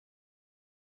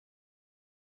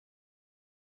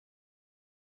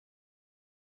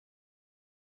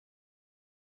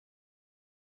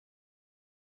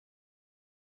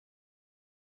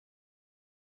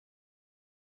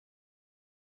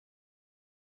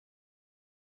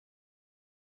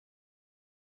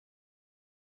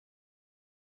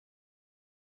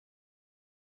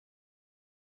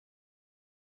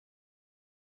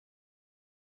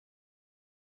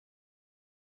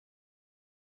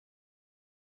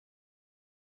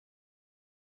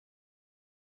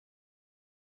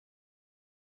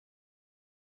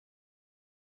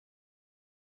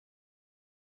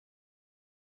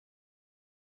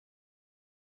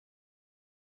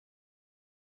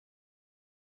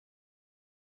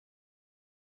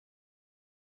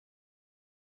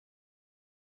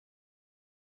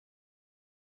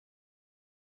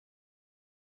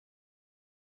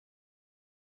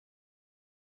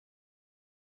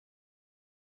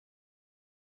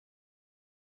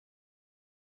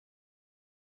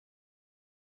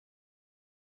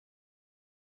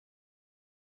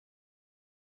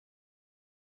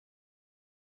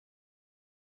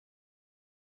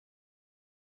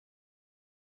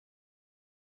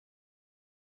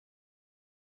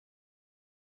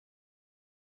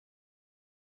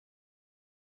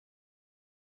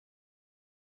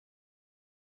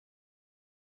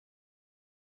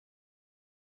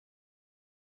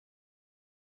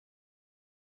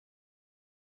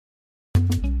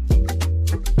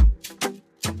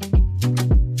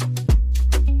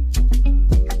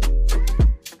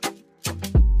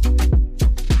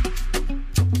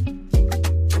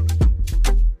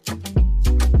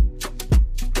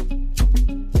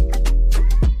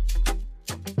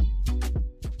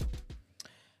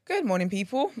morning,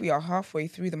 people. We are halfway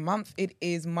through the month. It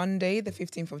is Monday, the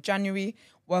 15th of January.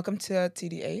 Welcome to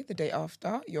TDA, the day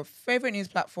after, your favorite news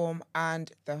platform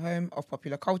and the home of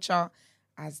popular culture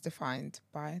as defined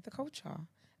by the culture.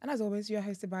 And as always, you are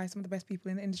hosted by some of the best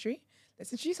people in the industry.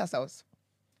 Let's introduce ourselves.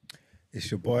 It's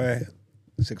your boy,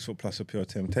 6 foot plus of pure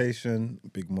temptation,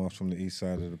 Big Moss from the east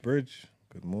side of the bridge.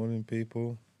 Good morning,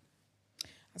 people.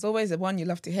 As always, the one you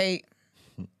love to hate,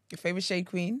 your favorite shade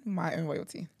queen, my own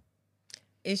royalty.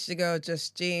 It's your girl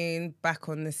Justine, back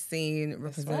on the scene,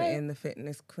 representing right. the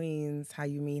fitness queens. How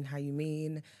you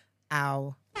mean.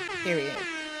 Ow. Period.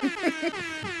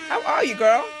 How are you,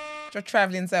 girl? Your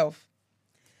traveling self.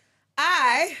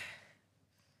 I'm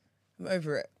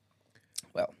over it.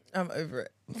 Well, I'm over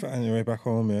it. You found your way back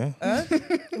home, yeah?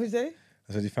 What'd you say?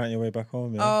 I said you found your way back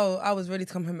home, yeah? Oh, I was ready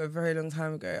to come home a very long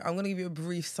time ago. I'm going to give you a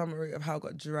brief summary of how I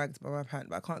got dragged by my pant,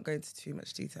 but I can't go into too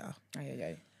much detail.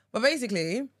 Aye. But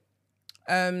basically,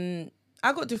 I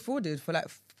got defrauded for like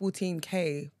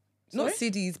 14k. Not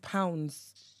cedis,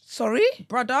 pounds. Sorry?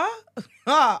 Brother.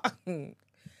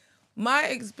 My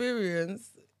experience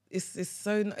is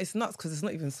it's nuts because it's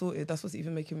not even sorted. That's what's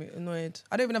even making me annoyed.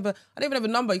 I don't even have a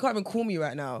number. You can't even call me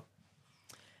right now.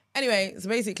 Anyway, so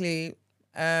basically,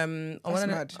 on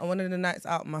one of the nights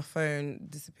out, my phone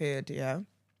disappeared. Yeah,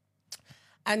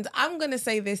 and I'm gonna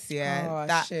say this,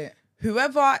 that shit.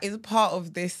 Whoever is part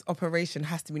of this operation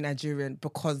has to be Nigerian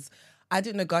because I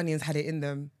didn't know Ghanaians had it in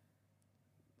them.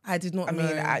 I did not know.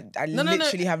 I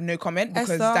literally have no comment because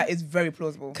Esther, that is very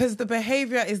plausible. Because the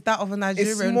behaviour is that of a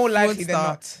Nigerian It's more likely than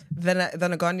fraudster not.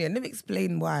 than a Ghanaian. Let me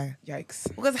explain why.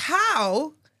 Yikes. Because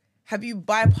how have you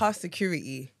bypassed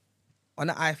security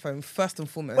on an iPhone, first and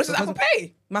foremost? What does Apple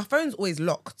Pay? My phone's always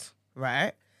locked,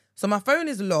 right? So my phone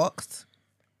is locked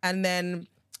and then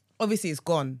obviously it's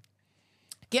gone.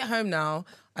 Get home now,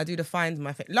 I do the find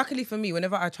my phone. Luckily for me,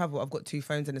 whenever I travel, I've got two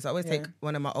phones in it. So I always take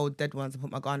one of my old dead ones and put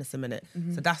my Ghana SIM in it.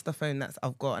 So that's the phone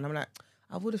I've got. And I'm like,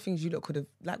 of all the things you lot could have,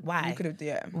 like, why? You could have,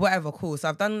 yeah. Whatever, cool. So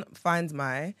I've done Find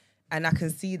My, and I can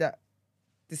see that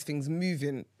this thing's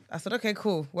moving. I said, okay,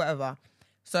 cool, whatever.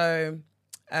 So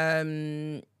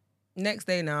next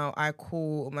day now, I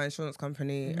call my insurance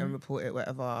company and report it,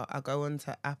 whatever. I go on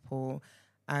to Apple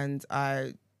and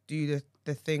I do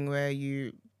the thing where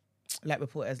you like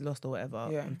report it as lost or whatever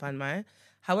and Find My.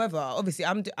 However, obviously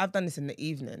I've done this in the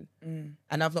evening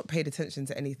and I've not paid attention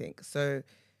to anything. So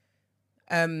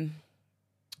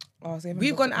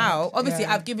we've gone out. Obviously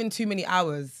I've given too many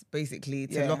hours basically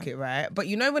to lock it, right? But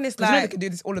you know when it's like... they can do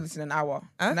all of this in an hour.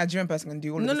 A Nigerian person can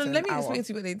do all of this in an hour. No, let me explain to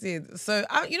you what they did. So,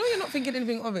 you're not thinking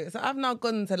anything of it. So I've now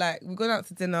gone to we've gone out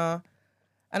to dinner.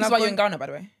 And That's why you're in Ghana, by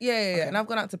the way? Yeah. Okay. And I've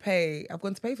gone out to pay. I've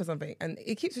gone to pay for something. And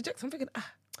it keeps rejecting. I'm thinking,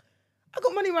 I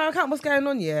got money in my account. What's going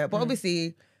on here? But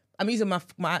obviously, I'm using my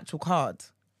actual card.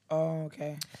 Oh,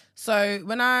 okay. So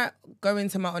when I go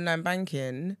into my online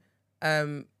banking,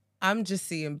 I'm just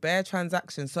seeing bare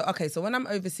transactions. So when I'm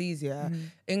overseas,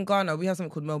 in Ghana, we have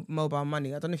something called mobile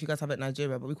money. I don't know if you guys have it in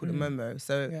Nigeria, but we call it Momo.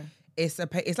 So it's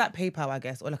like PayPal, I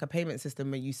guess, or like a payment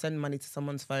system where you send money to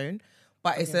someone's phone.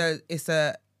 But it's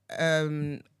a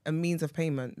means of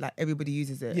payment. Like everybody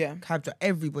uses it. Yeah.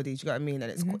 Everybody, do you know what I mean?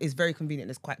 And it's very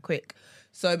convenient. It's quite quick.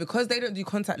 So because they don't do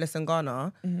contactless in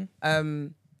Ghana,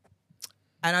 and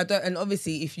I don't, and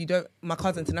obviously if you don't, my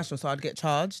card's international, so I'd get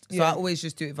charged. So I always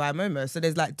just do it via Momo. So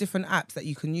there's like different apps that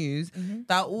you can use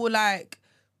that are all like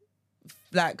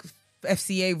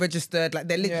FCA registered, like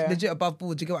they're legit above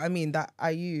board. Do you get what I mean? That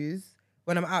I use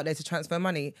when I'm out there to transfer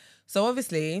money. So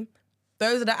obviously,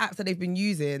 those are the apps that they've been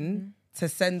using to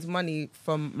send money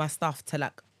from my stuff to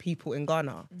like people in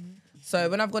Ghana. So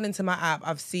when I've gone into my app,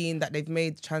 I've seen that they've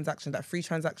made transactions, like 3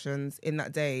 transactions in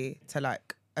that day to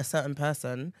like a certain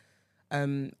person.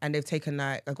 And they've taken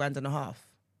like $1.5 grand,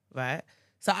 right?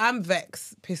 So I'm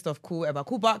vexed, pissed off, cool, whatever.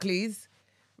 Call Barclays,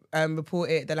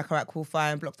 report it. They're like, all right, cool,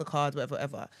 fine, block the card,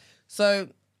 whatever. So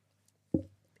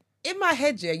in my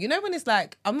head, you know when it's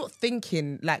like, I'm not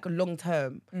thinking like long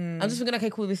term. I'm just thinking, okay,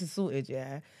 cool, this is sorted,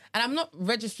 And I'm not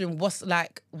registering what's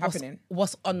happening,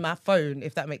 what's on my phone,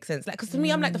 if that makes sense. Like, because to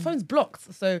me, I'm like, the phone's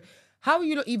blocked. So how are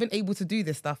you not even able to do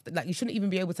this stuff? Like, you shouldn't even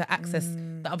be able to access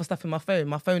the other stuff in my phone.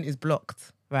 My phone is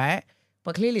blocked, right?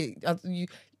 But clearly,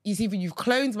 either you've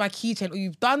cloned my keychain or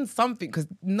you've done something because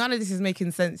none of this is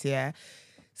making sense,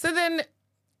 So then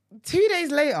 2 days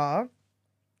later,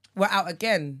 we're out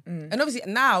again. And obviously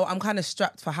now I'm kind of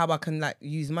strapped for how I can like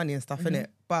use money and stuff in it.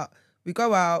 But we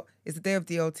go out, it's the day of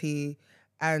DLT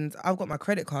and I've got my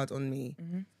credit card on me.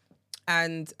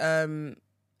 And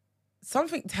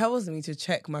something tells me to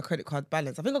check my credit card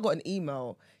balance. I think I got an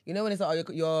email. You know when it's like,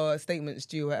 oh, your statement's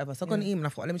due or whatever. So I got an email and I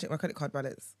thought, let me check my credit card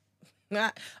balance.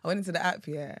 I went into the app,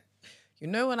 You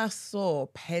know when I saw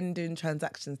pending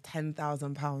transactions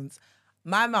 £10,000,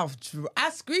 my mouth drew.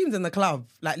 I screamed in the club,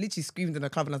 like literally screamed in the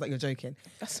club, and I was like, "You're joking."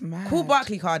 That's mad. Call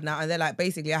Barclaycard now, and they're like,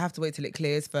 basically, I have to wait till it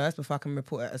clears first before I can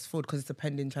report it as fraud because it's a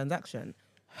pending transaction.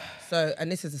 So,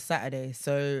 and this is a Saturday,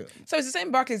 so it's the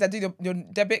same Barclays that do your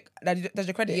debit, that does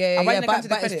your credit. yeah,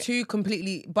 but it's two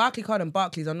completely. Barclaycard and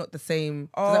Barclays are not the same.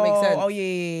 Does that make sense? Oh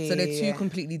yeah. So they're two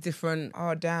completely different.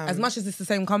 Oh damn. As much as it's the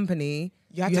same company,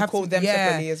 you have to call them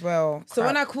separately as well. So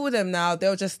when I call them now,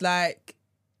 they're just like,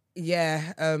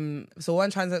 yeah. So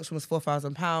one transaction was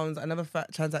 £4,000. Another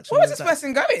transaction. Where was this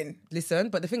person going? Listen,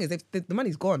 but the thing is, the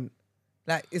money's gone.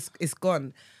 Like it's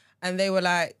gone, and they were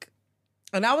like.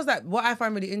 And I was like, what I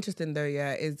find really interesting though,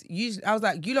 yeah, is usually I was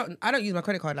like, I don't use my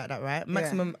credit card like that, right?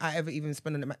 Maximum I ever even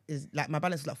spend on it is like my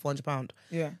balance is like £400.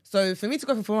 Yeah. So for me to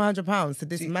go from £400 to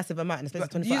this massive amount in the space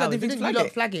of 24 hours, didn't you not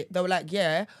flag it? They were like,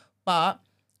 yeah, but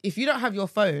if you don't have your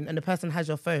phone and the person has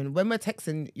your phone, when we're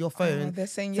texting your phone, they're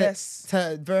saying yes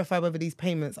to verify whether these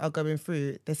payments are going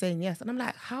through. They're saying yes, and I'm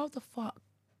like, how the fuck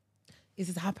is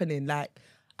this happening? Like,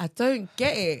 I don't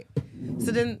get it.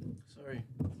 So then, sorry,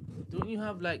 don't you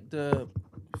have like the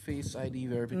Face ID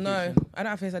verification? No, I don't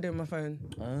have Face ID on my phone.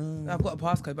 Oh. I've got a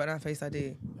passcode, but I don't have Face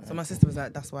ID. So my sister was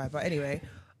like, that's why. But anyway,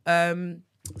 so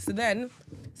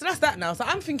that's that now. So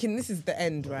I'm thinking this is the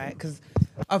end, right? Because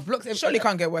I've blocked it. Surely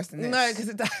can't get worse than this. No, because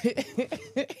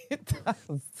it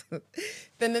does.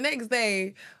 Then the next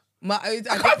day, I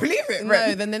can't believe it, Brent.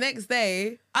 No, then the next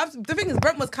day, the thing is,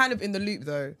 Brent was kind of in the loop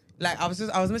though. Like I was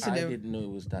missing him. I didn't know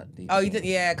it was that deep. Oh, you didn't?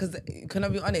 Yeah, because can I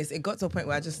be honest? It got to a point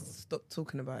where I just stopped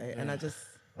talking about it, and I just,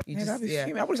 I would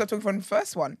have stopped talking from the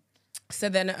first one. So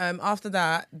then, after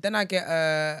that, then I get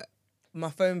my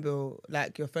phone bill,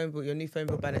 like your phone bill, your new phone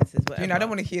bill balances, whatever. I don't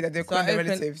want to hear that they're calling their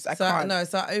relatives. I can't. No,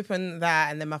 so I opened that,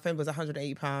 and then my phone bill was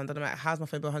 £180, and I'm like, how's my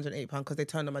phone bill £180? Because they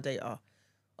turned on my data.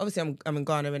 Obviously, I'm in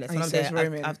Ghana, innit? So I'm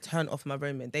there. I've turned off my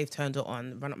roaming. They've turned it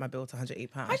on, run up my bill to £180.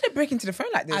 How did they break into the phone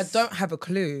like this? I don't have a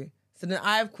clue. So then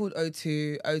I've called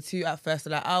O2. O2 at first are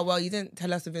like, oh, well, you didn't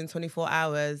tell us within 24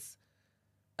 hours.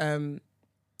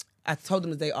 I told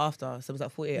them the day after, so it was like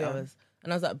 48 hours.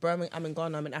 And I was like, bro, I'm in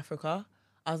Ghana, I'm in Africa.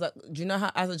 I was like, do you know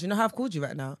how I've called you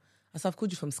right now? I said, I've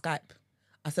called you from Skype.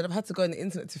 I said, I've had to go on the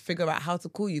internet to figure out how to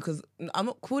call you because I'm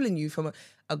not calling you from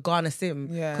a Ghana SIM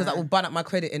because that will burn up my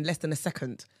credit in less than a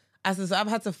second. I said, so I've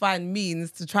had to find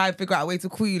means to try and figure out a way to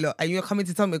call you lot, and you're coming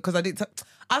to tell me because I didn't.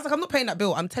 I was like, I'm not paying that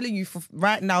bill. I'm telling you for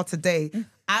right now today,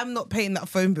 I'm not paying that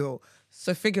phone bill.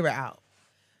 So figure it out.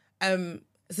 So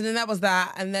then that was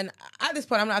that, and then at this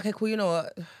point, I'm like, okay, cool. You know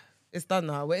what? It's done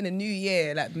now. We're in a new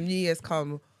year. Like New Year's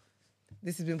come,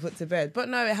 this has been put to bed. But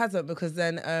no, it hasn't because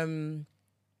then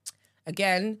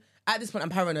again. At this point, I'm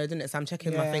paranoid, isn't it? So I'm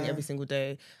checking my thing every single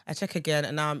day. I check again,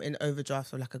 and now I'm in overdraft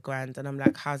for like £1,000. And I'm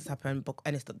like, how's this happen?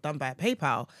 And it's done by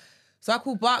PayPal. So I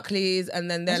called Barclays, and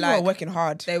then they're like... working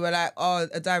hard. They were like, oh,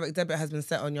 a direct debit has been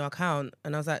set on your account.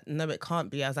 And I was like, no, it can't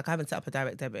be. I was like, I haven't set up a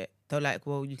direct debit. They're like,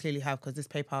 well, you clearly have because this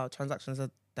PayPal transaction is a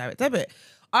direct debit.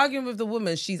 Arguing with the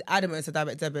woman, she's adamant it's a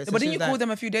direct debit. So but didn't you call them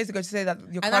a few days ago to say that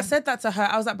your card... And I said that to her.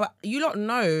 I was like, but you don't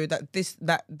know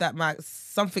that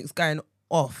something's going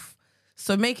off.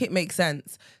 So make it make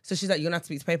sense. So she's like, you're gonna have to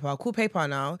speak to PayPal. I'll call PayPal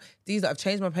now. These that have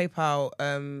changed my PayPal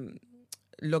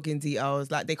login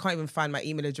details. Like they can't even find my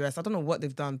email address. I don't know what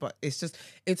they've done, but it's just,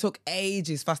 it took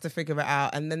ages for us to figure it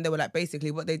out. And then they were like,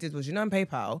 basically what they did was, on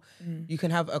PayPal, you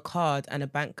can have a card and a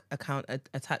bank account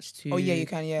attached to you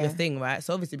can, your thing, right?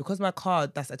 So obviously because my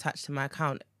card that's attached to my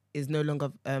account is no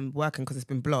longer working because it's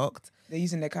been blocked. They're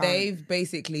using the account. They've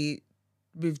basically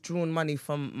withdrawn money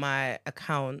from my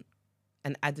account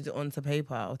and added it onto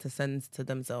PayPal to send to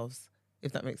themselves,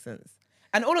 if that makes sense.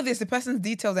 And all of this, the person's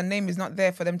details and name is not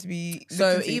there for them to be.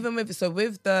 So even with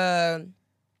the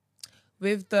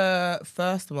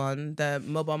first one, the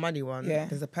mobile money one,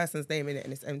 there's a person's name in it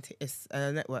and it's empty. It's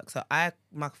a network. So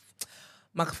my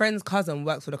friend's cousin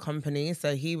works for the company,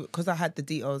 so because I had the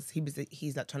details,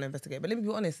 he's like trying to investigate. But let me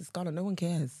be honest, it's Ghana. No one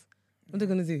cares. What are they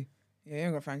gonna do? Yeah, you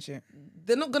ain't gonna find shit.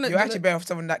 They're not gonna. You're actually better off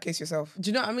someone in that case yourself. Do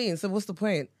you know what I mean? So what's the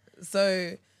point?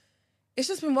 So it's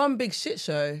just been one big shit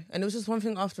show, and it was just one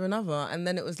thing after another. And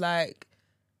then it was like,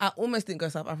 I almost didn't go to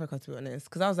South Africa, to be honest,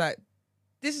 because I was like,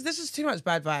 this is just too much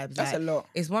bad vibes. That's like, a lot.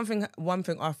 It's one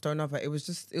thing after another. It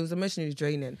was emotionally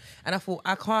draining, and I thought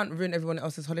I can't ruin everyone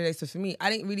else's holiday. So for me, I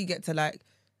didn't really get to like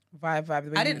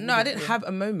vibe. I didn't have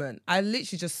a moment. I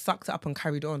literally just sucked it up and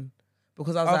carried on.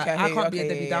 Because I was like, I can't be a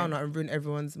Debbie Downer and ruin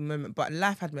everyone's moment. But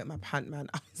life had met my pant, man.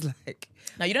 I was like,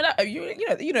 now you know that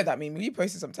you know that meme. You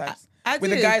post it sometimes. I where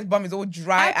did. the guy's bum is all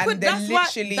dry and then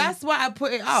literally. That's why I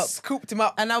put it up. Scooped him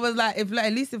up. And I was like,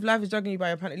 at least if life is dragging you by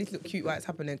your pant, at least look cute while it's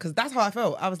happening. Because that's how I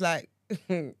felt. I was like,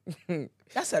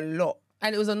 That's a lot.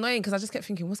 And it was annoying because I just kept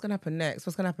thinking, what's gonna happen next?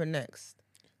 What's gonna happen next?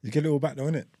 You get it all back though,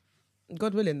 innit?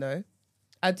 God willing, though.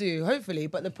 I do, hopefully.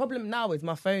 But the problem now is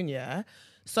my phone, yeah?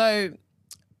 So,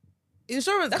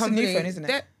 insurance That's company... a new phone, isn't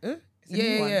it? It's a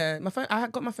new one. Yeah. My phone, I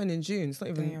got my phone in June. It's not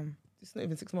even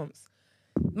 6 months.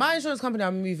 My insurance company,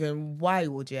 I'm moving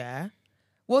wild, yeah?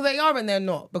 Well, they are and they're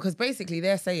not. Because basically,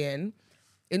 they're saying,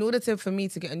 in order for me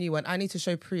to get a new one, I need to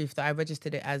show proof that I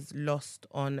registered it as lost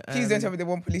on... Please don't tell me the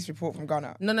one police report from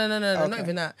Ghana. No, Okay. not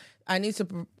even that. I need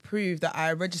to prove that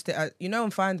I registered as... You know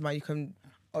on Find My, you can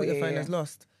put your phone as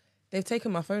lost. They've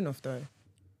taken my phone off though.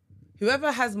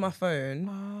 Whoever has my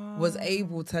phone was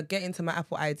able to get into my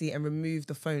Apple ID and remove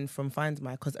the phone from Find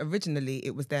My, because originally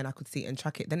it was there and I could see it and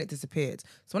track it. Then it disappeared.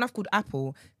 So when I've called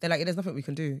Apple, they're like, there's nothing we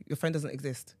can do. Your phone doesn't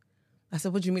exist. I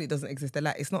said, what do you mean it doesn't exist? They're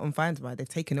like, it's not on Find My. They've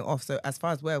taken it off. So as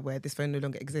far as we're aware, this phone no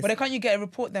longer exists. But then can't you get a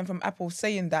report then from Apple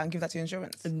saying that and give that to your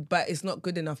insurance? But it's not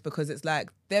good enough because it's like,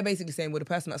 they're basically saying, well, the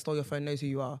person that stole your phone knows who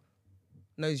you are.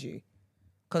 Knows you.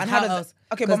 And how else?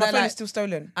 Okay, but my phone is still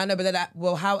stolen. I know, but they're like,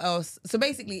 well, how else? So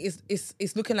basically,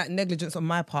 it's looking like negligence on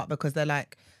my part because they're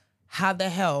like, how the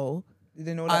hell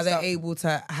are they able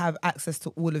to have access to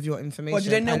all of your information? Or do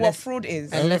they know what fraud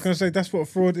is? I was going to say, that's what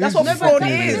fraud is. That's what fraud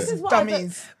This is, what I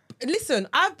dummies. Listen,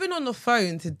 I've been on the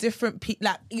phone to different people.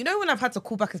 Like, you know when I've had to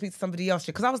call back and speak to somebody else?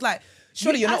 Because I was like,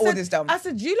 surely you're not all this dumb. I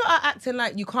said, you lot are acting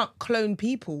like you can't clone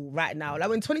people right now. Like,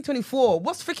 in 2024,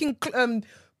 what's freaking...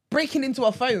 breaking into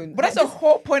a phone. But that's the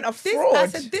whole point of fraud. I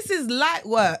said, this is light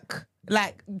work.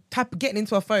 Like, type of getting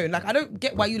into a phone. Like, I don't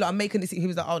get why you lot are making this. He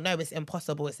was like, oh no, it's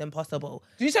impossible. It's impossible.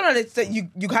 Did you tell me that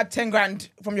you had 10 grand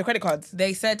from your credit cards?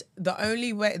 They said the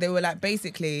only way, they were like,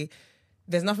 basically,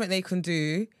 there's nothing they can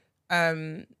do.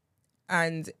 And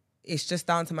it's just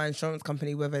down to my insurance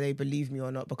company whether they believe me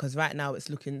or not, because right now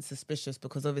it's looking suspicious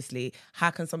because obviously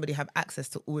how can somebody have access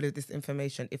to all of this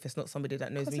information if it's not somebody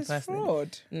that knows me It's personally?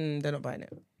 fraud. They're not buying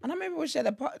it. And I maybe we'll share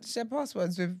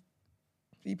passwords with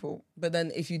people. But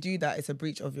then if you do that, it's a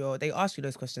breach of they ask you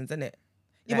those questions, isn't it?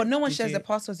 Yeah, but no one shares their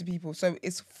passwords to people, so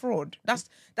it's fraud. That's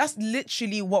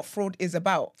literally what fraud is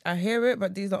about. I hear it,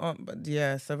 but these aren't. But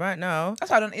yeah, so right now,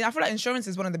 that's why I feel like insurance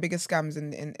is one of the biggest scams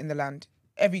in the land.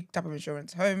 Every type of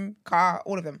insurance, home, car,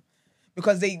 all of them,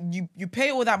 because you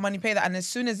pay all that money, and as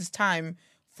soon as it's time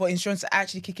for insurance to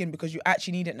actually kick in because you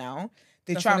actually need it now,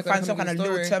 they try and find some kind of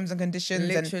little terms and conditions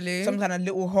and some kind of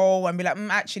little hole and be like,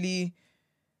 actually,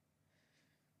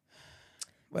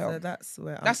 well, so that's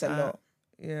where that's a lot.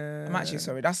 Yeah, I'm actually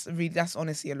sorry. That's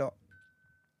honestly a lot.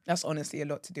 That's honestly a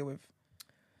lot to deal with.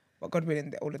 But God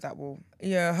willing, all of that will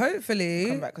hopefully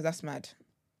come back because that's mad.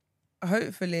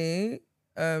 Hopefully,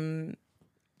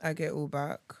 I get all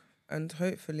back, and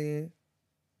hopefully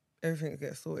everything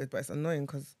gets sorted. But it's annoying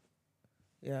because,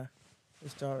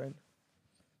 it's jarring.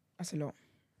 That's a lot.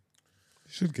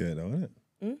 You should get it though, isn't it?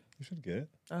 You should get it.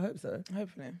 I hope so.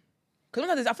 Hopefully.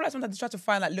 Because I feel like sometimes they try to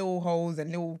find like little holes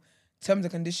and little terms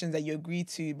and conditions that you agree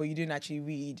to, but you didn't actually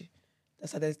read.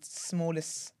 That's like the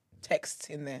smallest text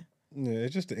in there. Yeah,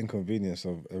 it's just the inconvenience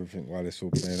of everything while it's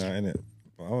all playing out, innit?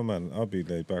 But I'm a man, I'll be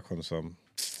laid back on some.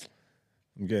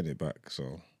 I'm getting it back,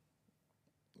 so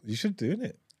you should do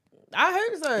it. I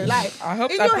hope so. Like, I hope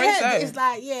in I your pray head, so. it's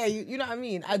like, you know what I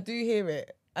mean? I do hear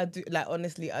it. I do, like,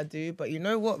 honestly, I do. But you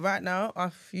know what? Right now,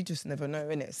 you just never know,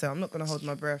 innit? So I'm not going to hold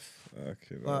my breath.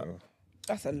 Okay, But-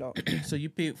 That's a lot. So you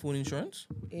pay for insurance?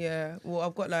 Yeah. Well,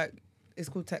 I've got it's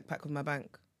called Tech Pack with my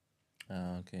bank.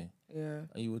 Ah, okay. Yeah.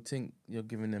 And you would think you're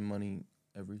giving them money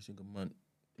every single month.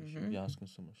 You should be asking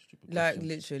so much stupid Like, questions.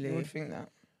 literally. You would think that.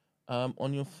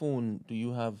 On your phone, do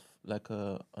you have like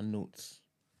a notes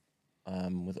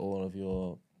with all of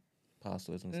your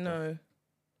passwords and stuff? No,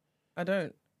 I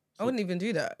don't. I wouldn't even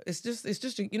do that. It's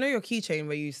just you know your keychain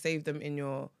where you save them in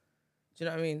your. Do you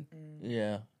know what I mean?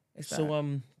 Yeah. It's So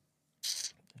that.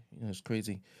 it's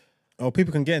crazy. Oh,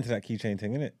 people can get into that keychain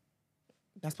thing, innit?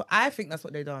 I think that's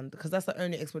what they done because that's the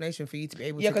only explanation for you to be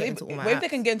able Yeah, to get because into all my if they apps.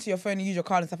 can get into your phone and use your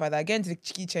card and stuff like that, getting to the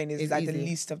keychain is It's like the easy.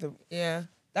 least of the. Yeah.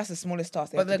 That's the smallest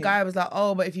task. But the guy was like,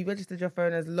 oh, but if you registered your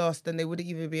phone as lost, then they wouldn't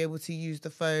even be able to use the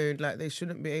phone. Like, they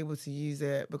shouldn't be able to use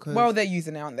it because... Well, they're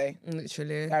using it, aren't they?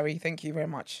 literally. Gary, thank you very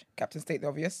much. Captain State the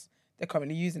Obvious. They're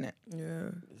currently using it. Yeah.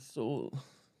 So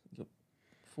your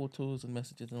photos and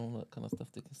messages and all that kind of stuff,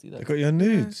 they can see They that. got your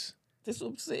nudes. This is what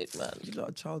I'm saying, man. You lot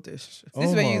are childish. This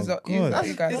is where you my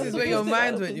God. guys. This is where your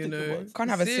mind went, you know. Can't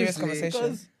have a serious Seriously.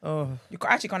 conversation. Oh. You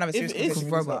actually can't have a serious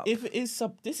conversation. If it is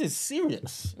this is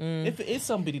serious. If it is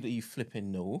somebody that you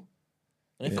flipping know,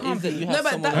 It can't can't be. that you No, have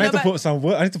but someone. that- I need to but- put some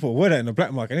word. I need to put a word out in the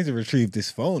black market. I need to retrieve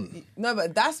this phone. No,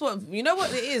 but that's what you know.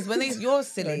 What it is when you're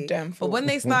silly. You're a damn But fool. when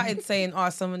they started saying, "Oh,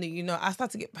 someone that you know," I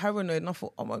started to get paranoid, and I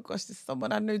thought, "Oh my gosh, there's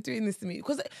someone I know doing this to me."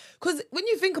 Because when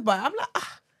you think about it, I'm like,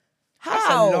 how? That's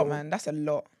a lot, man. That's a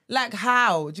lot. Like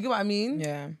how? Do you get what I mean?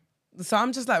 Yeah. So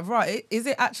I'm just like, right, is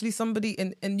it actually somebody?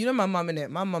 And you know my mum, innit?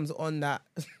 My mum's on that.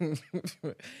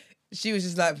 She was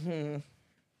just like,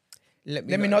 Let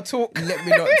me not talk. Let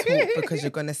me not talk because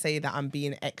you're gonna say that I'm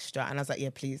being extra. And I was like, yeah,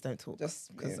 please don't talk.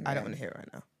 Just because I don't want to hear it right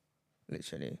now.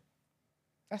 Literally.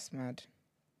 That's mad.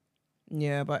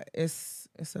 Yeah, but it's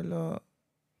a lot.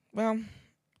 Well, I'm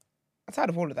tired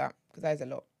of all of that because that is a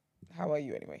lot. How are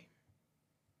you anyway?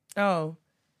 Oh,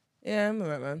 yeah, I'm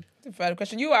alright, man. The third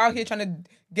question. You were out here trying to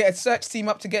get a search team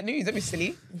up to get news. Don't be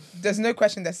silly. There's no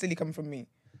question that's silly coming from me.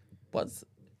 What's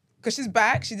Because she's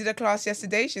back. She did a class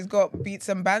yesterday. She's got beats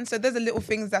and bands. So there's a little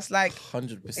things that's like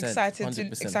 100%.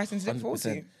 exciting to look forward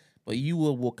to. But you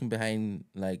were walking behind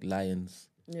like lions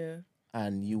Yeah.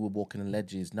 and you were walking on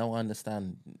ledges. Now I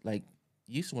understand. Like,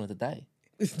 you used to want to die.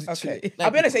 Okay. Like, I'll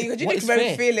be honest with you, because you what look is very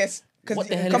fair? fearless. Because What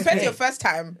the hell is compared to fair? your first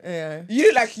time, Yeah. you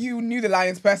look like you knew the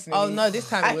lions personally. Oh no, this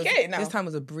time I it was, get it now. This time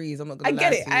was a breeze. I'm not gonna I lie get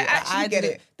to it. you. I actually get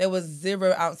didn't- it. There was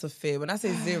 0 ounce of fear. When I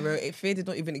say zero, fear did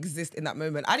not even exist in that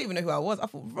moment. I didn't even know who I was. I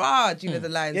thought, Raj, you know the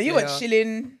lions. Yeah, you were Slayer."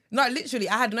 chilling. No, literally,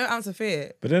 I had no ounce of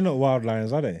fear. But they're not wild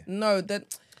lions, are they? No,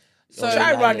 that. So Oh,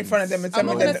 Try they're run in front of them and tell I'm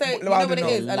me not they're gonna say. You know wild what or it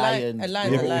not. is? A lion. Lions, A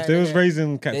lion. Yeah, A but lion. if they was innit? raised in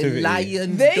They're captivity,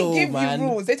 lions, They though, give man. you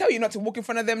rules. They tell you not to walk in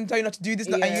front of them, tell you not to do this,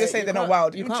 and Yeah, you're saying they're not can't-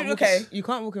 wild. You can't. Walk, Okay. You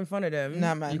can't walk in front of them.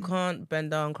 Nah, man. You can't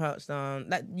bend down, crouch down.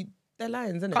 Like they're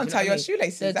lions, isn't it? Can't tie your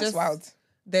shoelaces. They're That's just- wild.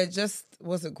 They're just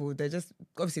what's it called? They're just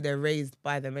obviously they're raised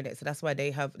by them, innit? So that's why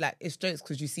they have like it's jokes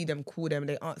because you see them call them,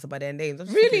 they answer by their names. I'm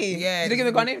just Really? thinking, yeah. Did they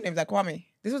give the Ghanaian names like Kwame?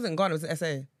 This wasn't Ghana, it was an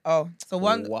SA. Oh, So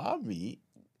one. Worry.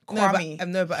 Kwame.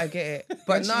 No, but I get it.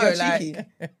 But no, You're like, cheeky.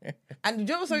 and you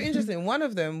know what's so interesting? One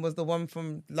of them was the one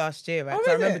from last year, right? Oh,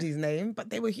 So I is it? remembered his name, but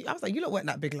they were. I was like, you lot weren't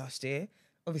that big last year.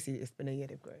 Obviously, it's been a year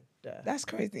they've grown. Duh. That's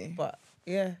crazy. But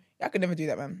yeah, I could never do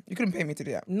that, man. You couldn't pay me to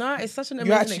do that. no, it's such an You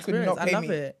amazing actually could experience. not I pay love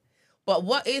me. it. But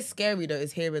what is scary though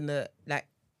is hearing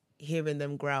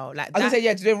them growl. Like I was gonna say,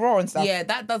 yeah, do they roar and stuff? yeah,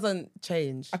 that doesn't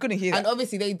change. I couldn't hear that. And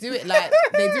obviously they do it like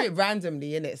they do it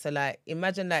randomly, innit? So like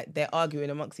imagine like they're arguing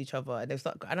amongst each other and they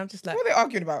start and I'm just like What are they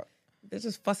arguing about? they're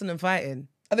just fussing and fighting.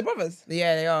 Are they brothers?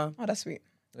 Yeah, they are. Oh, that's sweet.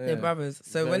 They're brothers.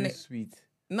 So when they sweet.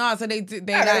 no, so they do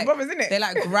they Yeah, they're like brothers, innit? they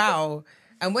like growl.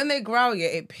 And when they growl, yeah,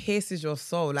 it pierces your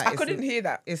soul. Like I couldn't hear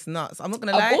that. It's nuts. I'm not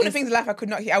gonna Of lie. all the it's- things in life I could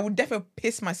not hear, I would definitely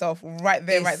piss myself right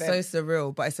there, it's right there. so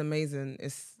surreal, but it's amazing.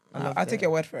 I'll take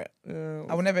your word for it. Yeah.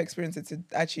 I will never experience it to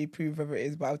actually prove whether it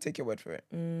is, but I'll take your word for it.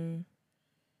 Mm.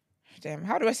 Damn.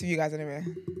 How are the rest of you guys anyway?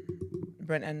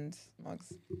 Brent and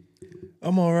Mugs.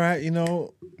 I'm all right, you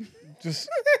know. Just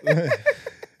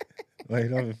wait,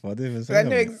 not before I didn't even say I know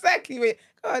nothing. exactly where.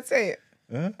 Go on, say it.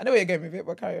 Huh? I know where you're going with it,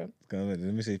 but carry on. Go on, let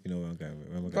me see if you know where I'm going.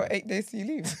 Where am I Got going? 8 days till you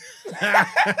leave.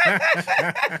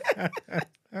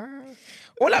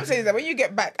 All I'm saying is that when you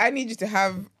get back, I need you to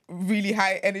have really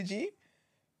high energy,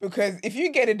 because if you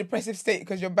get in a depressive state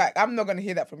because you're back, I'm not going to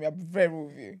hear that from you. I'll be very real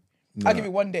with you. I'll give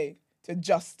you 1 day to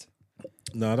adjust,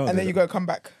 No, I don't. and then you got to come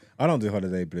back. I don't do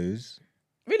holiday blues.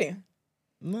 Really?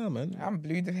 No, man. I'm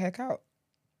blew the heck out.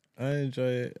 I enjoy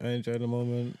it. I enjoy the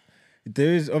moment.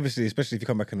 There is obviously, especially if you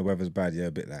come back and the weather's bad, yeah,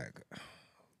 a bit like.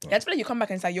 Yeah, I just feel like you come back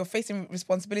and it's like you're facing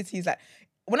responsibilities. Like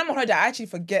when I'm on holiday, I actually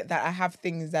forget that I have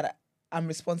things that I'm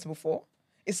responsible for.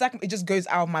 It's like it just goes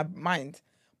out of my mind.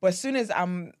 But as soon as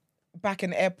I'm back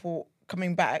in the airport,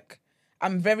 coming back,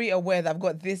 I'm very aware that I've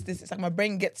got this. It's like my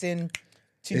brain gets in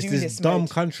to It's do this this dumb mode.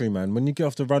 country, man. When you get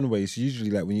off the runway, it's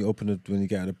usually like when you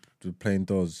get out of the plane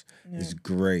doors, it's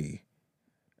grey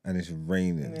and it's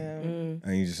raining,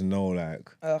 and you just know like.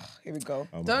 Ugh, here we go.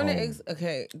 I'm Don't home.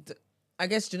 it? I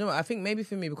guess, do you know what? I think maybe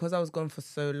for me, because I was gone for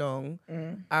so long,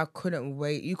 I couldn't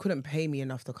wait. You couldn't pay me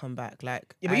enough to come back.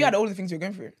 Like, Yeah, but you had all the things you were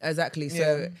going through. exactly.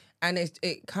 So, Yeah. and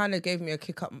it kind of gave me a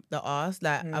kick up the arse.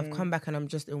 Like, I've come back and I'm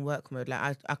just in work mode.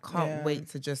 Like, I can't Yeah. wait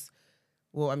to just.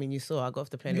 Well, I mean, you saw I got off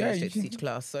the plane and Yeah, went straight to teach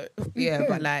class. So yeah,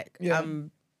 but like Yeah.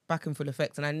 I'm back in full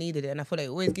effect, and I needed it. And I feel like it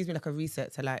always gives me like a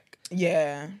reset to like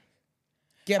Yeah.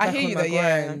 get I back hear on you my though,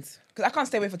 yeah. grind. Because I can't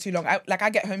stay away for too long. I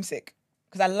get homesick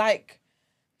because I like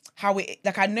how it.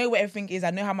 Like I know where everything is.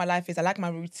 I know how my life is. I like my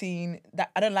routine.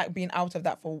 That I don't like being out of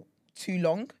that for too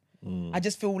long. I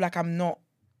just feel like I'm not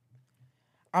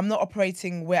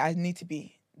operating where I need to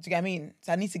be. Do you get what I mean?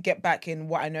 So I need to get back in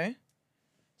what I know.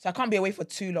 So I can't be away for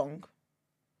too long.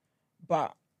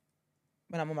 But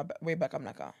when I'm on my way back, I'm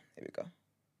like, here we go.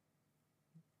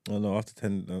 Oh no, after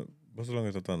 10, what's the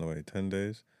longest I've done away? 10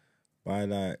 days? By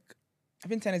like, I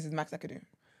think 10 is the max I could do.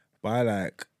 by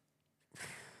like,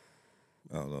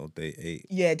 I don't know, day 8.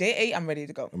 Yeah, day 8, I'm ready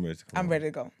to go. I'm ready to come I'm home. ready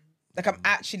to go. Like, I'm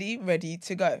actually ready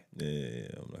to go. Yeah.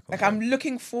 Like, I'm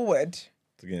looking forward.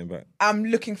 to getting back. I'm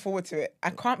looking forward to it. I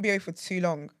can't be away for too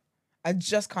long. I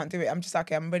just can't do it. I'm just like,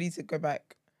 okay, I'm ready to go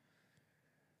back.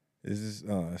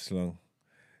 That's long.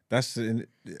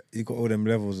 You got all them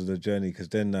levels of the journey because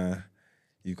then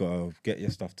you got to get your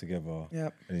stuff together.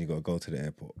 Yep. And you got to go to the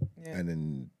airport. Yeah. And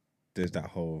then there's that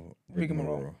whole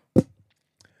Rigmarole.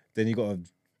 Then you got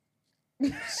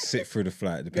to sit through the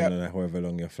flight depending on however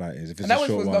long your flight is. If it's And that a one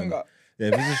short was one, longer. yeah,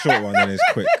 if it's a short one, then it's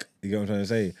quick. You get what I'm trying to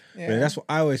say? Yeah. But that's what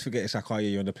I always forget. It's like, oh yeah,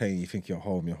 you're on the plane, you think you're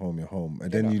home.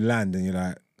 And then you land and you're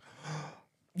like,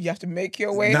 You have to make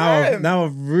your way home. now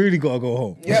I've really got to go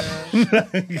home. Yep.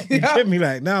 You get me?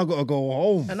 Like, now I've got to go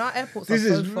home. And our airports This are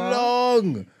so is far.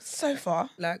 long. So far.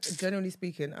 Like, generally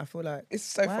speaking, I feel like It's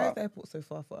so why far. is the airport so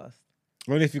far for us?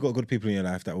 Only if you've got good people in your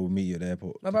life that will meet you at the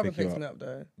airport. My to brother pick you picks me up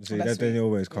though. See, that's then sweet. you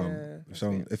always come.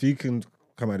 Yeah, If you can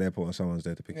come at the airport and someone's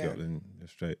there to pick you Yeah. up, then you're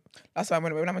straight. That's why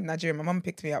when I'm in Nigeria, my mum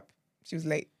picked me up. She was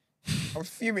late. I was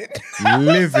fuming.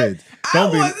 Livid. I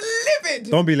was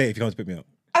livid. Don't be late if you come to pick me up.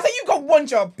 I said, you got one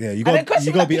job. Yeah, you And got then 'cause she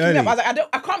you was got to be picking me early. up, I was like,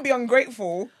 I can't be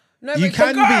ungrateful. No, You but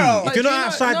can girl. be. But If you're do not you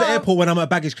outside not- the no. airport when I'm at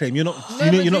baggage claim, you're not. No,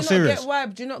 you're but not serious.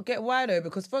 Do you not get why though?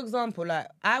 Because for example, like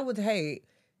I would hate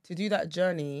to do that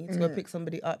journey to go pick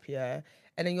somebody up, yeah,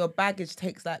 and then your baggage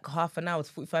takes like half an hour to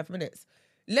 45 minutes.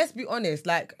 Let's be honest,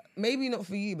 like maybe not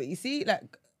for you, but you see,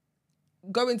 like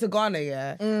going to Ghana,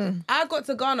 yeah, I got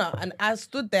to Ghana and I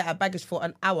stood there at baggage for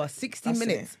an hour, 60 That's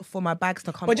minutes for my bags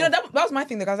to come. But you know, off. that was my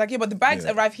thing. Like, I was like, yeah, but the bags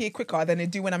Yeah. arrive here quicker than they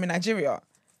do when I'm in Nigeria.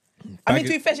 I mean, to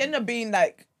be fair, she ended up being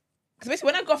like, because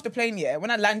basically when I got off the plane, yeah, when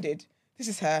I landed, this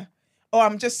is her. Oh,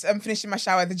 I'm just finishing my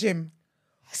shower at the gym.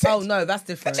 I said, Oh no, that's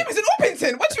the different. gym is in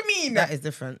Orpington. What do you mean? That is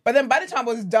different. But then by the time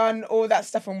I was done, all that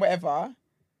stuff and whatever,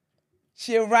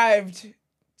 she arrived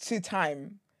to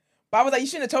time. But I was like, you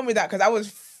shouldn't have told me that because I was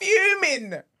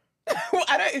fuming.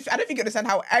 I don't think you understand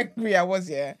how angry I was,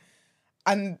 yeah.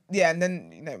 And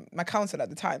then my counsellor at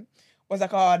the time was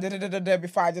like, oh,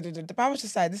 before I But I was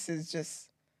just like, this is just,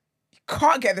 you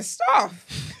can't get the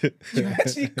staff. You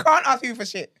actually can't ask people for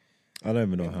shit. I don't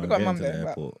even know how We I'm got getting mum to the there, but-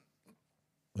 airport.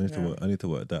 I need to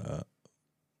work that out.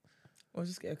 Or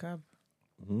just get a cab.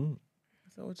 Hmm?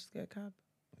 So we'll just get a cab.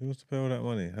 Who wants to pay all that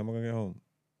money? How am I gonna get home?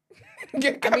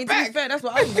 Get I mean, to be back. fair, that's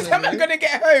what I was How am I gonna do. going to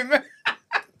get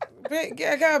home?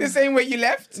 Get a cab. The same way you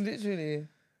left? Literally.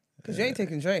 Because you ain't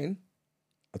taking train.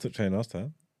 I took train last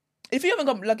time. If you haven't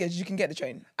got luggage, you can get the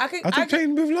train. I can. I took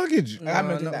train with luggage. No, I'm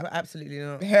not doing that. Absolutely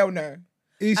not. Hell no.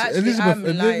 Actually, I'm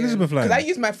lying. Elizabeth line. Because I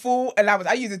use my full allowance.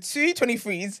 I use the 2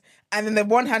 23s and then the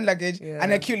one hand luggage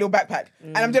and a cute little backpack.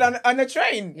 And I'm doing it on a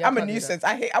train. Yeah, I I'm a can't do nuisance.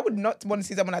 I would not want to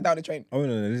see someone like that on a train. I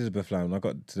went on Elizabeth line. I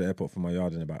got to the airport from my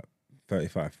yard in about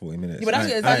 35, 40 minutes. Yeah, but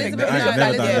that's- I ain't- Elizabeth I ain't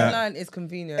never done that. line is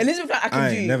convenient. Elizabeth line I I can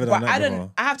ain't do, never but done that I don't.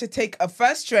 before. I have to take a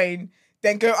first train,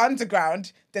 then go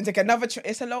underground, then take another train.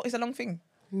 It's a long thing.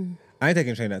 I ain't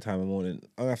taking train that time in the morning.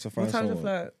 I'll have to find What time's your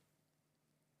someone. flight?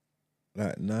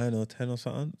 Like 9 or 10 or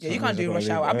something. Yeah, you Sometimes can't do I rush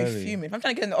gotta hour. I'll leave be early. fuming. If I'm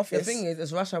trying to get in the The office. thing is,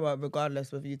 it's rush hour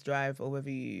regardless whether you drive or whether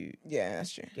you Yeah,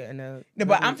 that's true. get in a. No, but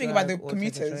whether I'm you thinking about the drive or take a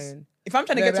commuters. train. If I'm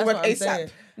trying to No, get to that's work what I'm ASAP, saying.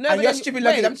 No, and but you're then stupid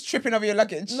luggage, wait. I'm tripping over your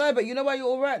luggage. No, but you know why you're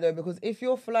all right though? Because if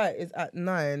your flight is at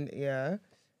 9, yeah,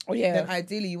 Oh yeah. then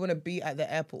ideally you want to be at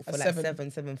the airport for At like 7.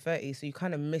 7:30. So you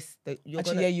kind of miss the. You're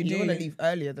Actually, gonna, yeah, you you're do. gonna leave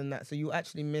earlier than that, so you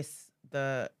actually miss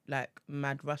the like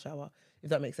mad rush hour. If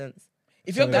that makes sense.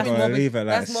 If So you're they're going, gonna leave at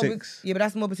like That's more. 6. Yeah, but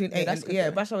that's more between 8 that's and good yeah.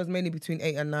 though. Rush hour is mainly between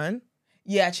 8 and 9.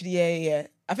 yeah, actually, yeah.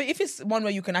 I think if it's one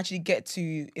where you can actually get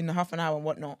to in a half an hour and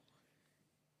whatnot,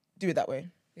 do it that way.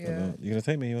 Yeah. You gonna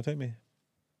take me? You wanna take me?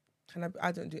 And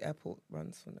I don't do airport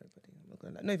runs for nobody. I'm not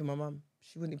gonna. Not even my mum.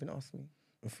 She wouldn't even ask me.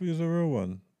 I thought you was a real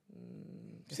one.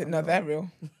 She said, no, they're real.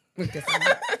 Guess I'm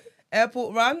not.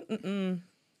 Airport run. Mm-mm.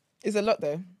 It's a lot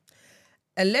though.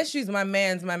 Unless she's my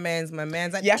man's.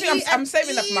 Like, Yeah, I think I'm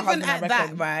saving that for my husband, I Even at that,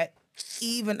 reckon. right?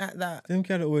 Even at that. Them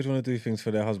kids always want to do things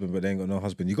for their husband, but they ain't got no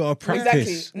husband. You gotta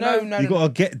practice. Exactly. No. You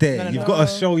gotta get there. No, no, You've no. gotta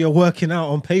show you're working out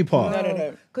on paper.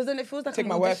 No. Because then it feels like Take I'm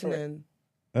my word for it. auditioning.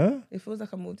 Huh? It feels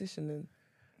like I'm auditioning.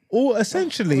 Or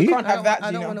essentially, We can't have that, I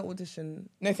you don't know. want to audition.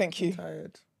 No, thank you. I'm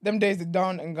tired. Them days are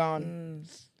done and gone.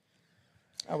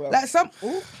 Oh well. Like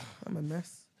ooh, I'm a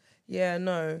mess. Yeah,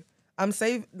 no. I'm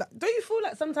save. Like, don't you feel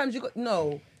like sometimes you got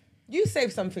no? You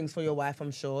save some things for your wife,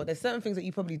 I'm sure. There's certain things that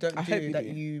you probably don't I hope do you that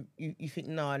do. you think,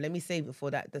 no, let me save it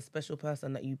for that the special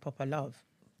person that you proper love.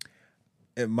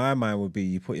 in my mind would be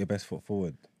you put your best foot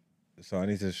forward. So I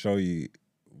need to show you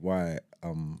why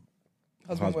I'm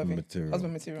Husband material.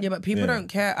 Husband material. Yeah, but people Yeah. don't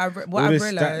care. All I've this-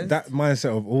 realized. that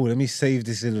mindset of let me save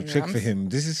this little trick I'm for him.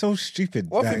 This is so stupid.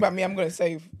 One thing Like, about me, I'm gonna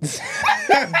save.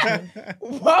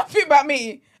 One thing about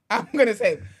me, I'm gonna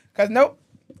save. Cause nope,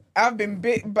 I've been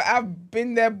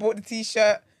there, bought the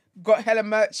t-shirt, got hella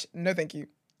merch. No, thank you.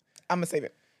 I'm gonna save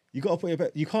it. you gotta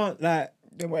put you can't like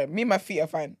Don't worry, me and my feet are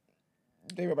fine.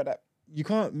 Don't worry about that. you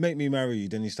can't make me marry you,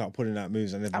 then you start pulling out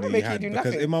moves I never I'ma knew make you you had. do Because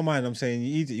nothing. in my mind, I'm saying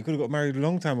you could have got married a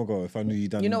long time ago if I knew You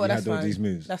know what? you That's had all fine. these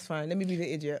moves. That's fine. Let me be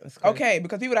the idiot. Let's go. Okay,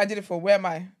 because people that I did it for, where am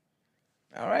I?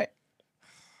 All right,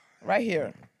 right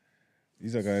here.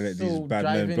 These are gonna let these So bad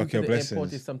driving men block to your the airport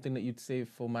blessings. is something that you'd save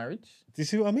for marriage. Do you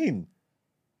see what I mean?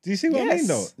 Do you see what I mean Yes.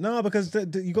 though? No, because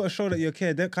you got to show that you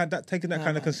care. Taking that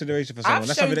kind of consideration for someone. I've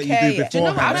That's something shown that you care, do yeah. Do you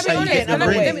know beforehand. what? I've I'm That's gonna how be you honest. get the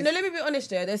ring. Let me be honest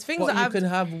there. There's things But that you I've can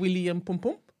have Willie and Pum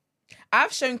Pum.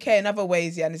 I've shown care in other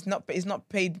ways, yeah, and it's not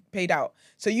paid out.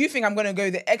 So you think I'm gonna go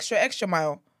the extra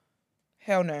mile?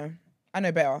 Hell no. I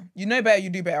know better. You know better, you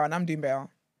do better, and I'm doing better.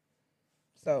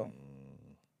 So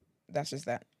that's just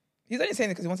that. He's only saying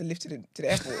it because he wants to lift to the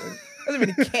airport. He doesn't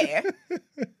really care.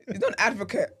 He's not an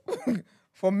advocate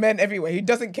for men everywhere. He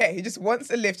doesn't care. He just wants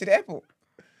a lift to the airport.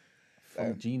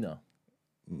 From Gina.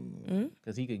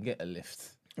 Because he can get a lift.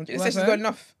 She said she's got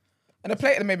enough. And a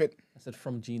plate at the moment. I said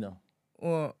from Gina.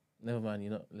 or Never mind,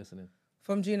 you're not listening.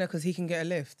 from Gina because he can get a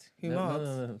lift. Who No, marks?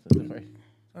 no, don't worry.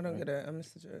 I don't get it. I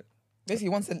missed the joke. Basically,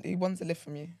 he wants a lift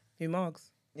from you. Who marks?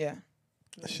 Yeah.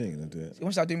 She ain't gonna do it. He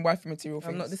wants to start doing wifey material I'm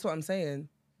things. not. This is what I'm saying.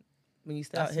 When you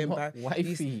stay That's out here, not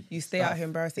wifey you stay out stuff. here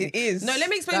embarrassing. It is. No, let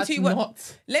me explain That's to you what.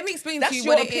 not. Let me explain That's to you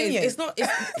your what opinion. it is. It's not.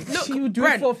 It's, look, You would do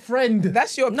Brent, it for a friend.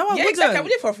 That's your... No, I yeah, wouldn't. exactly. I would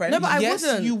do it for a friend. No, but I yes,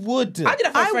 wouldn't. you would. I did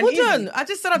it for a I friend. wouldn't. easy. I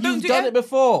just said I don't You've do done it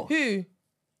before. Who?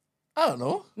 I don't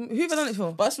know. Who have I done it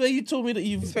for? But that's where you told me that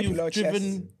you've Speculate your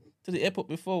driven chest. to the airport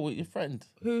before with your friend.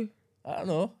 Who? I don't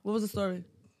know. What was the story?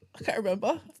 I can't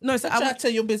remember. No, so I I try would. to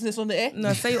tell your business on the air.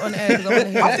 No, say it on air because I want to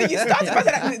hear. I think you started by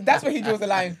saying that. That's where he draws the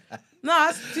line.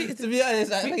 No, To be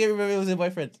honest, I can't remember it was your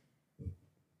boyfriend.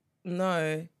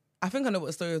 no. I think I know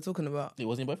what story you're talking about. It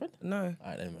wasn't your boyfriend? No,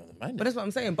 I don't mind. but that's what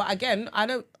I'm saying. But again, I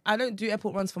don't do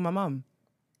airport runs for my mum.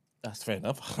 That's fair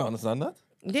enough. I understand that.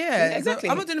 Yeah, exactly.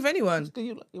 I'm not doing it for anyone.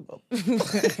 You like your mum.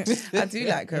 I do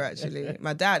like her actually.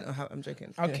 My dad. I'm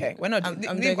joking. Okay, we're not... I'm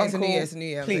leave joking. It's a new Uncle- year. It's a new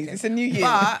year. I'm Please, joking. it's a new year.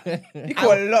 But You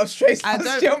call a lot of straight I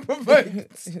stars don't.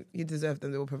 unprovoked. You deserve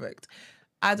them. They were provoked.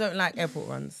 I don't like airport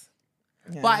runs.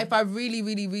 Yeah. But if I really,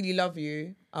 really, really love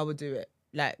you, I would do it.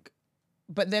 Like,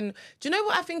 but then, do you know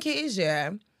what I think it is?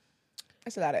 Yeah,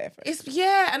 It's a lot of effort. it's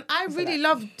and I really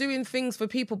love doing things for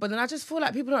people, but then I just feel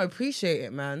like people don't appreciate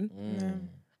it, man.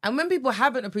 And when people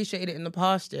haven't appreciated it in the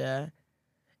past,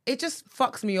 it just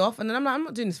fucks me off. And then I'm like, I'm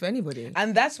not doing this for anybody.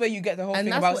 And that's where you get the whole And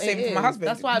thing that's about what it saving for my is. husband.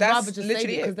 That's why I'd rather just say it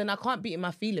literally because then I can't beat in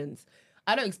my feelings.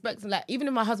 I don't expect like even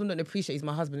if my husband don't appreciate, he's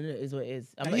my husband. It is what it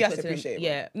is. I'm And not he has to expecting appreciate it.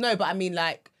 Yeah, no, but I mean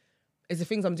like, it's the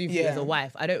things I'm doing for you Yeah. as a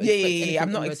wife. I don't. Yeah, expect yeah. anything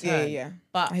I'm not... in Yeah, return. yeah.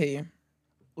 But I hear you.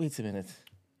 Wait a minute.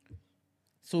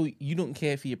 So you don't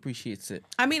care if he appreciates it.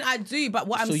 I mean, I do. But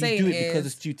what I'm so saying you do it is, because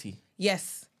it's duty.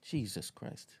 yes, Jesus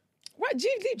Christ. Why do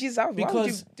you leave Jesus out? Why would you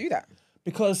Because- do that?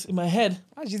 Because in my head,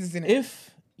 Why is Jesus in it?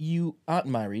 if you aren't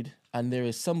married and there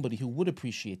is somebody who would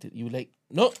appreciate it, you would like,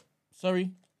 no,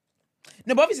 sorry.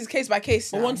 No, but obviously it's case by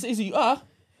case. But now. once it is you are,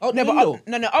 out No, the but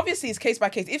window. no. Obviously, it's case by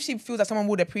case. If she feels that someone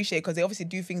would appreciate, because they obviously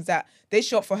do things that they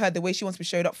show up for her the way she wants to be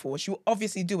showed up for, she will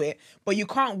obviously do it. But you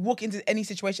can't walk into any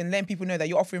situation letting people know that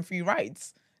you're offering free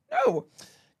rides. No,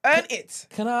 earn it.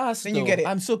 Can I ask? Then you though, get it.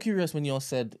 I'm so curious when you all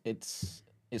said it's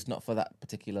not for that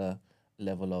particular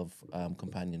level of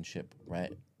companionship,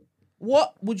 right?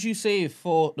 What would you say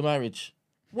for the marriage?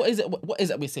 What is it? What is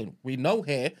it we're saying? We know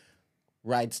here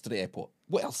rides to the airport.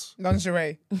 What else?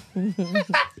 Lingerie.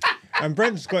 And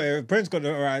Brent's got it. Brent's got it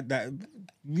right. That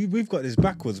we've got this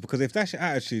backwards because if that's your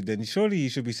attitude, then surely you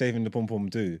should be saving the pom pom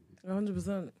too.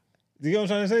 100%. Do you get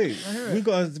what I'm trying to say? We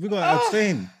got to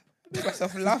abstain. Make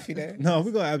myself laugh, you know. No,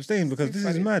 we got to abstain because this is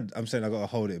funny. mad. I'm saying I got to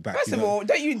hold it back. First you of know? all,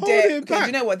 don't you Hold dare. it Because back.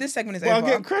 you know what? This segment is Well, I'll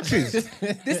over. get crutches.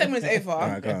 This segment is over.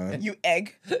 Alright, go on. You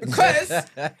egg. Because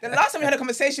the last time we had a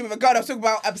conversation with a girl that was talking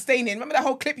about abstaining, remember that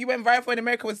whole clip you went viral for in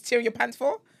America was tearing your pants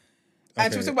for?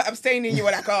 And she was Okay. talking about abstaining, you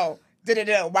were like, oh,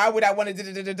 da-da-da, why would I want to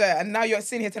da-da-da-da-da? And now you're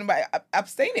sitting here telling about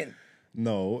abstaining.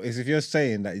 No, it's if you're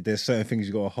saying that there's certain things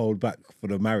you got to hold back for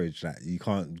the marriage, that you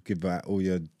can't give back all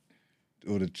the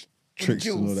tricks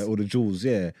and all jewels. that, all the jewels.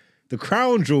 Yeah, the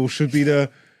crown jewel should be the.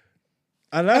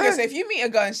 I like. Okay, so if you meet a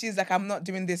girl and she's like, I'm not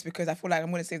doing this because I feel like I'm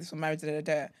going to save this for marriage,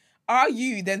 da-da-da-da, are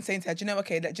you then saying to her, do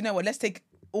you know what, let's take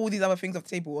all these other things off the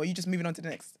table, or are you just moving on to the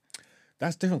next?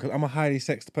 That's different because I'm a highly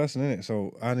sexed person, innit?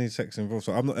 So I need sex involved.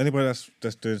 So I'm not anybody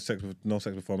that's doing sex with no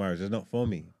sex before marriage. It's not for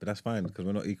me, but that's fine because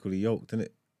we're not equally yoked, innit?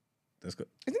 That's good.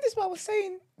 Isn't this what I was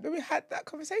saying when we had that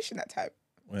conversation that time?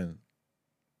 When?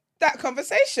 That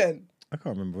conversation. I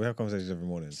can't remember. We have conversations every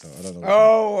morning, so I don't know.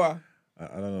 Oh. I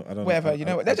don't know. Whatever, you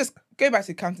know what? Let's just go back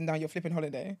to counting down your flipping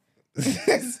holiday.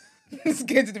 Let's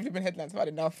get to the flipping headlines. About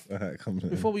enough.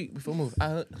 Before we move, I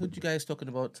heard you guys talking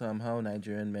about how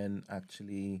Nigerian men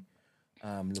actually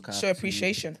look after Show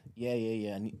appreciation.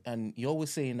 Yeah. And you're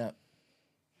always saying that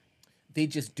they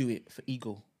just do it for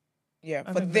ego. Yeah,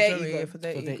 I for think their majority ego. for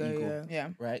their ego. Yeah.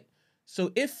 Right?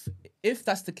 So if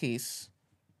that's the case,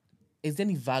 is there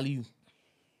any value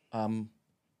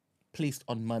placed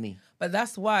on money? But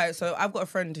that's why. So I've got a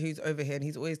friend who's over here, and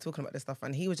he's always talking about this stuff.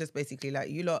 And he was just basically like,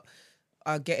 "You lot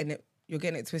are getting it. You're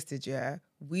getting it twisted. Yeah,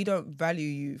 we don't value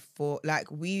you for like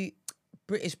we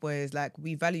British boys. Like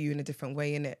we value you in a different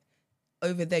way. In it,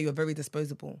 over there, you're very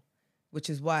disposable, which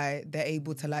is why they're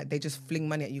able to like they just fling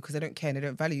money at you because they don't care and they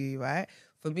don't value you. Right?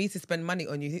 For me to spend money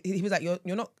on you, he was like,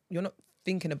 you're not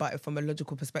thinking about it from a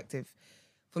logical perspective.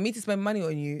 For me to spend money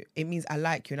on you, it means I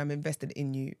like you and I'm invested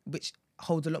in you, which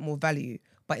holds a lot more value.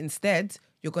 But instead,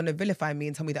 you're going to vilify me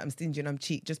and tell me that I'm stingy and I'm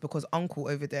cheap just because uncle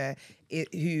over there,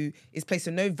 who is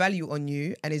placing no value on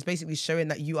you and is basically showing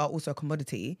that you are also a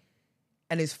commodity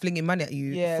and is flinging money at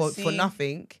you for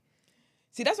nothing.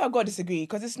 See, that's why I've got to disagree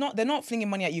because they're not flinging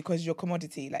money at you because you're a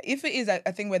commodity. Like, if it is a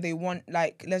thing where they want,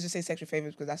 like, let's just say sexual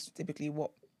favors because that's typically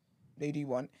what they do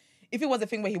want. If it was a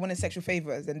thing where he wanted sexual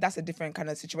favors, then that's a different kind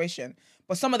of situation.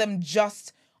 But some of them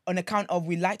just on account of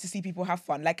we like to see people have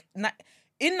fun. Like,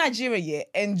 in Nigeria,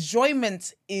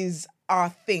 enjoyment is our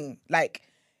thing. Like,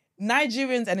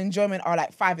 Nigerians and enjoyment are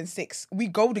like 5 and 6. We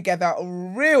go together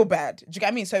real bad. Do you get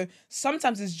what I mean? So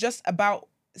sometimes it's just about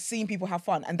seeing people have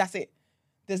fun and that's it.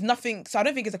 There's nothing. So I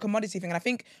don't think it's a commodity thing. And I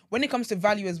think when it comes to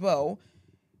value as well,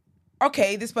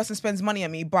 okay, this person spends money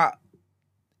on me, but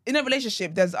in a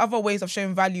relationship, there's other ways of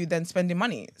showing value than spending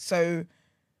money. So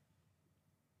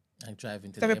I drive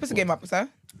into put the game up, sir.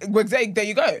 Well, there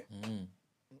you go.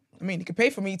 I mean, he could pay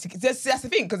for me to. That's the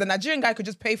thing, because the Nigerian guy could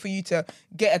just pay for you to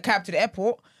get a cab to the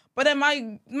airport, but then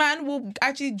my man will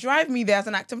actually drive me there as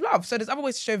an act of love. So there's other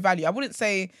ways to show value. I wouldn't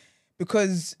say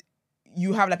because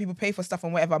you have like people pay for stuff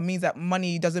and whatever means that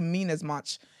money doesn't mean as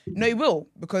much. No, it will,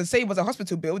 because say it was a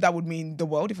hospital bill, that would mean the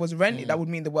world. If it was rent, that would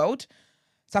mean the world.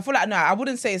 So I feel like, no, I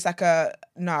wouldn't say it's like I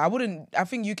wouldn't. I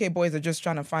think UK boys are just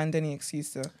trying to find any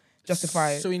excuse to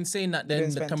justify. So in saying that,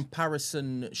 then the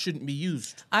comparison shouldn't be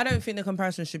used. I don't think the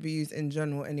comparison should be used in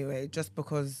general anyway, just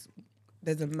because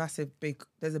there's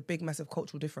a big massive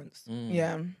cultural difference.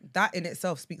 Yeah, that in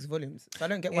itself speaks volumes. So I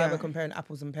don't get why we're comparing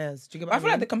apples and pears. Do you get what I mean?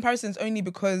 feel like the comparison is only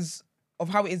because of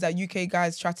how it is that UK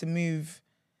guys try to move.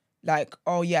 Like,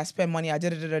 oh yeah, spend money,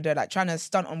 like trying to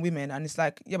stunt on women, and it's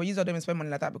like, yeah, but you don't even spend money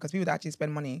like that because people that actually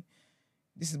spend money,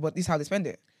 this is how they spend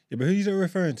it. Yeah, but who you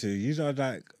referring to? You are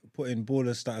like putting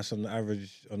baller status on the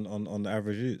average on the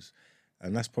average youths,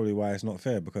 and that's probably why it's not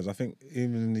fair. Because I think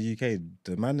even in the UK,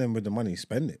 the man then with the money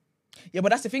spend it. Yeah, but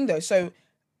that's the thing though. So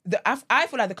I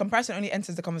feel like the comparison only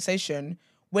enters the conversation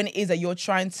when it is that you're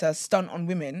trying to stunt on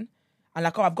women, and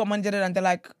like, oh, I've got money, and they're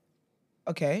like,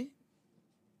 okay.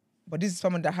 But this is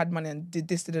someone that had money and did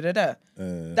this,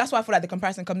 That's why I feel like the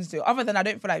comparison comes into it. Other than I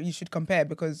don't feel like you should compare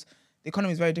because the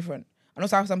economy is very different. And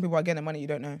also how some people are getting money you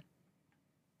don't know.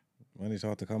 Money's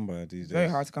hard to come by these days. Very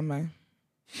hard to come by.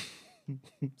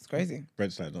 It's crazy.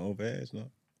 Bread's like not over here, it's not.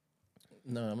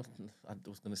 No, I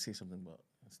was going to say something, but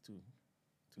it's too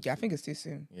yeah, I think it's too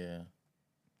soon. Yeah.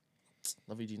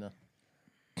 Love you, Gina.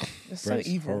 It's so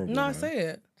evil. Horrible, no, man. say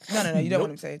it. No, you don't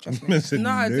want him to say it, trust me. No,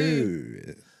 I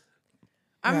do.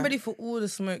 I'm Yeah. ready for all the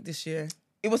smoke this year.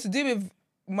 It was to do with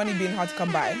money being hard to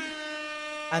come by.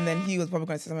 And then he was probably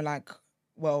going to say something like,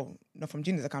 well, not from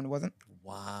Gina's account, it wasn't.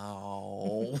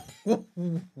 Wow.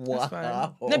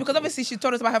 Wow. No, because obviously she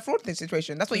told us about her fraud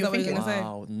situation. That's what you're that what you're thinking. gonna say?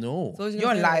 Wow, no. So what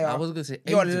You're a liar. I was going to say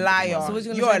You're a agent liar. money. So what you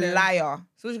gonna You're say a then? liar.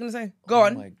 So what you gonna say? Go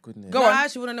on. Oh my goodness. Go No, on. I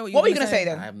actually want to know What were you going to say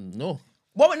then? No.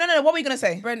 What were you going to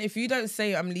say? Brent, if you don't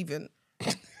say it, I'm leaving.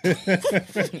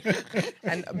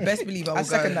 And best believe I will I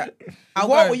second go. that. I'll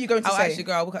What go. were you going to I'll say? actually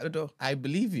go. I'll walk out the door. I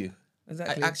believe you.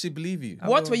 Exactly. I actually believe you.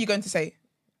 What were you going to say?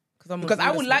 Because I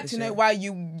would like to know why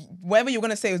whatever you're going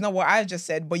to say is not what I just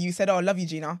said, but you said, oh, I love you,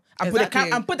 Gina. And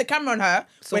Exactly. put the camera on her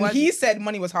So when why- he said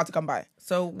money was hard to come by.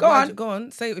 So Go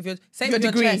on. Say it with your say it Your with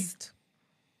your degree. chest.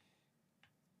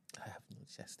 I have no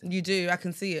chest. You do. I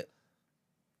can see it.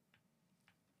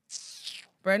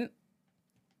 Brent,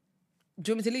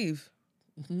 do you want me to leave?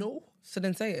 No. So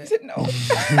then say I it. said no.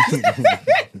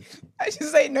 I should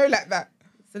say no like that.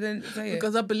 So then say it.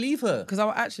 Because I believe her. Because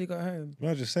I'll actually go home.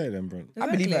 No, just say it then, bro.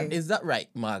 I believe her. Is that right,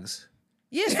 Mags?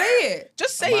 Yeah, say it.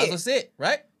 Just Might say as well it. say it,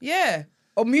 right? Yeah.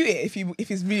 Or mute it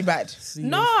if it's really bad. See you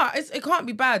Nah, it can't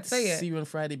be bad. Say See it. you on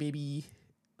Friday, baby.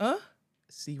 Huh?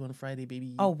 See you on Friday,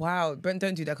 baby. Oh, wow. Brent,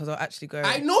 don't do that because I'll actually go.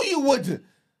 I know you would.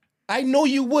 I know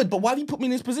you would, but why do you put me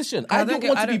in this position? I don't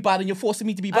want to be bad and you're forcing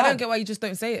me to be bad. I don't get why you just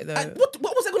don't say it, though.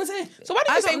 What was I going to say? So why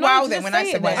did you I say don't know, wow just then when say I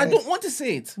it said then. what I I said? don't want to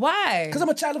say it. Why? Because I'm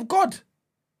a child of God.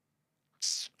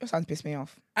 Your sounds pissed me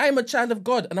off. I am a child of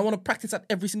God and I want to practice that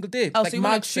every single day. Oh, like so you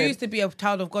want Mark to choose said, to be a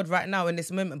child of God right now in this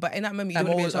moment, but in that moment you I'm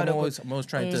don't want to be a always, child I'm always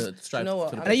trying to strive. You know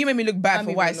what? for the And then you made me look bad I'm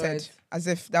for what I even said, annoyed. as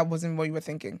if that wasn't what you were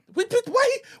thinking. Wait,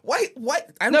 why?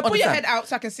 I don't No, put your understand. head out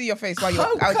so I can see your face while you're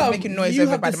How out come making noise you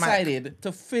over have by the mic. decided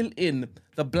to fill in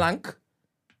the blank,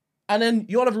 and then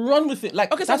you all have run with it?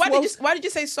 Like, Okay, so that's why did you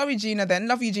say sorry, Gina? Then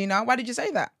love you, Gina. Why did you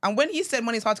say that? And when he said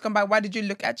money's hard to come by, why did you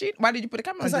look at Gina? Why did you put the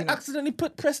camera on Because I Gina? accidentally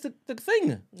pressed the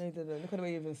thing. No, you didn't. Look at the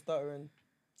way you've been stuttering.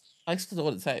 I stood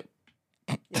all the time.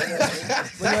 When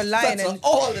you're lying That's and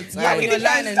all the time. Yeah, when you're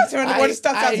lying and Stuttering, the word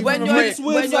stutters I even when from you're- it.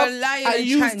 when you're lying I and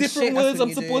use chatting different shit, that's words what I'm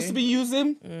you supposed do. to be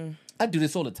using. I do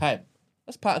this all the time.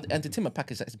 That's part of the entertainment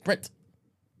package. That's Brent,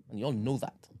 and you all know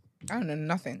that. I don't know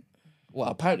nothing. Well,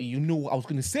 apparently you know what I was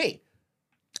going to say.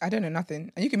 I don't know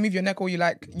nothing. And you can move your neck all you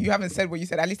like. You haven't said what you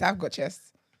said. At least I've got chest.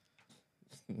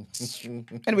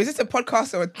 Anyway, is this a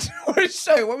podcast or a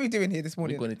show? What are we doing here this We're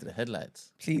morning? going into the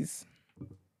headlights. Please.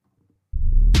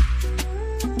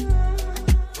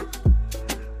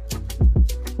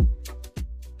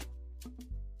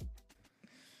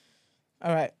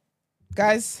 All right.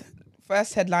 Guys,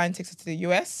 first headline takes us to the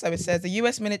US. So it says the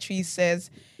US military says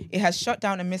it has shot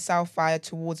down a missile fire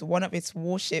towards one of its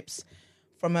warships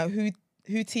from a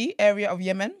Houthi area of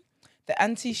Yemen. The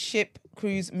anti-ship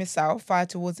cruise missile fired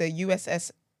towards the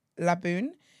USS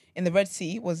Laboon in the Red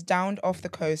Sea was downed off the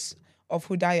coast of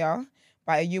Hudaydah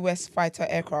by a US fighter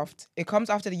aircraft. It comes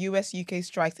after the US-UK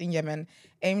strikes in Yemen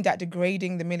aimed at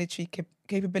degrading the military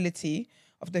capability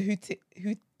of the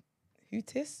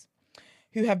Houthis,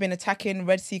 who have been attacking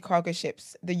Red Sea cargo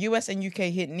ships. The US and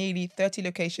UK hit nearly 30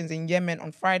 locations in Yemen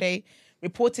on Friday,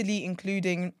 reportedly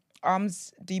including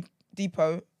arms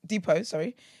depots,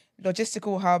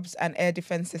 logistical hubs, and air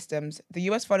defense systems. The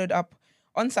US followed up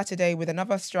on Saturday with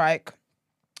another strike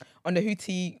on the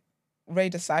Houthi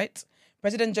raider site.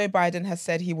 President Joe Biden has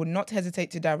said he would not hesitate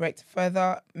to direct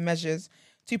further measures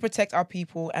to protect our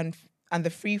people and the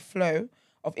free flow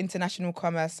of international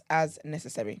commerce as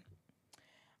necessary.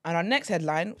 And our next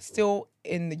headline, still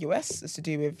in the US, is to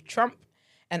do with Trump.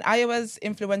 And Iowa's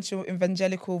influential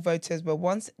evangelical voters were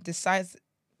once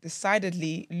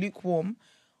decidedly lukewarm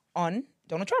on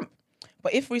Donald Trump.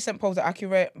 But if recent polls are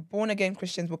accurate, born-again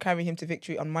Christians will carry him to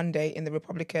victory on Monday in the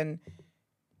Republican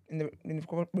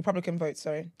vote.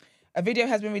 A video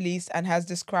has been released and has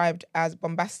described as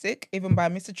bombastic, even by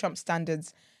Mr. Trump's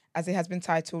standards, as it has been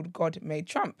titled, God Made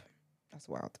Trump. That's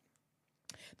wild.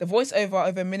 The voiceover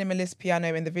over minimalist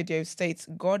piano in the video states,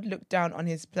 God looked down on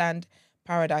his planned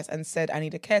paradise and said, I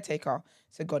need a caretaker,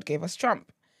 so God gave us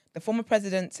Trump. The former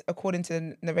president, according to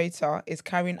the narrator, is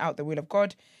carrying out the will of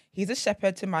God. He's a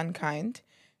shepherd to mankind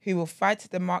who will fight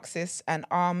the Marxists and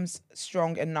arms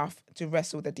strong enough to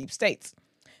wrestle the deep state.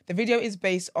 The video is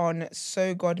based on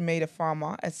So God Made a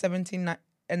Farmer, a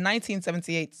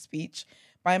 1978 speech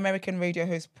by American radio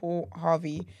host Paul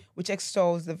Harvey, which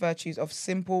extols the virtues of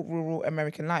simple rural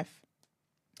American life.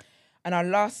 And our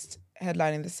last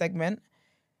headline in the segment,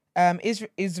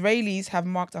 Israelis have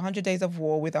marked 100 days of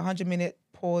war with a 100-minute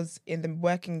pause in the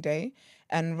working day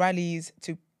and rallies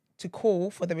to call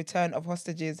for the return of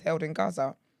hostages held in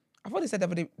Gaza. I thought they said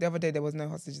the other day there was no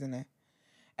hostages in there.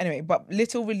 Anyway, but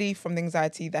little relief from the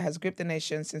anxiety that has gripped the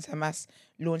nation since Hamas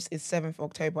launched its 7th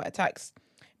October attacks.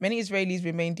 Many Israelis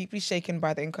remain deeply shaken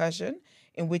by the incursion,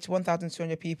 in which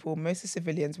 1,200 people, mostly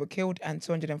civilians, were killed and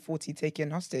 240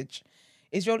 taken hostage.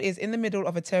 Israel is in the middle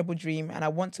of a terrible dream, and I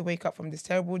want to wake up from this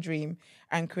terrible dream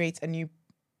and create a new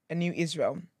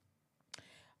Israel.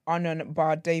 Arnon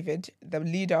Bar David, the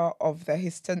leader of the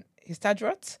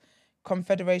Histadrut,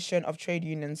 Confederation of Trade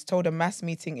Unions, told a mass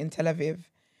meeting in Tel Aviv,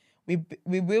 we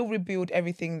will rebuild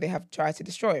everything they have tried to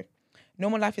destroy.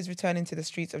 Normal life is returning to the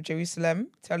streets of Jerusalem,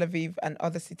 Tel Aviv, and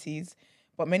other cities,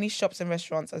 but many shops and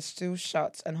restaurants are still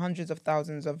shut and hundreds of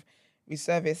thousands of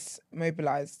reservists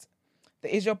mobilized.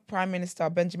 The Israel Prime Minister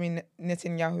Benjamin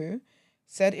Netanyahu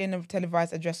said in a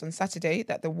televised address on Saturday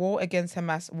that the war against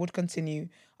Hamas would continue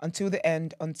until the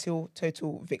end, until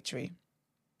total victory.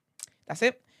 That's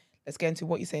it. Let's get into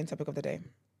what you say in topic of the day.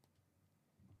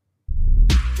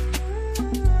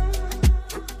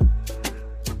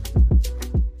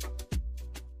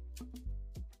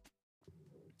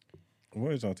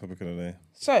 What is our topic of the day?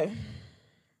 So,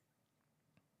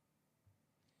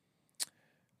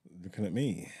 Looking at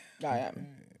me. I am.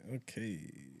 Okay.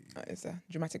 It's a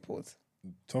dramatic pause.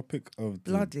 Topic of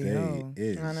the Bloody day hell.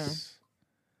 is: I know.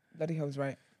 Bloody hell's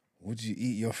right. would you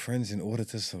eat your friends in order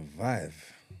to survive?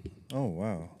 Oh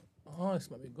wow. Oh,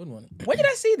 this might be a good one. Where did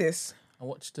I see this? I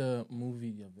watched a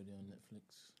movie the other day on Netflix.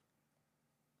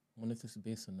 I wonder if this is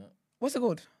based on that. What's it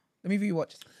called? The movie you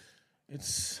watched. I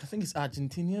think it's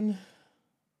Argentinian.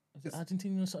 Is it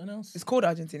Argentinian or something else? It's called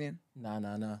Argentinian.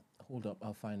 Nah. Hold up,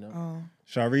 I'll find out. Oh.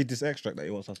 Shall I read this extract that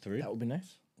he wants us to read? That would be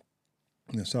nice.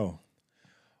 Yeah, so,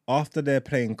 after their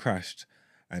plane crashed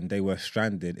and they were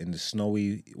stranded in the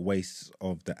snowy wastes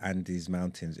of the Andes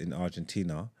Mountains in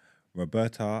Argentina,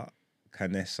 Roberta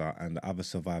Canessa and the other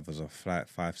survivors of Flight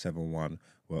 571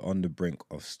 were on the brink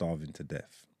of starving to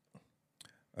death.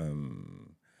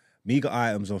 Meager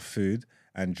items of food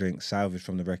and drink salvaged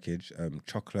from the wreckage,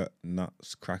 chocolate,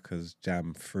 nuts, crackers,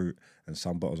 jam, fruit, and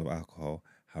some bottles of alcohol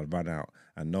had run out,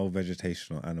 and no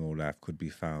vegetation or animal life could be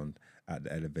found at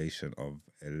the elevation of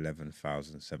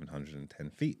 11,710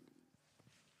 feet.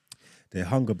 Their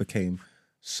hunger became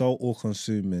so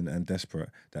all-consuming and desperate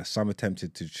that some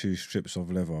attempted to chew strips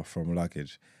of leather from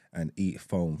luggage and eat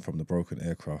foam from the broken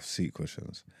aircraft seat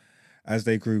cushions. As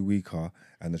they grew weaker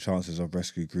and the chances of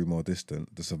rescue grew more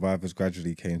distant, the survivors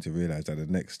gradually came to realize that the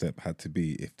next step had to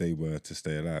be if they were to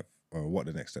stay alive, or what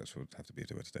the next steps would have to be if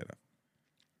they were to stay alive.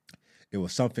 It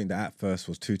was something that at first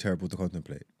was too terrible to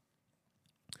contemplate.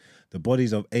 The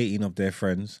bodies of 18 of their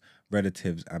friends,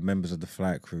 relatives, and members of the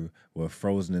flight crew were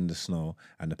frozen in the snow,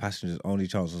 and the passengers' only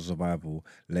chance of survival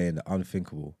lay in the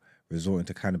unthinkable, resorting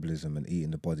to cannibalism and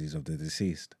eating the bodies of the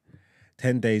deceased.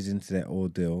 10 days into their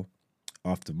ordeal,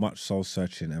 after much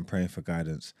soul-searching and praying for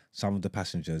guidance, some of the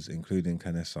passengers, including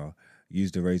Canessa,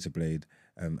 used a razor blade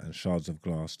and shards of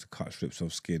glass to cut strips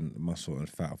of skin, muscle, and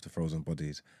fat of the frozen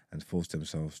bodies and forced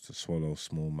themselves to swallow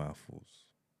small mouthfuls.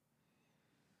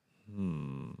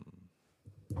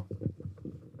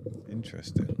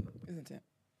 Interesting. Isn't it?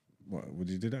 What, would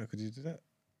you do that? Could you do that?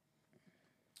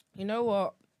 You know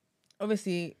what?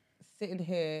 Obviously, sitting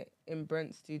here in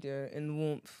Brent's studio in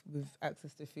warmth with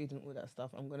access to food and all that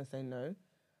stuff, I'm gonna say no.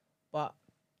 But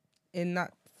in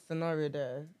that scenario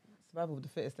there, survival of the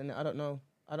fittest, and I don't know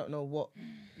what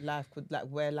life could, like,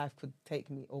 where life could take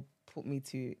me or put me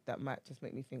to that might just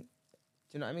make me think.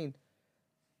 Do you know what I mean?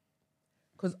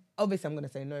 Because obviously I'm gonna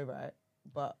say no, right?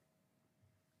 But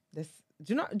this,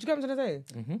 do you get what I'm trying to say?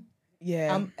 Mm-hmm.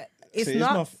 Yeah. It's See,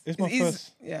 not. It's my It is-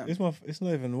 first. yeah. It's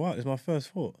not even what. It's my first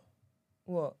thought.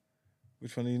 What?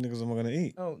 Which one of you niggas am I gonna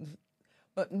eat? Oh,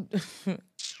 but Sound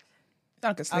like a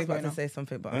I was slave about owner. to say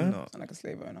something, but Huh? I'm not. Sound like a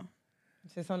slave owner.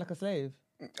 Does it sound like a slave?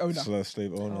 Owner.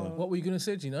 Slave owner. What were you gonna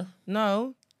say, Gina?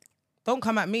 No. Don't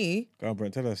come at me. Go on,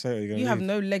 Brent. Tell her. Say it. You're gonna You have leave.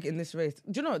 no leg in this race.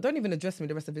 Do you know what? Don't even address me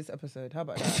the rest of this episode. How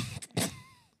about that?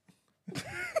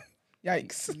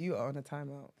 Yikes. You are on a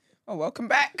timeout. Oh, welcome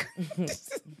back.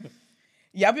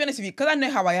 Yeah, I'll be honest with you, because I know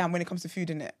how I am when it comes to food,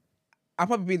 innit? I'll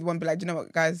probably be the one be like, do you know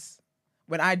what, guys?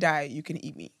 When I die, you can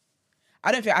eat me.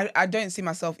 I don't see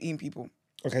myself eating people.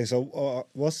 Okay, so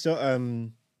what's your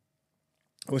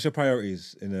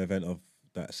priorities in the event of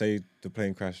that? Say the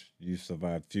plane crash, you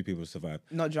survived, few people survived.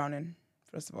 Not drowning,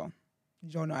 first of all.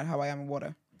 You don't know how I am in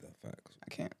water. The facts. I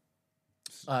can't.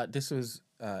 This was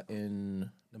in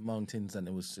the mountains and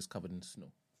it was just covered in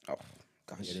snow. Oh,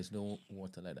 gosh. Yeah, there's no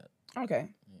water like that. Okay.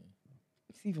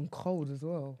 It's even cold as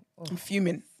well. Oh. I'm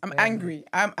fuming. I'm Yeah. angry.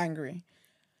 I'm angry.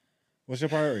 What's your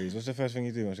priorities? What's the first thing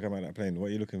you do once you come out of that plane? What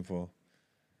are you looking for?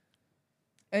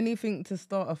 Anything to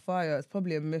start a fire. It's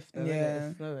probably a myth though. Yeah.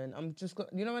 It's snowing. I'm just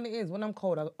you know when it is? When I'm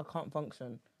cold, I can't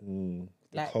function. The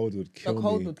Like, cold would kill The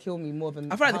cold me. would kill me more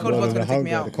than I feel like the cold hunger. was gonna take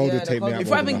me out. The cold Yeah, would the take me cold out. would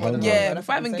Before I more even, than the hunger. hunger. yeah, That's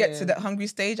before I what even I'm get to saying. the hungry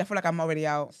stage, I feel like I'm already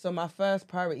out. So my first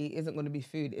priority isn't going to be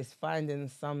food. It's finding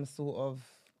some sort of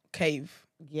Cave.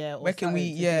 or Where can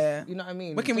we- something to yeah. just, you know what I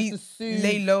mean? Where can Just we to soothe,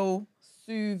 lay low?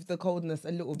 soothe the coldness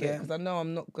a little bit Yeah. because I know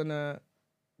I'm not gonna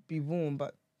be warm,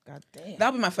 but god damn.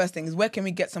 That'll be my first thing, is where can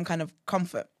we get some kind of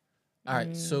comfort? All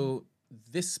right, so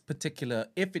this particular,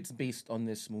 if it's based on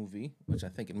this movie, which I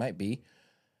think it might be,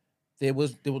 there were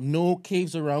no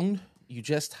caves around. You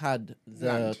just had the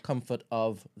Land. comfort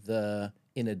of the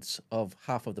innards of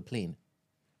half of the plane.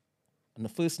 On the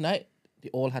first night, they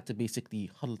all had to basically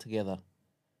huddle together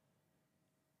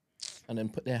and then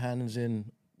put their hands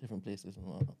in different places and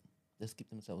whatnot. Just keep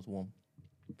themselves warm.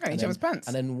 Right, each other's pants.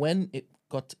 And then when it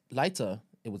got lighter,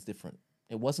 it was different.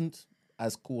 It wasn't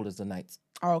as cool as the night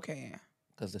Oh, okay, yeah.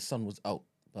 because the sun was out,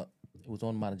 but it was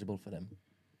unmanageable for them.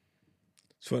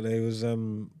 So what, they was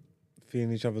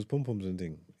feeling each other's pom poms and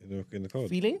thing in the cold.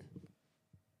 Feeling?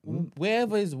 Mm.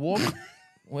 wherever is warm,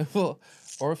 wherever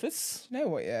orifice, You know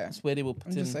what? Yeah. that's where they will put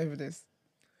I'm in. just over this.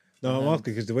 No, I'm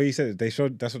asking because the way you said it, they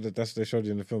showed that's what they showed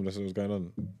you in the film. That's what was going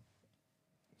on.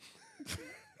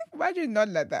 Why do you nod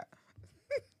like that?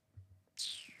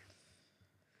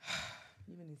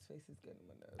 Even his face is getting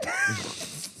on my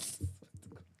nerves.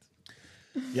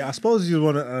 Yeah, I suppose you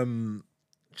want to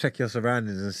check your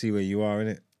surroundings and see where you are,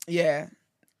 innit? Yeah.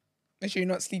 Make sure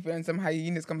you're not sleeping and some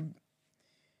hyenas come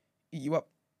eat you up.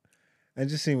 And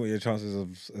just seeing what your chances of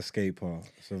escape are.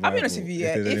 Survival, I'll be honest with you, yeah,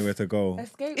 if there's if- anywhere to go.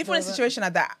 Escape. If we're in a situation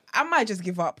like that, I might just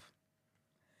give up.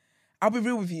 I'll be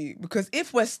real with you because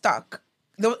if we're stuck,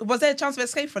 was there a chance of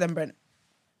escape for them, Brent?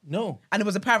 No. And it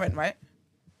was apparent, right?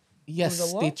 Yes,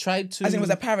 Was it they what? tried to. As in, it was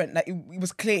apparent, like it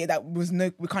was clear that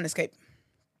we can't escape.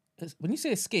 When you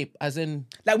say escape, as in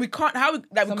Like we can't, we Someone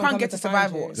can't get coming to to find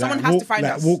survival. you. Someone Like, has walk, to find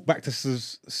like, us. Walk back to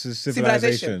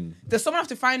civilization. Does someone have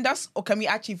to find us, or can we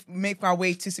actually make our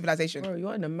way to civilization? Bro,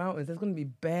 you're in the mountains. There's gonna be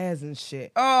bears and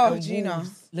shit. Oh, And Gina.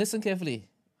 wolves. listen carefully.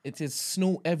 It is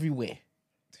snow everywhere.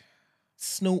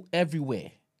 Snow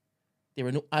everywhere. There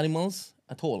are no animals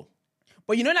at all.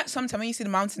 But you know, like sometimes when you see the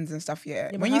mountains and stuff,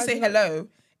 yeah, but when you how say do you- hello,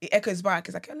 it echoes back.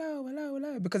 It's like hello, hello,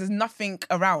 hello, because there's nothing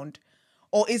around.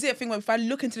 Or is it a thing where if I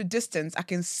look into the distance, I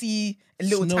can see a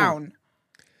little Snow. town?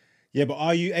 Yeah, but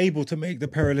are you able to make the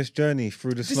perilous journey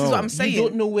through the This snow? is what I'm saying. You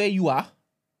don't know where you are.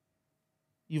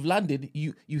 You've landed.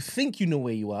 You think you know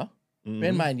where you are.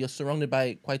 Bear in mind, you're surrounded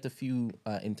by quite a few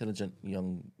intelligent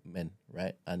young men,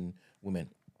 right, and women,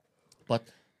 but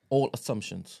all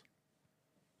assumptions.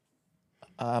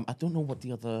 I don't know what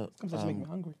the other Just make me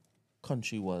hungry.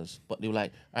 country was, but they were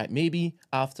like, all right, maybe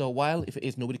after a while, if it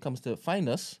is nobody comes to find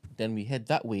us, then we head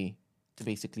that way to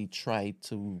basically try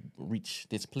to reach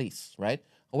this place, right?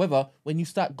 However, when you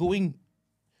start going,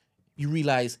 you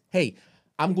realize, hey,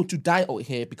 I'm going to die out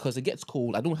here because it gets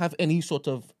cold. I don't have any sort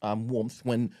of warmth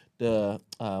when the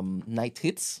night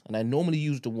hits, and I normally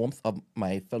use the warmth of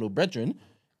my fellow brethren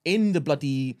in the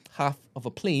bloody half of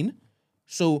a plane.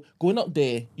 So going out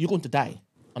there, you're going to die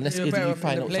unless You're either better you off in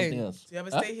find the out plane. something else. Do you ever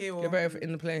Huh? stay here? Or... You're better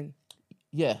in the plane.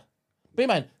 Yeah. Bear in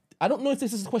mind, I don't know if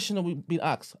this is a question that we've been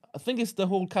asked. I think it's the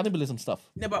whole cannibalism stuff.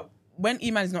 No, but when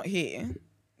Iman is not here,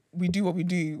 we do what we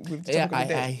do with the Yeah, topic of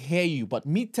the day. I hear you, but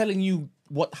me telling you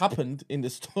what happened in the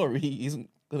story isn't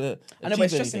gonna. I know, but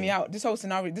it's achieve stressing me anything. out. This whole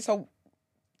scenario,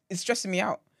 it's stressing me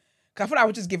out. Cause I thought I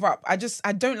would just give up. I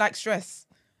don't like stress.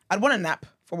 I'd want a nap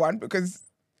for one because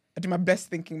I do my best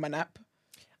thinking my nap.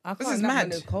 I This can't is nap when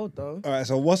mad. it's cold though. All right,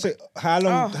 so what's it? How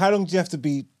long? How long do you have to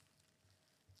be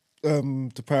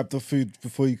to prep the food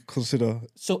before you consider?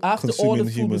 So after all the consuming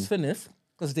food was human? finished,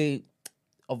 because they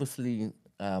obviously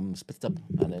split it up,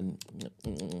 and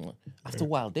then after a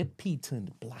while, their pee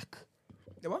turned black.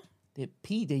 The what? Their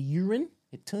urine,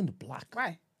 it turned black.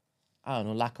 Why? I don't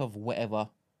know, lack of whatever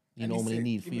you And you normally said-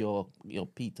 need for your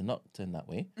pee to not turn that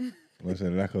way. I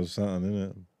said lack of something,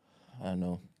 innit? I don't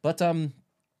know. But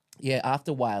yeah,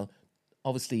 after a while,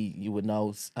 obviously you would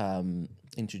now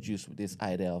introduced with this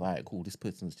idea of, all right, cool, this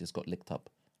person's just got licked up.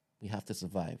 We have to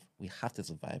survive. We have to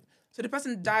survive. So the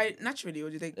person died naturally, or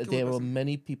did they kill There the were person?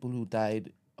 many people who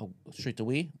died straight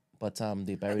away, but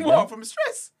they buried What, them. from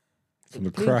stress? From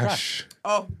the plane crash.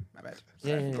 Oh, my bad.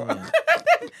 Yeah, Sorry, I yeah, forgot.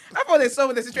 yeah. I thought they saw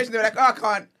the situation. They were like, "Oh, I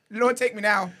can't. Lord, take me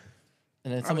now."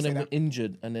 And then I some of would say them were that.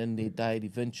 injured, and then they died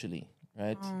eventually,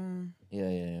 right?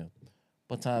 Yeah.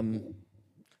 But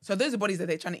So those are bodies that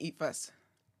they're trying to eat first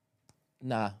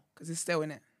nah, because it's still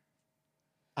in it.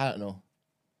 I don't know.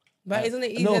 But isn't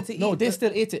it easier to eat? No, they the-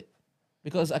 still ate it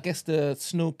because I guess the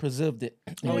snow preserved it.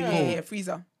 Oh Yeah. yeah,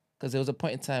 freezer. Because there was a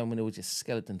point in time when there were just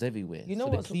skeletons everywhere. You know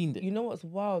so what's they cleaned it. you know what's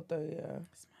wild though, yeah.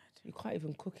 You can't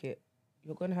even cook it.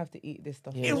 You're gonna have to eat this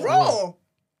stuff. Yeah, It's it's raw.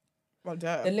 Well,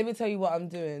 damn. Then let me tell you what I'm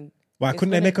doing. Why It's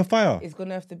couldn't they gonna- make a fire? It's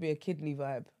gonna have to be a kidney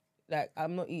vibe. Like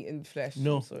I'm not eating flesh.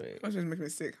 No. I'm sorry. That's just making me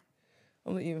sick.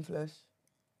 I'm not eating flesh.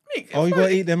 Meek, Oh, you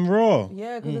gotta eat them raw.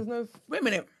 Yeah, because there's no. Wait a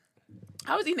minute.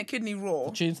 How is eating a kidney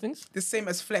raw Change things. the same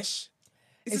as flesh?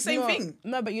 It's the same not- thing.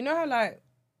 No, but you know how like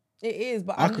it is.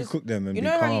 But I I'm could just, cook them and you be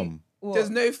know how you- calm. what? There's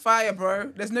no fire,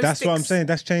 bro. There's no. That's sticks. what I'm saying.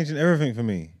 That's changing everything for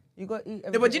me. You got to eat.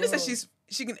 No, but everything Gina raw. says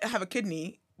she can have a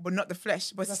kidney, but not the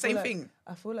flesh. But it's the I feel same like- thing.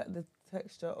 I feel like the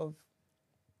texture of.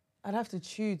 I'd have to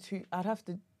chew too. I'd have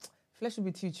to. Flesh would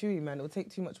be too chewy, man. It would take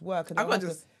too much work. And I've I'd got have,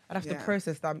 just- I'd have yeah. to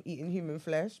process that I'm eating human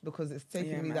flesh because it's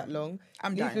taking Yeah, me that man. long.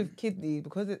 I'm Beef dying. with kidney,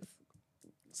 because it's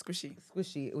Squishy.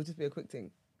 squishy, it would just be a quick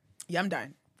thing. Yeah, I'm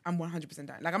dying. I'm 100%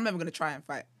 dying. Like I'm never gonna try and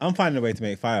fight. I'm finding a way to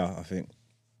make fire. I think.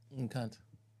 You can't.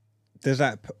 There's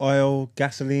that oil,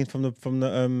 gasoline from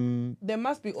the There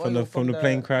must be oil from the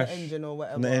plane crash, the engine or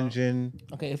whatever. from the engine.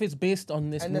 Okay, if it's based on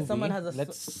this And movie, then someone has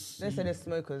let's say there's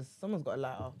smokers. Someone's got a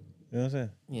lighter. You know what I'm saying?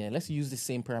 yeah, let's use the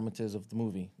same parameters of the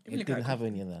movie. It look didn't like have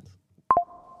any of that.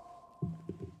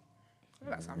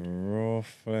 That sound. Raw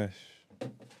flesh. You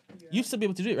used to be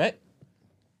able to do it, right?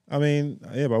 I mean,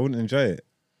 yeah, but I wouldn't enjoy it.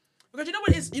 Because you know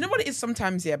what it is. You know what it is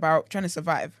sometimes, yeah, about trying to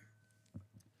survive.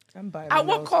 I'm buying At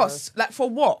what cost? Like for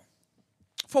what?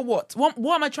 For what?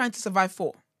 What am I trying to survive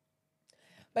for?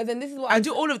 But then this is what I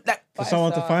do all of that. For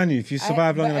someone to find you. If you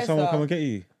survive long but enough, someone will Esther- come and get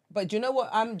you. But do you know what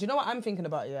I'm thinking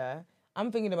about? Yeah,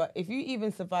 I'm thinking about if you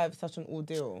even survive such an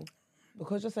ordeal,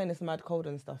 because you're saying it's mad cold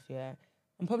and stuff. Yeah,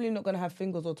 I'm probably not gonna have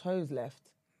fingers or toes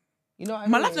left. You know what I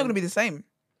mean? My life's not gonna be the same.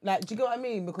 Like, do you get what I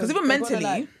mean? Because even they're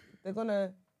mentally-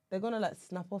 they're gonna like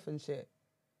snap off and shit.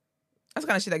 That's the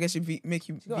kind of shit that gets you make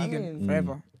you you know what I vegan mean?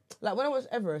 forever. Like when I watched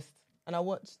Everest and I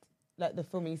watched like the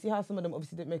film, you see how some of them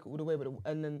obviously didn't make it all the way,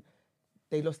 and then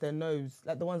they lost their nose.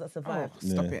 Like the ones that survived,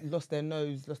 Stop Yeah. it. lost their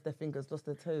nose, lost their fingers, lost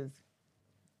their toes.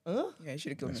 Huh? Yeah, you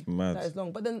should have killed That's me. mad. That is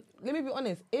long. But then let me be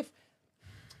honest.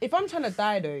 If I'm trying to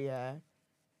die though, yeah,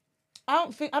 I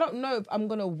don't know if I'm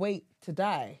gonna wait to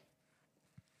die.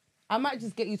 I might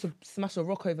just get you to smash a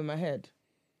rock over my head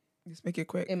Just make it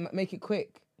quick. and make it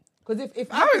quick. Because if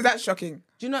How is that shocking?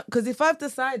 do you know? Because if I've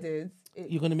decided,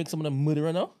 You're gonna make someone a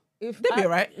murderer now? if They'd be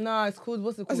alright. No, it's called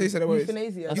what's it That's called? what you said it was.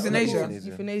 Euthanasia. That's Euthanasia. what it was.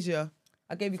 Euthanasia.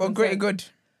 I gave you For greater consent.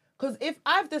 good. Because if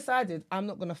I've decided I'm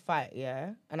not gonna fight,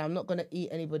 yeah, and I'm not gonna eat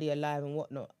anybody alive and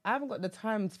whatnot, I haven't got the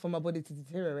time for my body to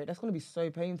deteriorate. That's gonna be so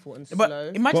painful and slow. But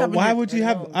imagine But having why your- would you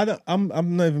have? I'm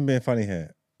not even being funny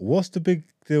here. What's the big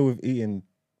deal with eating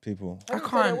people? I didn't say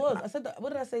can't. there was. I said that.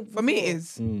 What did I say? For me, it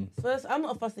before? is. First, I'm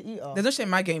not a fussy eater. There's no shame in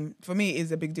my game. For me, it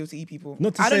is a big deal to eat people.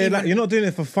 Not to I don't say even- like you're not doing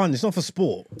it for fun. It's not for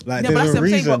sport. Like No, but there's that's a what I'm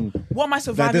saying, reason. but what am I Like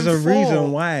surviving there's a for?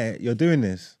 reason why you're doing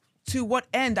this. To what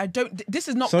end? I don't. This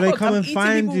is not. So they cooked. come I'm and eating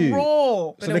find people you. raw.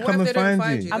 So then they what come if and they don't find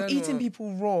find you. you? I'm Then eating what?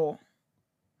 people raw.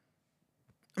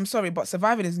 I'm sorry, but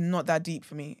surviving is not that deep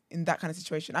for me in that kind of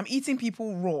situation. I'm eating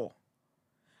people raw.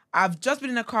 I've just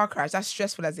been in a car crash. That's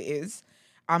stressful as it is.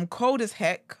 I'm cold as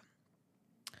heck.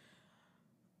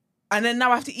 And then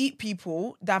now I have to eat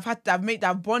people that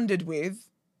I've bonded with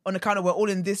on account of we're all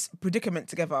in this predicament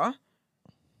together.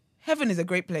 Heaven is a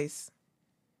great place.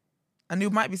 And you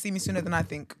might be seeing me sooner than I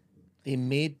think. They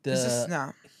made It's just the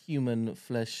nah. human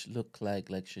flesh look like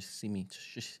sashimi.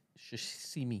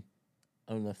 Sashimi.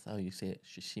 I don't know how you say it.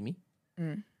 Sashimi.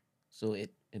 So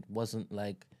it wasn't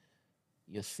like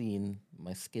you're seeing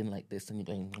my skin like this and you're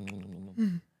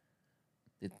going.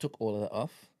 They took all of that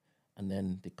off and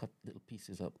then they cut little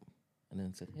pieces up and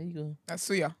then said, "Here you go." That's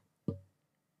suya.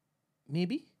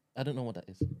 Maybe I don't know what that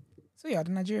is. Suya,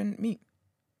 the Nigerian meat.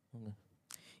 Okay.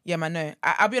 Yeah, man, no.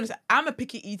 I'll be honest. I'm a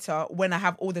picky eater when I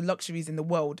have all the luxuries in the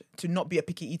world to not be a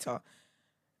picky eater.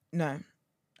 No.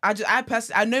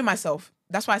 I know myself.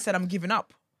 That's why I said I'm giving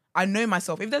up. I know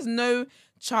myself. If there's no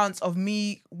chance of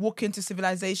me walking to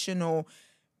civilization or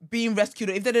being rescued,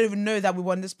 or if they don't even know that we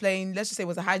were on this plane, let's just say it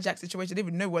was a hijack situation, they didn't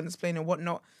even know we were on this plane and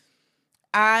whatnot,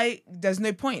 there's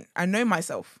no point. I know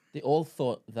myself. They all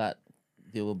thought that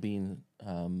they were being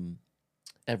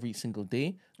every single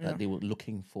day that they were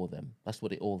looking for them. That's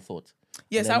what they all thought.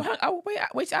 Yes, And I'll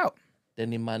wait it out. Then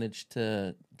they managed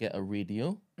to get a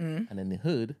radio, and then they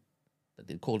heard that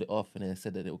they called it off, and they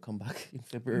said that it will come back in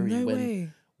February No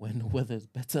way. when the weather's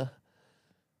better.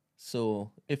 So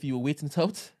if you were waiting it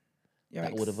out,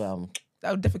 that Yikes. would have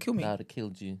That would definitely kill me. that would have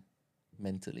killed you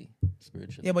mentally,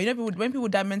 spiritually. Yeah, but you know, when people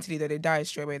die mentally, though, they die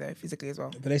straight away, though, physically as well.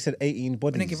 But they said 18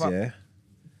 bodies, give up. yeah.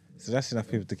 So that's enough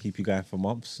people to keep you going for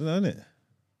months, isn't it?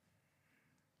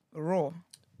 Raw.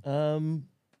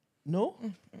 No.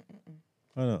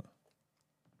 Why not?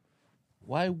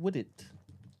 Why would it?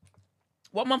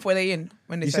 What month were they in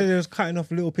when they You said? said they was cutting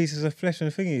off little pieces of flesh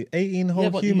and thingy. 18 whole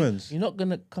but humans. You're not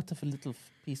gonna cut off a little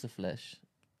piece of flesh,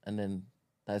 and then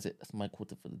that's it. That's my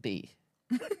quota for the day.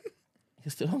 You're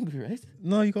still hungry, right?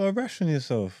 No, you gotta ration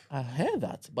yourself. I hear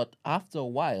that, but after a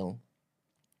while,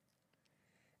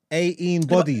 18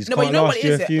 bodies No, but you can't know what last it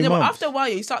you is. a few No, but months. after a while,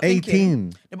 you start thinking.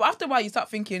 18. No, but after a while, you start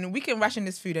thinking we can ration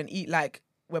this food and eat like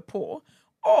we're poor,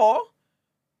 or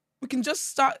we can just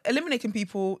start eliminating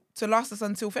people to last us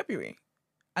until February,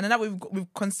 and then that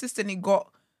we've consistently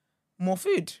got more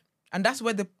food, and that's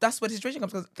where the situation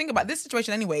comes. Because think about this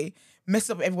situation anyway, messes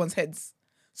up everyone's heads.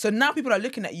 So now people are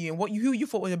looking at you, and who you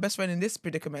thought was your best friend in this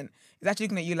predicament is actually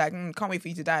looking at you like, can't wait for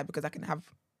you to die because I can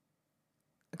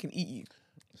eat you.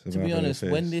 to be honest,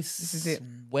 when This is it.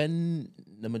 when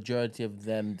the majority of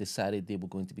them decided they were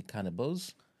going to be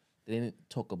cannibals, they didn't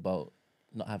talk about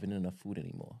not having enough food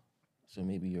anymore. So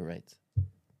maybe you're right.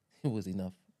 It was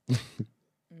enough.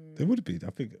 There would be, I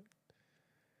think.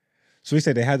 So we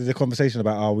said they had the conversation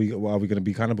about are we going to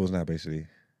be cannibals now, basically.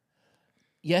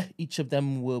 Yeah, each of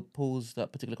them will pose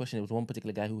that particular question. There was one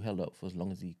particular guy who held out for as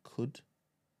long as he could.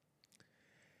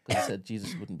 Because he said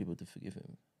Jesus wouldn't be able to forgive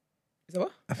him. Is that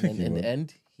what? I think And then in he the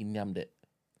end, he nammed it.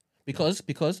 Because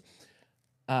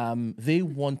they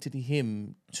wanted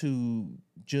him to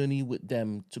journey with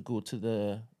them to go to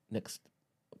the next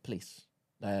place,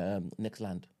 next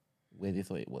land where they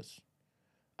thought it was.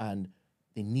 And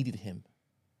they needed him.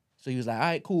 So he was like, all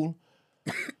right, cool.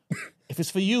 If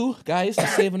it's for you guys to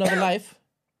save another life,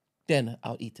 then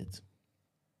I'll eat it.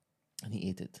 And he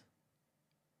ate it.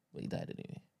 But he died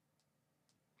anyway.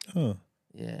 Oh.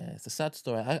 Yeah, it's a sad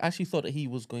story. I actually thought that he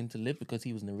was going to live because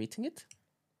he was narrating it.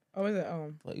 Oh, is it?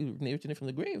 But he was narrating it from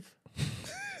the grave.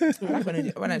 I like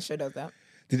when a show does that.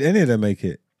 Did any of them make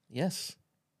it? Yes.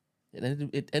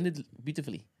 It ended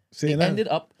beautifully. See They now? ended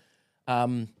up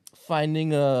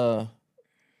finding a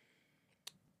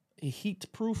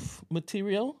heat-proof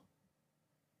material.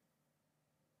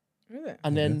 Is it?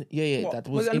 And then, What? that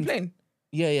Was was it on the plane?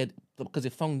 Yeah, because they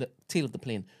found the tail of the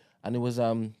plane and it was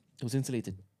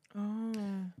insulated. Oh.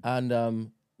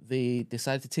 And they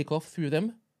decided to take off, 3 of them,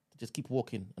 to just keep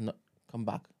walking and not come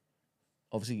back.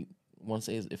 Obviously, once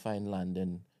they find land,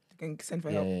 then You can send for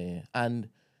yeah, help. yeah. And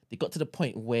they got to the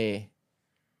point where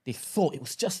they thought it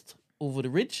was just over the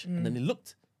ridge, and then they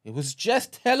looked. It was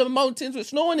just hella mountains with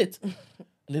snow on it. And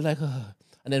they're like, ugh.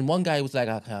 And then one guy was like,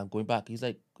 okay, I'm going back. He's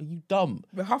like, are you dumb?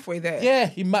 We're halfway there. Yeah,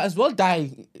 he might as well die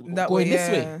That going way, this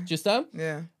way. yeah. Do you understand?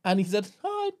 Yeah. And he said,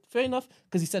 all right, fair enough.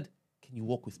 Because he said, can you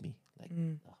walk with me? Like,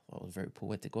 I was very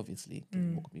poetic, obviously. Can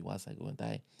you walk with me whilst I go and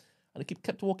die? And he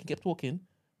kept walking.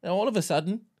 And all of a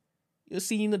sudden, you're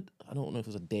seeing, I don't know if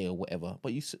it was a day or whatever,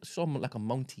 but you saw him like a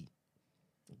Mountie.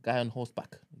 A guy on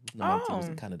horseback. It wasn't a Mountie, it was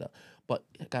in Canada. But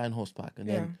a guy on horseback. And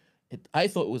then I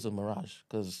thought it was a mirage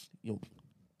because you're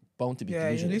bound to be Yeah,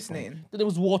 you're delusional. hallucinating. Then there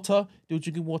was water. They were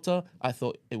drinking water. I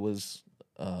thought it was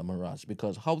a mirage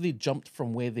because how they jumped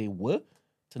from where they were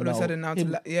to All of a sudden now to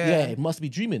him- yeah. it must be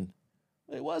dreaming.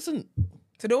 It wasn't.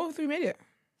 So the all 3 made it.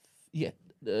 Yeah,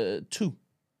 2.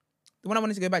 The one I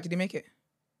wanted to go back, did he make it?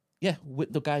 Yeah,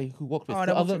 with the guy who walked with Oh, the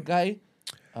that other walked guy.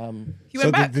 He So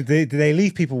went back. did they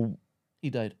leave people? He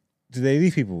died. Did they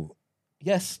leave people?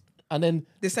 Yes, and then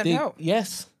They sent help.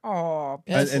 Yes, Oh,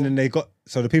 yes, And then they got,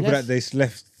 so the people Yes. that they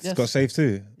left Yes. got saved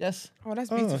too? yes. oh,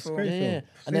 that's Oh, that's beautiful. great. Yeah, film. yeah. I've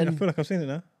And seen it. then- I feel like I've seen it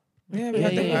now. Yeah, we Yeah,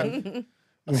 had yeah, that.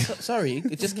 yeah. Sorry,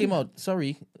 it just came out.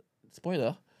 Sorry,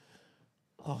 spoiler.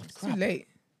 Oh It's too crap! late.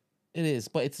 It is,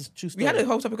 but it's a true story. We had a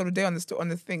whole topic of the day on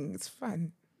the thing. It's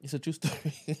fun. It's a true story.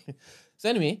 So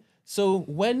anyway, so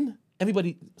when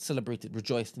everybody celebrated,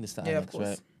 rejoiced in this time, Yeah, of course.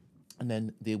 right? And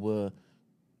then they were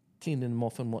cleaning them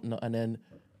off and whatnot, and then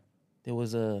there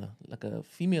was a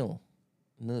female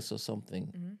nurse or something,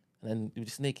 Mm-hmm. and then they were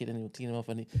just naked and they were cleaning them off,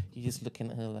 and he just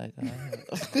looking at her like,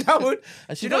 That would.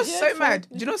 and Do you she's know like, what's "Yeah, so it's fine, mad?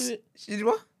 you Do you know can do it. she did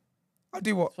what? I'll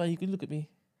do what? It's fine, you can look at me.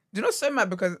 Do you know what's so mad?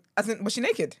 Because was she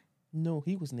naked? No,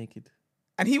 he was naked.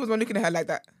 And he was one looking at her like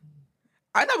that.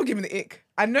 I never give him the ick.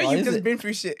 I know Oh, you've is just it? been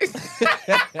through shit. It's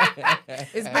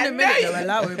been I a know minute you- though,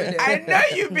 allow it, innit? I know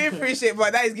you've been through shit,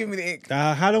 but that is giving me the ick.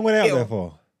 How long were they out Ew. there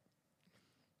for?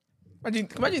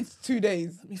 Imagine 2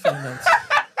 days. Let me find out.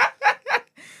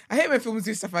 I hate when films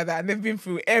do stuff like that and they've been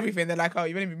through everything. They're like, oh,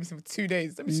 you've only been missing for 2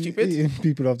 days. Don't be stupid. Eating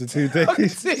people after 2 2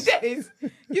 days. days.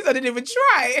 You didn't even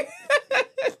try.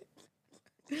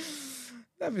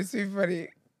 That'd be so funny.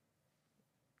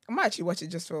 I might actually watch it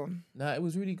just for. Nah, it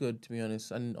was really good to be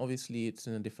honest, and obviously it's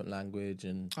in a different language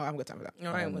and. Oh, I'm got time for that.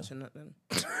 No, I ain't watching that then.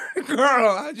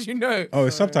 Girl, how did you know? Oh,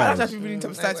 it's I have to subtitles. actually reading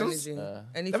subtitles. Anything, I've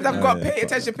anything, got Yeah, pay fuck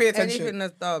attention. Pay anything attention.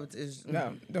 that's dubbed is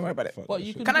No, don't worry about it. Fuck But that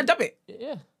you shit. could. Can I dub it?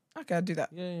 Yeah, Okay, I'll do that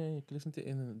yeah. You can listen to it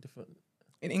in a different.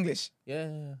 in English.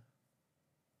 Yeah.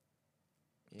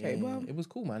 Okay, Yeah, well- it was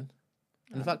cool, man.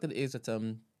 And the fact that it is that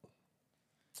didn't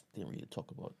really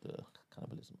talk about the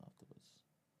cannibalism afterwards.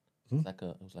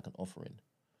 It was like an offering,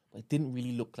 but it didn't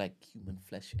really look like human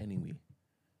flesh anyway.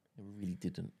 It really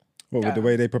didn't. What, with the Yeah.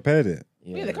 way they prepared it?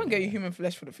 Yeah, they can't get you human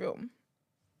flesh for the film.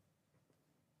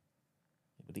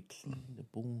 But they clean the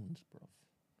bones, bro.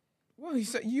 Well,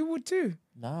 you would too.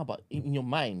 Nah, but in your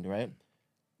mind, right?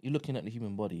 You're looking at the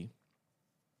human body.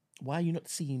 Why are you not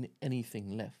seeing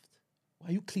anything left? Why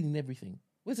are you cleaning everything?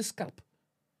 Where's the scalp?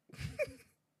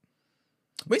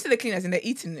 When you say they clean as in they're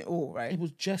eating it all, right? It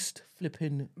was just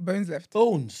flipping Bones left.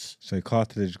 bones. So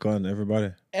cartilage gone,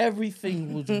 everybody.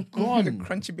 Everything was The gone.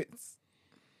 crunchy bits.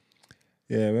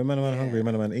 Yeah, when man hungry,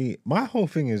 man eat. My whole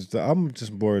thing is that I'm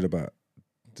just worried about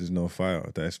there's no fire.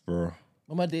 That's bro.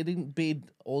 Mama, they didn't bathe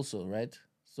also, right?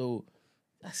 So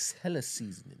that's hella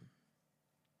seasoning.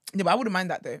 Yeah, but I wouldn't mind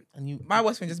that though. And you, My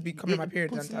worst one just be coming my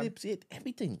period one pussy time. lips, it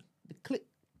everything. The clip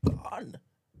gone.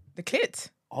 The clit.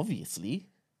 Obviously,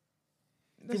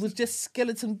 it was just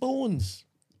skeleton bones.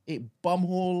 A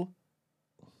bumhole.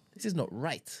 This is not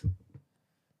right.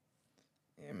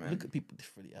 Yeah, man. Look at people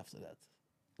differently after that.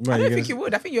 Man, I you're don't think gonna- you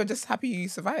would. I think you're just happy you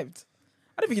survived.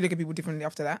 I don't think you look at people differently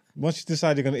after that. Once you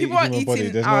decide you're gonna eat People are human body,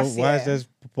 eating there's us, no. Why yeah. is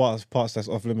there parts that's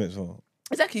off limits for?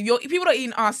 Exactly. People are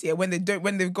eating ass here when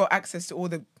they've got access to all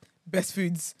the best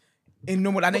foods in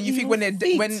normal. And then But you think when even they're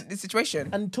feet. when the situation.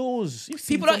 And toes. You've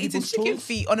seen People are some eating people's chicken toes?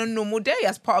 feet on a normal day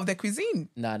as part of their cuisine.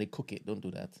 Nah, they cook it. Don't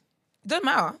do that. It doesn't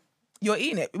matter. You're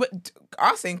eating it. But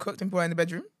ass ain't cooked and put in the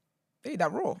bedroom. They eat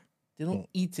that raw. They don't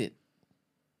eat it.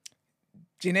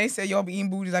 Janae said you'll be eating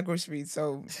booties at groceries,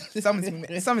 so someone's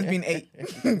been ate.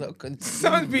 Not continue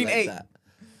Someone's been ate. that.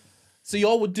 So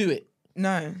y'all would do it.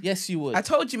 No. Yes, you would. I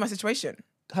told you my situation.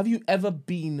 Have you ever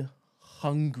been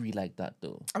hungry like that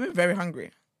though? I've been very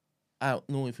hungry. I don't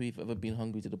know if we've ever been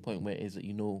hungry to the point where it is that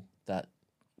you know that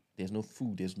there's no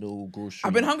food, there's no grocery.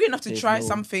 I've been hungry enough to there's try no-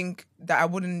 something that I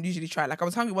wouldn't usually try. Like I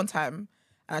was hungry one time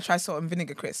and I tried salt and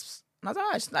vinegar crisps. And I was like,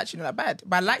 oh, it's actually not that bad.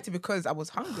 But I liked it because I was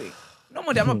hungry.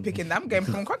 Normally I'm not picking that. I'm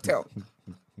getting from cocktail.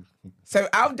 So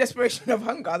out of desperation of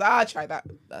hunger, I was like, I'll try that.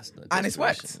 That's not And it's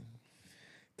worked. desperation.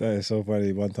 That is so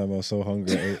funny. One time I was so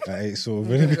hungry, I ate salt and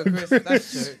Vinegar vinegar. crisp,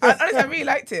 that's true. Honestly, I really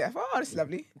liked it. I thought, oh, this is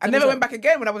lovely. I me never something. went back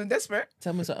again when I wasn't desperate.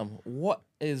 Tell me something. What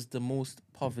is the most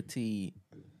poverty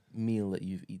meal that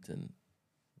you've eaten?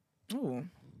 Ooh.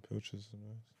 Pilchards.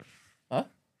 Huh?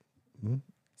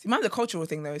 See, mine's a cultural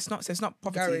thing though. It's not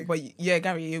poverty. Gary. But yeah,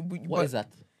 Gary. What is that?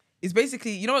 It's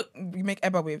basically, you know what we make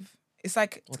eba with? It's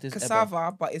like What is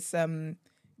cassava, but it's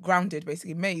grounded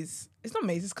basically. Maize. It's not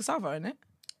maize, it's cassava, isn't it?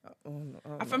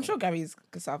 I'm sure Gary is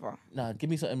cassava. Nah, give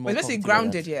me something more. But it's basically poverty than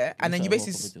grounded, that. yeah. Give And me then you something more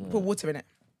basically poverty than put that. water in it.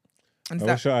 And I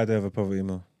that, wish I had ever poverty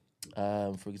meal.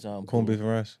 For example, Corned beef and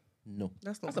rice. No.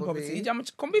 That's not that's not poverty. poverty. How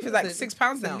much? Corned beef is like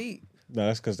 £6 now. Elite. No,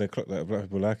 that's because they clocked that black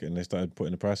people like it and they started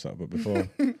putting the price up. But before,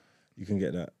 you can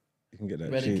get that. You can get that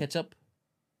Bread and cheap. ketchup.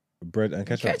 Bread and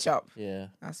ketchup. Ketchup. Yeah.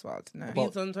 That's wild to know.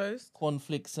 Beans on toast.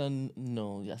 Cornflakes and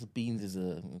no, yes, beans is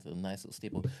a nice little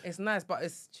staple. It's nice, but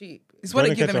it's cheap. It's what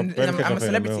Bread they and give them. ketchup- bread and I'm a ketchup ain't a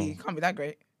celebrity. meal. Can't be that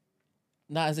great.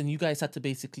 Nah, as in you guys had to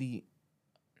basically,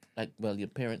 like, well, your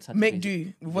parents had Make to basi-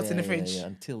 do with what's in the Yeah, fridge. yeah,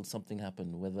 until something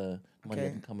happened, whether money Okay.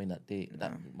 didn't come in that day,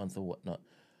 that month or whatnot.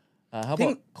 How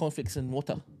Think- about cornflakes and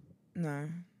water? No.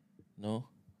 No.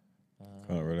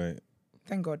 Can't relate.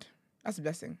 Thank God. That's a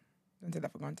blessing. Don't take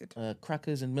that for granted.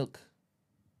 Crackers and milk.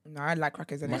 No, I like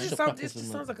crackers. It And Mashed just, up sounds, it crackers just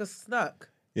and sounds milk. like a snack.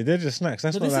 Yeah, they're just snacks.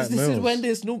 That's So not this like is this meals. is when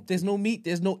there's no meat,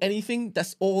 there's no anything.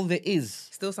 That's all there is.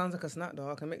 Still sounds like a snack though.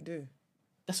 I can make do.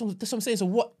 That's what I'm saying. So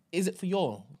what is it for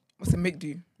y'all? what's a make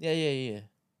do? Yeah.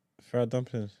 Fried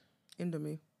dumplings.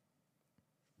 Indomie.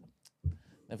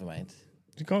 Never mind.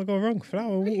 You can't go wrong.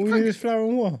 Flour. All you need is flour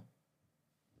and water.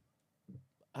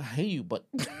 I hear you, but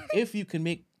if you can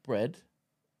make bread,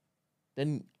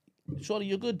 then surely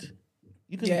you're good.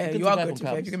 You can. Yeah, you, can you are survive good. on To be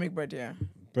fair. If carbs. you can make bread, yeah.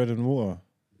 Bread and water.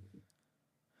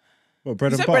 What,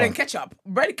 bread You and said butter? bread and ketchup.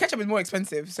 Ketchup is more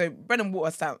expensive, so bread and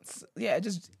water sounds. Yeah,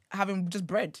 just having just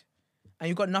bread, and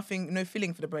you got nothing, no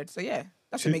filling for the bread. So yeah,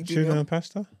 that's a make do Tuna meal. and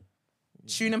pasta?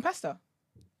 Tuna and pasta.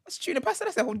 That's tuna pasta.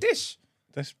 That's a whole dish.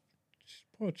 That's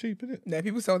cheap, isn't it? No,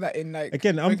 people sell that in like.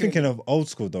 Again, I'm regular- thinking of old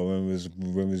school though, when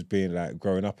we was being like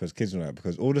growing up as kids and that,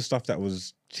 because all the stuff that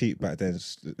was cheap back then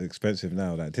is expensive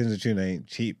now. Like tins of tuna ain't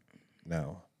cheap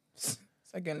now. It's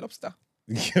like getting lobster.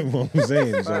 You get what I'm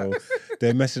saying? So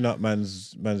they're messing up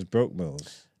man's broke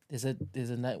meals. There's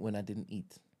a night when I didn't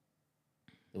eat.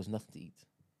 There was nothing to eat,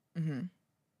 Mm-hmm. and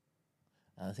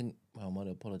I think my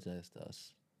mother apologized to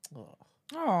us. Oh,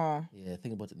 Oh, yeah.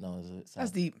 Think about it now. It's a bit sad.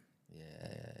 that's deep. Yeah.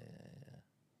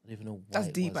 I don't even know why. That's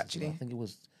it deep, was as well. actually. I think it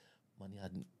was money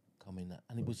hadn't come in,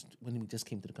 and it was when we just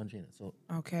came to the country. innit? So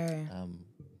Okay, that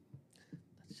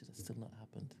should have still not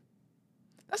happened.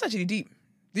 that's actually deep.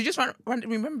 Did you just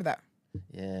remember that?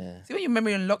 Yeah. See when your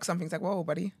memory unlocks something, it's like, whoa,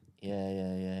 buddy.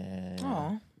 Yeah.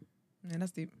 Oh, yeah,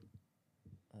 that's deep.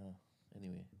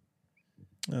 Anyway.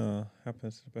 Oh,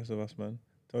 happens to the best of us, man.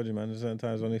 Told you, man. There's certain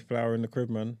times only flour in the crib,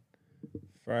 man.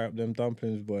 Fry up them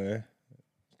dumplings, boy.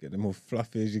 Get them all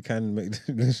fluffy as you can.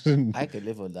 Listen. I could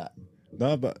live on that.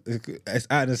 No, but it's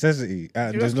out of necessity. You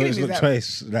know There's what's no killing me is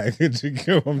choice. Like, do you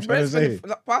get what I'm trying to Brett say? spent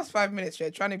the past 5 minutes here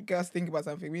trying to get us think about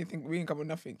something. We didn't come with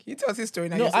nothing. He tells his story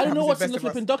now. No, you're I saying don't know it what's in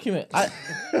happens the to best flipping of us.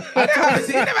 document.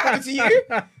 It never happened to you. It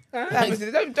never happened to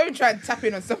you. Don't try and tap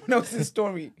in on someone else's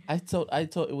story. I thought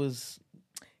it was.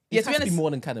 It Yeah, to be has to be honest,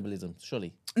 more than cannibalism,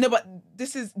 surely. no, but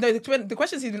this is no. The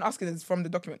questions he's been asking is from the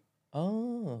document.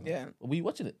 Oh. Yeah. Were you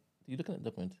watching it? You looking at the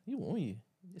document? Were you?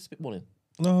 You're spitballing.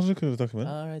 No, I was looking at the document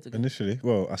All right. Okay. initially.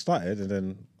 Well, I started and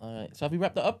then All right. So have we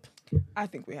wrapped that up? I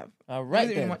think we have. All There right isn't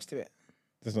really then. much to it.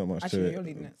 there's not much Actually, to you're it.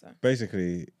 leading it. So.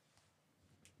 Basically,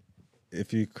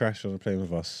 if you crash on a plane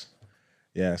with us,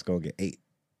 yeah, let's go get 8.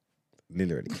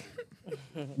 Literally.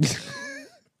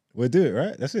 We'll do it,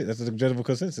 right? That's it. That's the general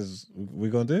consensus. We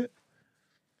gonna do it?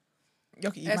 You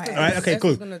can eat Esther's my Alright, ass. okay, Esther's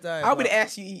cool. Gonna die, I'll be but- the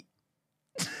ass you eat.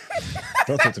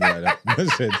 Don't talk to me like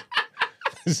that.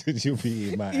 I said you'll be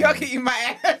eating my You ass. can eat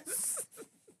my ass.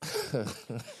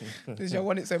 Because you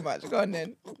want it so much. Go on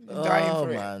then. I'm dying Oh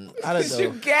for it. man, I don't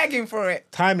You're know. gagging for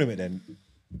it. Time limit then.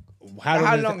 How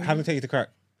How long? long? How long take you to crack?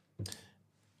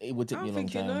 It would take I me a don't long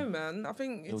think you time. know, man. I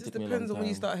think it It'll just take me a depends long on when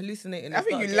you time. start hallucinating. I and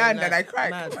think start you getting land and I that crack.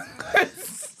 mad.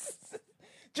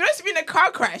 Do you know it's been a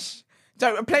car crash?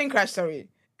 Sorry, a plane crash, sorry.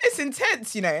 It's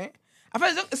intense, you know. I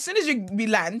feel as soon as we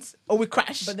land or we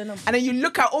crash, But then and then you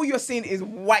look out, all you're seeing is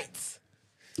white.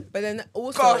 But then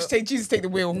also, Gosh, Jesus, take the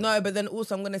wheel. no. But then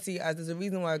also, I'm gonna see it as there's a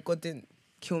reason why God didn't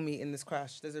kill me in this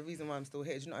crash. There's a reason why I'm still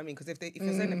here. Do you know what I mean? Because if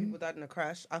you're saying that people died in a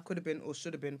crash, I could have been or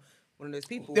should have been one of those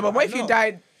people. Yeah, but what if I'm you not.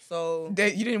 died? So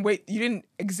You didn't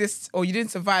exist, or you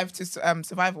didn't survive to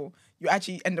survival. You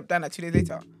actually end up dying like 2 days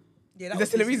later. yeah, Is there would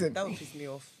still a piss- reason? That would piss me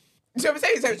off. Do you know what I'm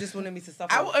saying? So They just wanted me to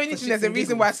suffer. I will only for think there's shits a and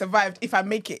reason why I giggles. survived if I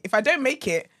make it. If I don't make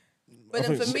it, But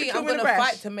then think for me, Kill I'm me in a gonna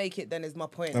crash. fight to make it. Then is my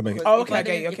point. I make it. Because Oh, if okay, I I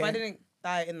get you, didn't- If I okay. didn't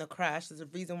die in the crash, there's a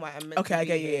reason why I'm meant Okay, to I be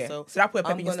get you, here. yeah. So So that put a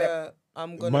pep I'm in your step.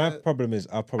 gonna. My problem is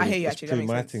I'll probably I hear you, it's actually, that makes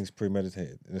my sense. thing's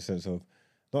premeditated in the sense of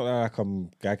not that like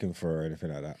I'm gagging for her or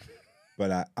anything like that, but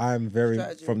like, I'm very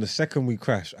Strategy. from the second we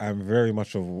crash, I'm very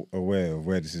much aware of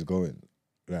where this is going.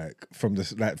 Like from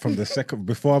the second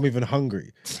before I'm even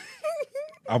hungry,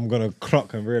 I'm gonna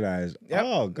clock and realize, Yep,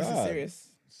 oh this is god, serious.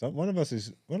 one of us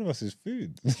is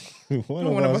food.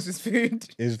 One of us is food.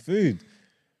 is food.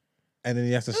 And then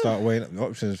you have to start weighing up the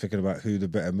options, thinking about who the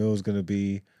better meal is going to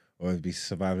be, or if it be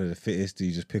survival of the fittest. Do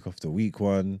you just pick off the weak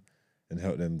one and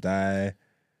help them die?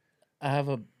 I have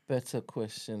a better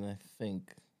question, I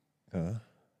think, Huh?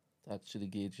 to actually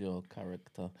gauge your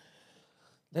character.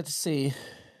 Let's say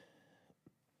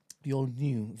you all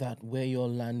knew that where you all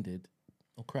landed,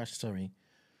 or crashed, sorry,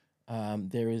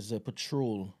 there is a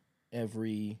patrol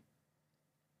every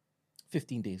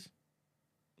 15 days.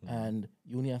 And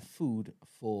you only have food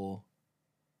for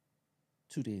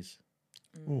 2 days.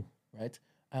 Ooh. Right?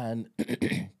 And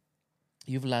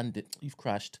you've landed, you've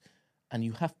crashed, and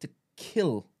you have to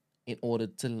kill in order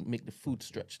to make the food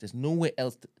stretch. There's nowhere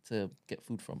else to get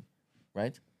food from,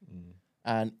 right?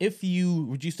 And if you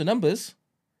reduce the numbers,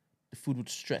 the food would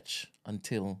stretch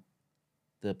until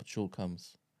the patrol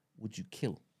comes. Would you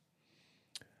kill?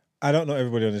 I don't know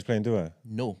everybody on this plane, do I?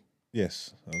 No.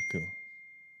 Yes, I'll kill.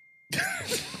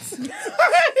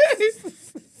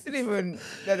 Didn't even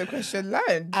let the question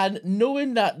land. And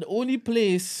knowing that the only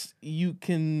place you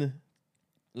can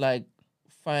like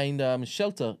find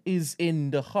shelter is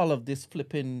in the hull of this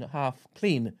flipping half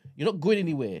plane. You're not going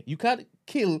anywhere. You can't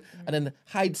kill and then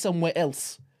hide somewhere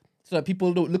else so that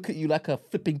people don't look at you like a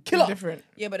flipping killer. Different.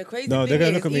 Yeah, but the crazy No, thing they're gonna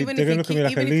is, look at me- even they're if gonna you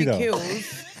look at me like a even if leader. you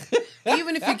kill,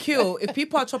 even if you kill, if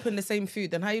people are chopping the same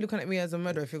food, then how are you looking at me as a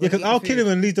murderer? If you're Yeah, gonna because eat the I'll kill food?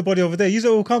 him and leave the body over there. These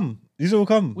all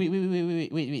come.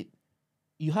 Wait.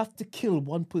 You have to kill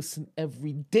one person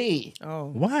every day. Oh,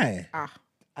 Why?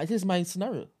 Here's my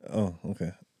scenario. Oh,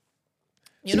 okay.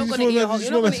 you're not You gonna eat. just A whole, want- you're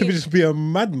you not want gonna to eat. just be a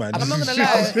madman. I'm not gonna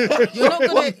lie.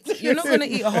 You're not gonna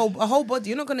eat a whole body.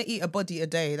 You're not gonna eat a body a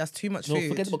day. That's too much No, food.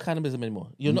 forget about cannibalism anymore.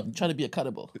 You're not trying to be a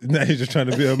cannibal. Now you're just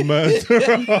trying to be a murderer.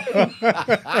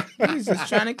 He's just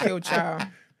trying to kill child.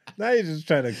 Now you're just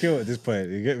trying to kill at this point.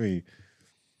 You get me?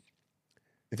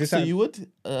 If it's So that- you would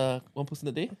one person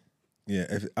a day? yeah,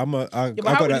 if I'm a, Yeah, but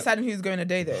how are we deciding who's going a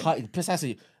day then?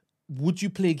 Precisely. Would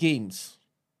you play games?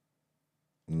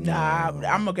 Nah,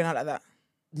 I'm not going out like that.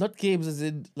 Not games as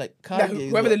in like card Like,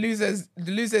 games. whoever but- the losers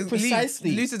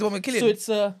Precisely. leave, the losers the one we're killing. So it's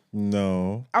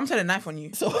No, I'm turning a knife on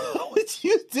you. so how would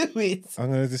you do it? I'm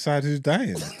gonna decide who's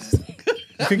dying.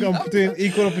 You think I'm doing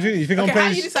equal opportunity? You think Okay, I'm how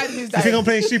playing? you decide who's You think dying? I'm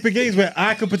playing stupid games where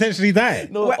I could potentially die?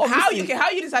 No, Wait, how obviously- you how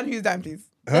you deciding who's dying, please?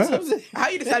 That's what I'm saying. How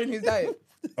you deciding who's dying?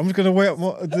 I'm just gonna weigh up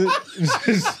more,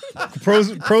 pros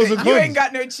and cons. You ain't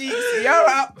got no cheeks. You're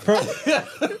out.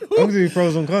 I'm gonna do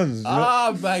pros and cons.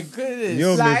 Oh my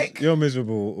goodness. You're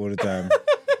miserable all the time.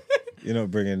 You're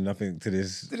not bringing nothing to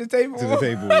this To the table.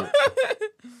 table.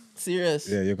 Serious.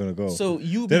 Yeah, you're gonna go. So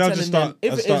you be Then I'll telling just start-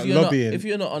 them I'll start lobbying. if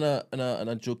you're not on a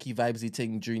jokey vibesy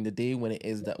thing during the day when it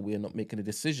is that we're not making a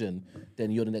decision,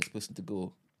 then you're the next person to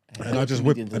go And I'll just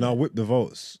whip the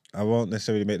votes. I won't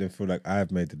necessarily make them feel like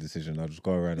I've made the decision. I'll just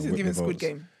go around This and is whip the giving votes. Squid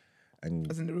Game, And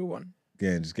as in the real one.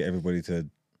 yeah, and just get everybody to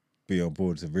be on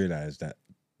board to realise that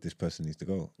this person needs to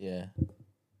go. Yeah.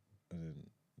 And then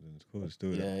it's cool, let's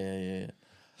do it. Yeah.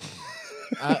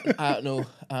 I don't know.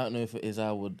 I don't know if it is.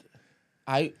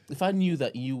 If I knew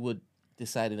that you were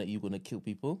deciding that you're gonna kill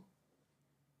people,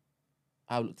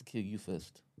 I would look to kill you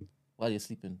first while you're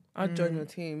sleeping, I'd join your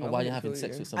team. or while you're having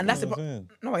sex with somebody. And that's the You know what I'm saying?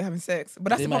 no, you're having sex, but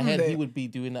that's in the my problem. head, Though. he would be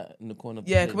doing that in the corner. Of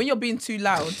Yeah, the 'cause when you're being too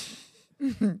loud,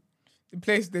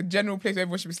 the general place where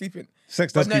everyone should be sleeping.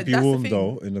 Sex does But no, keep you that's the warm thing.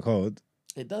 though in the cold.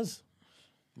 It does,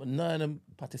 but none of them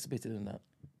participated in that.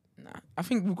 Nah, I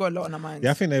think we've got a lot on our minds.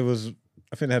 Yeah, I think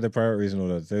they had the priorities and all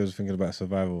that. They was thinking about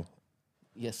survival.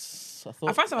 Yes, I thought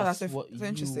I find some of that that's so- what so you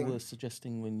interesting. were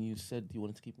suggesting when you said you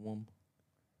wanted to keep warm.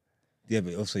 Yeah,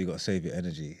 but also you got to save your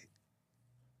energy.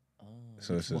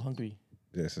 So Makes it's you more a- hungry.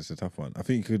 Yes, it's a tough one. I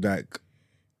think you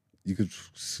could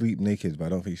sleep naked, but I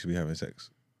don't think you should be having sex.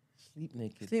 Sleep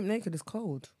naked. Sleep naked is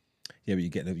cold. Yeah, but you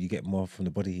get more from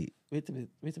the body heat. Wait a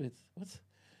minute. What?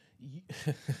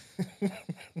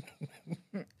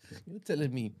 You're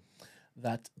telling me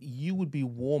that you would be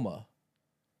warmer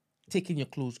taking your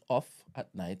clothes off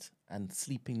at night and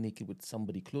sleeping naked with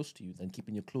somebody close to you than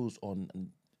keeping your clothes on and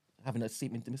having that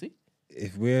same intimacy?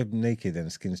 If we're naked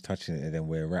and skin's touching it and then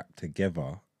we're wrapped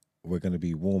together, we're going to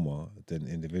be warmer than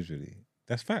individually.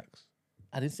 That's facts.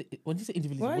 I didn't say when you say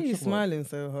individually. Why are what you talking about? smiling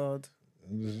so hard?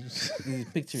 You're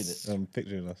picturing it. I'm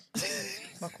picturing us.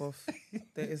 Fuck off.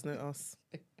 There is no us.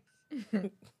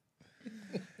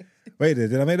 Wait there,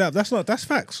 did I make that up? That's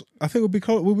facts. I think we'll be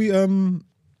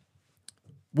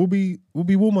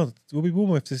warmer. We'll be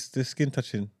warmer if the skin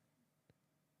touching.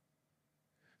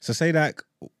 So say that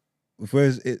if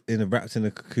we're wrapped in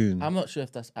a cocoon. I'm not sure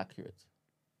if that's accurate.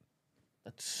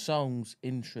 That sounds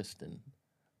interesting.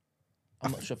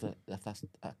 I'm not sure if that's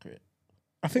accurate.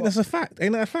 I think that's a fact.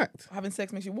 Ain't that a fact? Having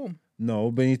sex makes you warm. No,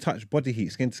 when you touch body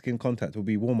heat, skin to skin contact will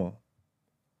be warmer.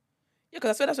 Yeah,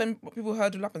 because I swear that's when people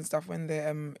hurdle up and stuff when they're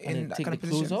And in then that take kind the of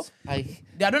clothes position. off.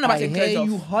 Yeah, I don't know about I taking hear clothes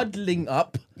you off. huddling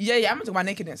up. Yeah, I'm not talking about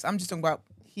nakedness. I'm just talking about.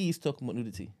 He's talking about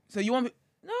nudity. So you want me?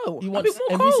 No, He I'll wants be more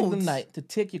every cold. single night to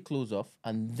take your clothes off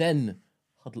and then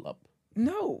huddle up.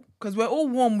 No, because we're all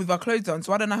warm with our clothes on.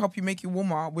 So why don't I help you make you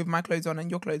warmer with my clothes on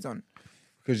and your clothes on?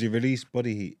 Because you release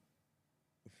body heat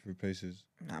through places.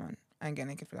 Nah, man, I ain't getting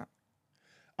naked for that.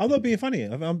 I'm not being funny.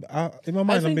 In my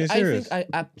mind, I'm being serious. I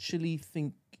actually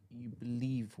think you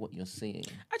believe what you're saying.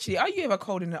 Actually, are you ever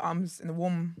cold in the arms, in the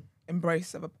warm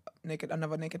embrace of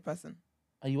another naked person?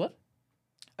 Are you what?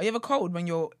 Are you ever cold when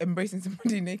you're embracing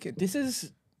somebody naked? This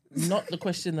is not the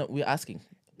question that we're asking.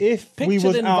 If we Picture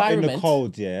was the out in the environment.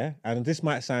 cold, yeah, and this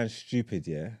might sound stupid,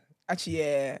 yeah. Actually,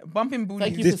 yeah, bumping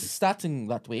Thank booties. you for starting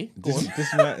that way. Go on.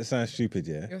 This might sound stupid,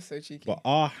 yeah. You're so cheeky. But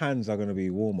our hands are gonna be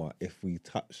warmer if we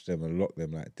touch them and lock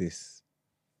them like this,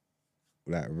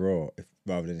 like raw,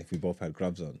 rather than if we both had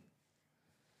gloves on.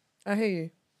 I hear you.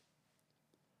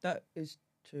 That is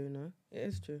true, no? It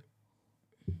is true.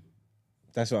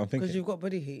 That's what I'm Because thinking. you've got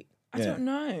body heat. I yeah. don't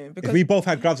know If because we both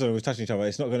had gloves on and we was touching each other,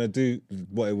 it's not gonna do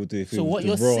what it would do if So we what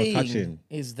was you're raw saying touching.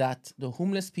 is that the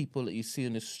homeless people that you see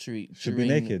on the street Should be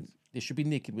naked. They should be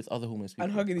naked with other homeless people.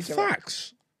 and hugging each other.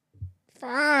 Facts.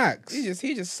 Facts.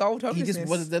 He just solved He homelessness. just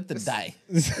wanted them to die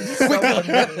Solved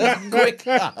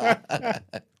homelessness.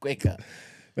 quicker.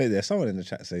 Wait, there's someone in the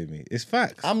chat saying me. It's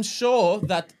facts. I'm sure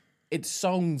that it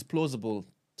sounds plausible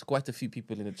to quite a few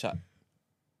people in the chat.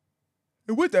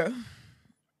 It would though,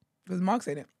 because Mark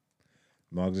said it.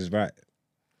 Margs is right.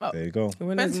 Well, There you go.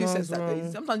 When Depends is who says Mars that. wrong?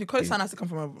 Though. Sometimes your co-sign has to come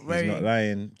from a very. He's not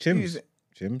lying. Who Chims. is it?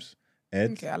 Chims.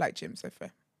 Ed. Okay, I like Jim. So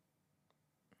fair.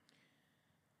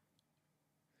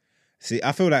 See,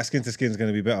 I feel like skin to skin is going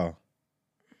to be better.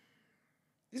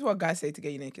 This is what guys say to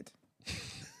get you naked.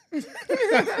 Is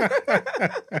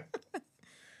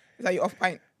that you off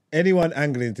pint? Anyone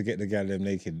angling to get the gal them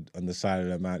naked on the side of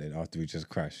the mountain after we just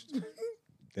crashed,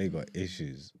 they got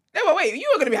issues. No, but wait, you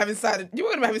were gonna be having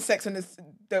sex on the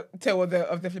tail of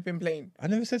the flipping plane. I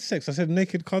never said sex. I said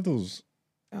naked cuddles.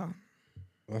 Oh,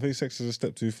 I think sex is a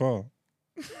step too far.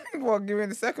 well, given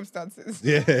the circumstances.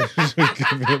 Yeah.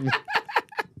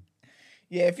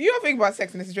 Yeah, if you think about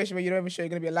sex in a situation where you don't even sure you're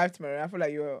gonna be alive tomorrow, I feel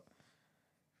like you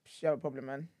have a problem,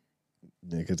 man.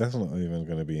 Yeah, because that's not even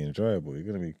going to be enjoyable. You're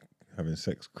going to be having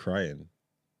sex crying.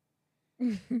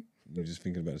 You're just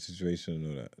thinking about the situation and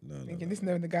all that. No. Thinking this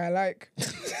knowing the guy I like.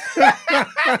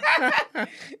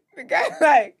 The guy I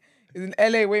like is in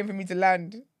LA waiting for me to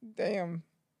land. Damn.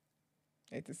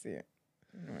 Hate to see it.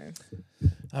 Anyways,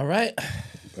 All right.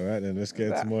 All right, then let's get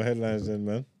into that? more headlines then,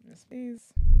 man. yes,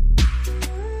 please.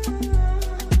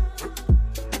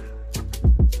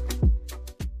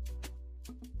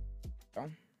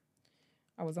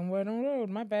 was on Word on Road.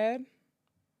 My bad.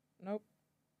 Nope.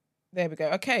 There we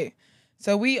go. Okay.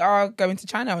 So we are going to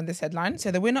China on this headline.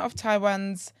 So the winner of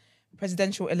Taiwan's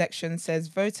presidential election says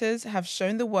voters have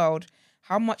shown the world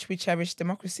how much we cherish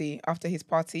democracy after his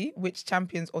party, which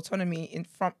champions autonomy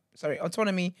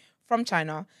from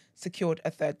China, secured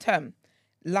a third term.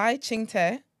 Lai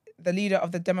Ching-te, the leader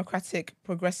of the Democratic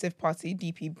Progressive Party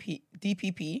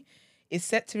 (DPP), is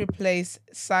set to replace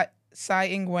Tsai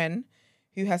Ing-wen,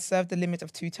 who has served the limit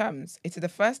of 2 terms. It is the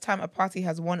first time a party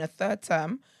has won a third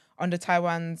term under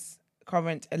Taiwan's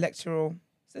current electoral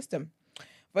system.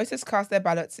 Voters cast their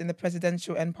ballots in the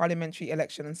presidential and parliamentary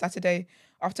election on Saturday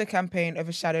after a campaign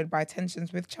overshadowed by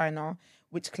tensions with China,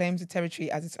 which claims the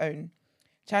territory as its own.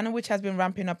 China, which has been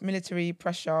ramping up military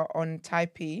pressure on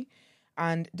Taipei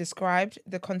and described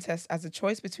the contest as a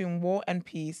choice between war and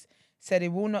peace, said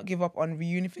it will not give up on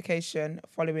reunification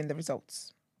following the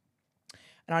results.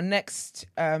 And our next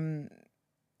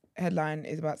headline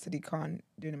is about Sadiq Khan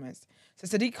doing the most. So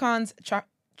Sadiq Khan's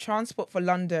Transport for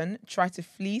London tried to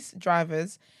fleece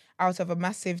drivers out of a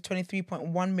massive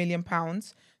 £23.1 million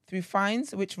through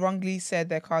fines, which wrongly said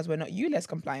their cars were not ULEZ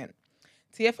compliant.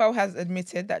 TfL has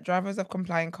admitted that drivers of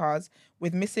compliant cars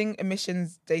with missing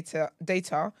emissions data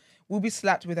will be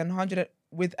slapped with an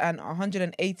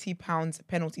 £180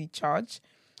 penalty charge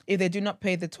if they do not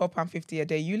pay the £12.50 a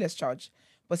day ULEZ charge.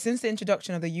 But since the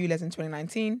introduction of the ULEZ in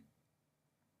 2019,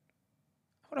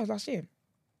 what was last year?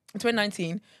 In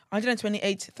 2019,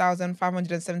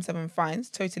 128,577 fines,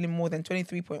 totaling more than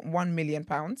 £23.1 million,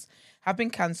 have been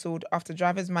cancelled after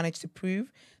drivers managed to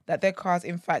prove that their cars,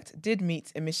 in fact, did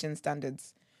meet emission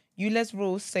standards. ULEZ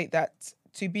rules state that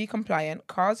to be compliant,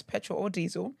 cars, petrol or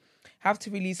diesel, have to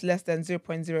release less than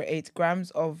 0.08 grams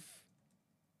of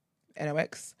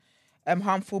NOx,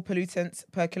 harmful pollutants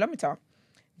per kilometre.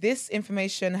 This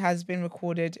information has been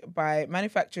recorded by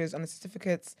manufacturers on the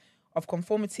certificates of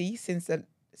conformity since the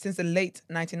late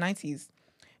 1990s.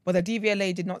 But the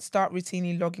DVLA did not start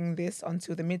routinely logging this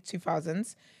until the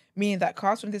mid-2000s, meaning that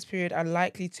cars from this period are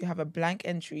likely to have a blank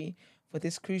entry for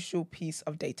this crucial piece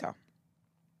of data.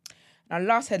 Now,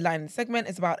 last headline segment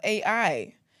is about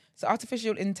AI. So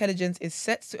artificial intelligence is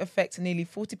set to affect nearly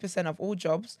 40% of all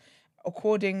jobs,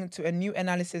 according to a new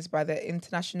analysis by the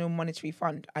International Monetary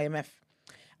Fund, IMF.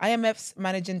 IMF's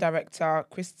managing director,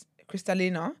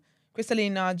 Kristalina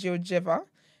Georgieva,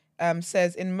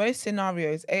 says in most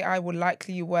scenarios, AI will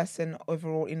likely worsen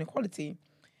overall inequality.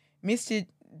 Ms.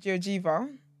 Georgieva,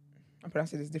 I'm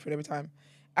pronouncing this different every time,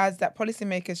 adds that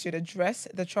policymakers should address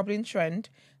the troubling trend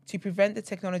to prevent the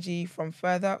technology from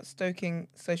further stoking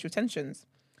social tensions.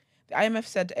 The IMF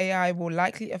said AI will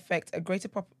likely affect a greater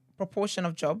proportion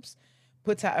of jobs,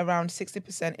 put at around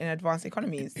 60% in advanced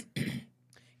economies.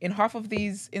 In half of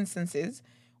these instances,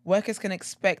 workers can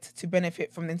expect to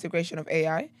benefit from the integration of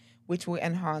AI, which will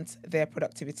enhance their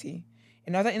productivity.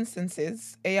 In other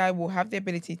instances, AI will have the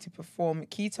ability to perform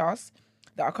key tasks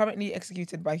that are currently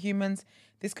executed by humans.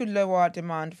 This could lower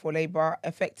demand for labor,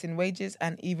 affecting wages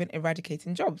and even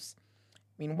eradicating jobs.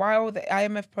 Meanwhile, the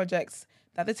IMF projects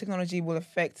that the technology will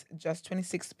affect just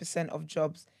 26% of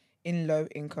jobs in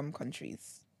low-income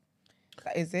countries.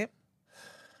 That is it.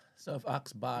 So I've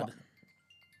asked Bad.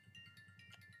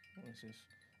 What is this?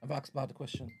 I've asked Bad a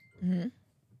question. Mm-hmm.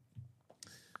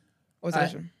 What's the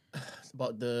question? It's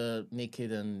about the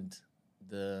naked and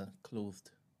the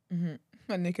clothed. Mm-hmm.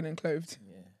 Naked and clothed.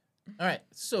 Yeah. All right.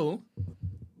 So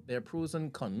there are pros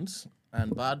and cons,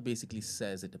 and Bad basically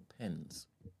says it depends.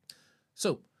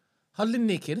 So, huddling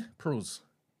naked, pros: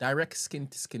 direct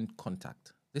skin-to-skin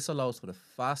contact. This allows for the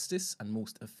fastest and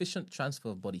most efficient transfer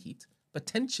of body heat,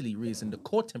 potentially raising the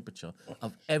core temperature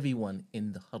of everyone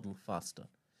in the huddle faster.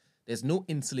 There's no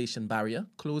insulation barrier.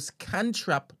 Clothes can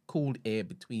trap cold air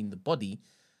between the body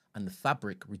and the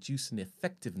fabric, reducing the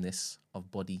effectiveness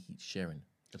of body heat sharing.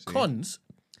 The cons: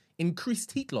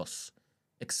 increased heat loss.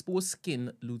 Exposed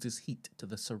skin loses heat to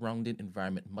the surrounding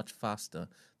environment much faster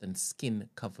than skin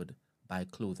covered by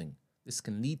clothing. This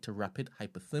can lead to rapid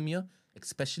hypothermia,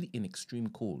 especially in extreme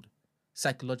cold.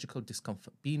 Psychological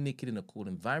discomfort. Being naked in a cold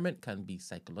environment can be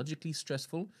psychologically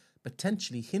stressful,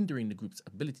 potentially hindering the group's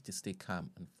ability to stay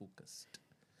calm and focused.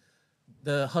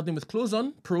 The huddling with clothes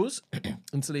on, pros: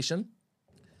 insulation.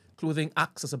 Clothing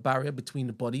acts as a barrier between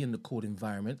the body and the cold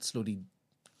environment, slowing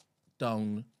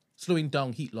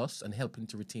down heat loss and helping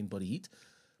to retain body heat.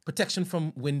 Protection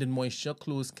from wind and moisture.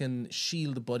 Clothes can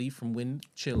shield the body from wind,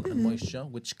 chill, and moisture,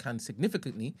 which can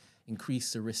significantly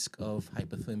increase the risk of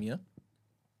hypothermia.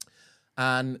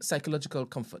 And psychological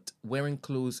comfort. Wearing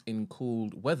clothes in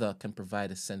cold weather can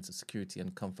provide a sense of security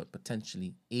and comfort,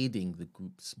 potentially aiding the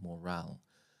group's morale.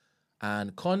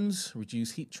 And cons,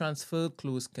 reduce heat transfer.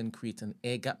 Clothes can create an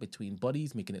air gap between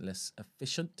bodies, making it less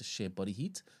efficient to share body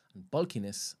heat. And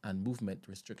bulkiness and movement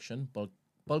restriction.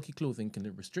 Bulky clothing can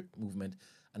restrict movement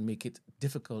and make it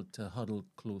difficult to huddle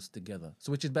close together.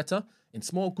 So which is better? In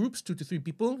small groups, 2 to 3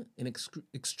 people, in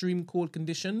extreme cold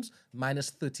conditions, minus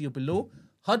 30 or below,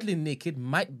 huddling naked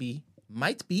might be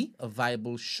a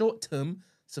viable short-term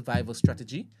survival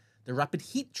strategy. The rapid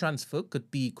heat transfer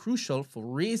could be crucial for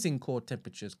raising core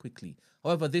temperatures quickly.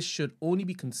 However, this should only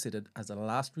be considered as a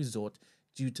last resort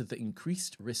due to the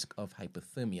increased risk of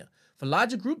hypothermia. For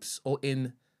larger groups or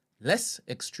in less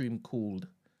extreme cold,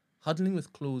 huddling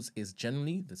with clothes is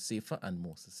generally the safer and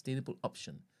more sustainable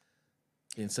option.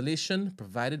 The insulation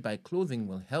provided by clothing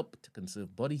will help to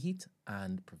conserve body heat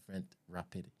and prevent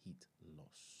rapid heat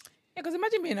loss. Yeah, because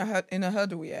imagine being in a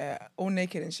hurdle, all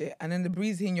naked and shit, and then the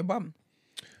breeze hitting your bum.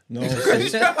 No, We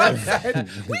outside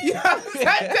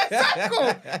the circle.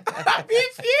 I'd be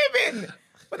fuming.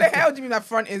 What the hell do you mean my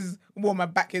front is warm, my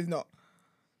back is not?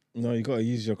 no, you gotta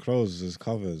use your clothes as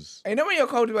covers. And you know when you're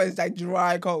cold, it's like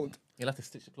dry cold. You'll have to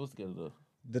stitch your clothes together though.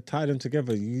 They tie them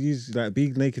together. You use like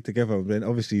be naked together. Then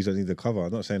obviously you don't need the cover.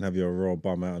 I'm not saying have your raw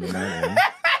bum out on the mountain.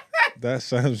 That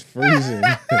sounds freezing.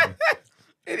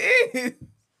 It is.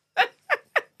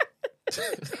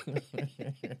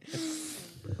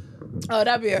 Oh,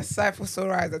 that'd be a sight for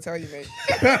sore eyes, I tell you, mate.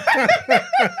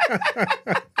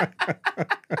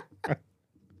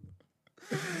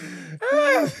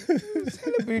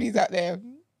 The booties out there.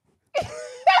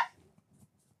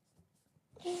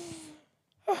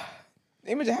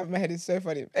 The image I have in my head is so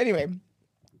funny. Anyway,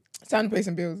 time to pay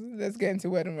some bills. Let's get into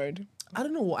Word on Road. I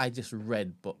don't know what I just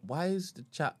read, but why is the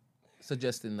chat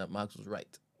suggesting that Marks was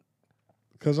right?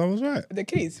 Because I was right. The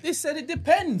keys. They said it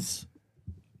depends.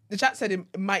 The chat said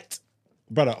it might.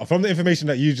 Brother, from the information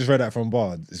that you just read out from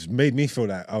Bard, it's made me feel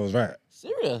like I was right.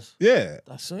 Serious? Yeah.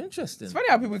 That's so interesting. It's funny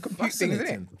how people compute things, isn't it?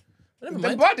 Fascinating. But never The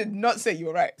mind. bar did not say you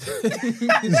were right.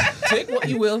 Take what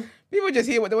you will. People just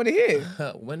hear what they want to hear.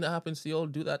 When that happens to you all,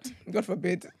 do that. God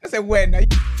forbid. I said when.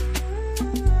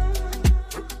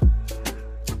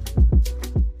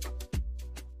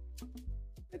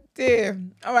 Dear.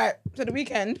 All right. So the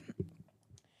weekend.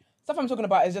 Stuff I'm talking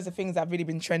about is just the things that have really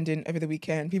been trending over the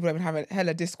weekend. People have been having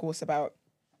hella discourse about.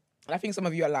 And I think some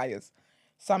of you are liars.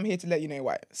 So I'm here to let you know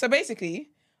why. So basically,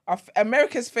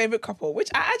 America's favorite couple, which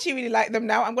I actually really like them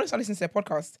now. I'm going to start listening to their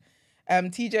podcast.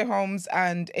 TJ Holmes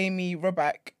and Amy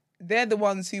Robach. They're the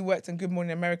ones who worked on Good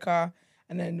Morning America.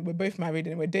 And then we're both married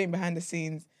and we're dating behind the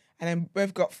scenes. And then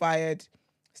both got fired.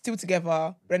 Still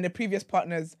together. But then the previous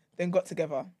partners then got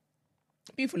together.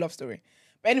 Beautiful love story.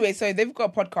 But anyway, so they've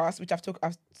got a podcast, which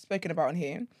I've spoken about on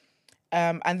here.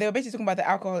 And they were basically talking about the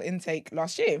alcohol intake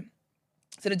last year.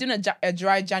 So they're doing a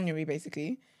dry January,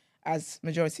 basically, as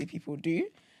majority of people do.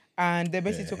 And they're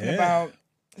basically talking about...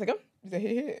 Is it go? Is it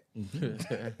here?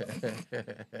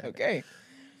 Okay.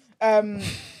 And...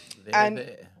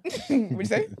 What'd you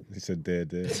say? He said there.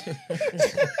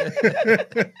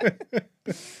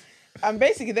 And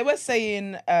basically, they were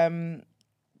saying...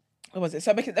 what was it?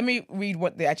 So let me read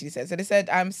what they actually said. So they said,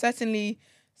 I'm certainly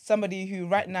somebody who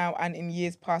right now and in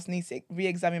years past needs to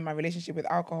re-examine my relationship with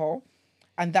alcohol.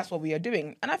 And that's what we are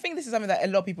doing. And I think this is something that a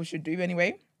lot of people should do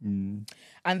anyway. Mm.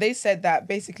 And they said that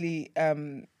basically,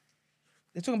 they're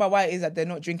talking about why it is that they're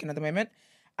not drinking at the moment.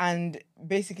 And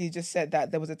basically just said that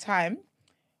there was a time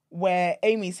where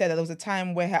Amy said that there was a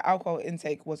time where her alcohol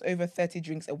intake was over 30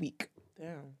 drinks a week.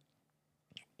 Damn.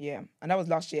 Yeah. And that was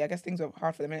last year. I guess things were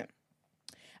hard for the minute.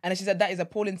 And she said, that is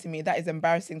appalling to me. That is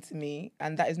embarrassing to me.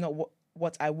 And that is not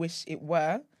what I wish it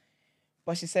were.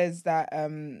 But she says that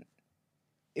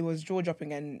it was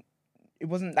jaw-dropping and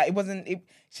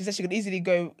she said she could easily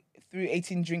go through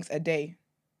 18 drinks a day.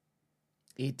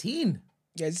 18?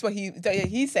 Yeah, this is what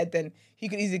he said then. He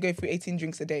could easily go through 18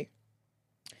 drinks a day.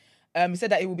 He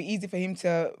said that it would be easy for him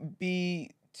to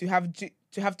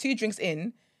have 2 drinks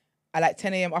in at like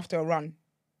 10 a.m. after a run.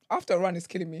 After a run is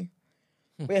killing me.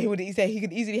 But yeah, he said he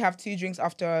could easily have 2 drinks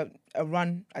after a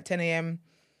run at 10 a.m.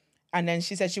 And then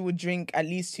she said she would drink at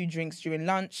least 2 drinks during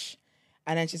lunch.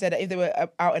 And then she said that if they were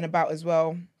out and about as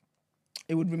well,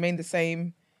 it would remain the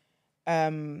same.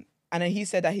 And then he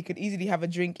said that he could easily have a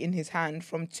drink in his hand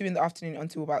from 2 in the afternoon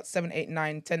until about 7, 8,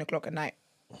 9, 10 o'clock at night.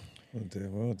 And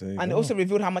it also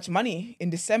revealed how much money in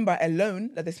December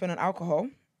alone that they spent on alcohol.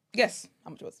 Guess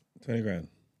how much it was? 20 grand.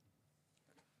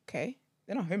 Okay.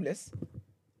 They're not homeless.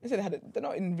 They said they're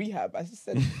not in rehab. I just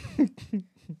said,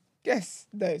 guess.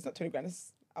 No, it's not 20 grand.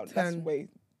 That's way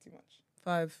too much.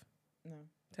 5. No.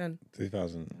 10.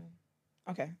 2,000.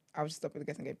 Okay. I'll just stop with the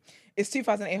guessing game. It's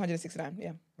 2,869. Yeah.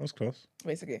 That was close.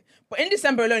 Basically. But in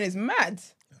December alone is mad.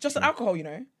 Just on alcohol, you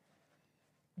know.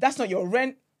 That's not your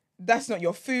rent. That's not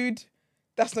your food.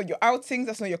 That's not your outings.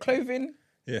 That's not your clothing.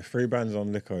 Yeah, 3 brands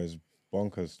on liquor is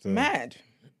bonkers. Still. Mad.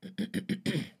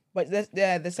 But they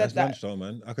said That's that. lunch though,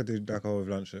 man. I could do alcohol with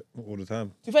lunch all the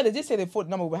time. To be fair, they did say they thought the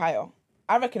number would be higher.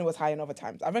 I reckon it was higher in other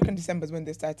times. I reckon December's when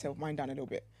they started to wind down a little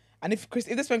bit. And if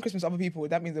they spend Christmas on other people,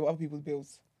 that means there were other people's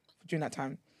bills during that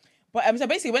time. But so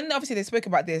basically, when obviously they spoke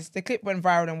about this, the clip went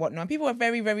viral and whatnot. And people were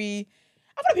very, very.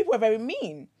 I feel like people were very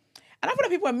mean, and I feel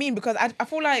like people were mean because I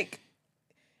feel like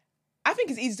I think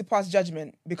it's easy to pass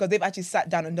judgment because they've actually sat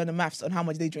down and done the maths on how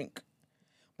much they drink.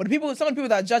 But some of the people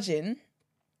that are judging,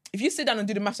 if you sit down and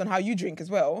do the maths on how you drink as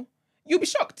well, you'll be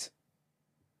shocked.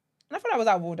 And I feel like I was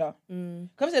out of order.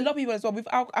 Because a lot of people as well,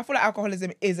 I feel like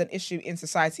alcoholism is an issue in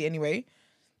society anyway.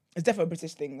 It's definitely a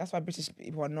British thing. That's why British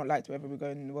people are not liked wherever we go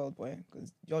in the world, boy.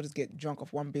 Because y'all just get drunk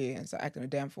off one beer and start acting a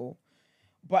damn fool.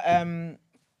 But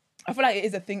I feel like it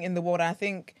is a thing in the world. And I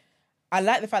think I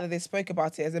like the fact that they spoke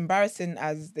about it. As embarrassing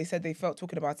as they said they felt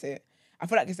talking about it, I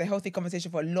feel like it's a healthy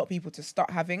conversation for a lot of people to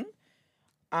start having.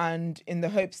 And in the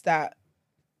hopes that,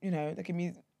 you know, there can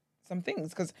be some things.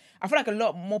 Because I feel like a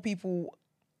lot more people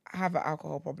have an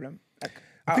alcohol problem. Like,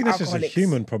 I think that's just a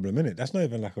human problem, innit? That's not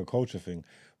even like a culture thing.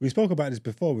 We spoke about this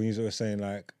before when you were saying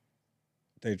like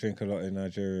they drink a lot in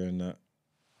Nigeria and that.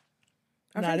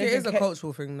 I think it is a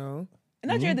cultural thing, though. In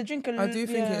Nigeria, they drink a lot. I do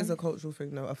think it is a cultural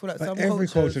thing, though. I feel like some every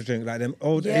cultures... culture drink, like them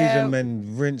old Asian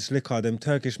men rinse liquor, them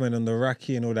Turkish men on the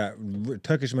raki and all that.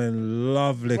 Turkish men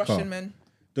love liquor. Russian men.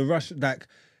 The Russian, like,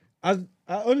 I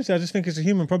honestly, I just think it's a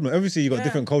human problem. Obviously, you got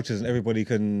different cultures and everybody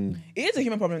can... It is a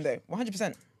human problem, though.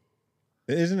 100%.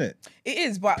 It is, isn't it? It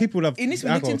is, but people love it needs to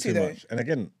be looked alcohol into, too though. much. And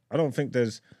again, I don't think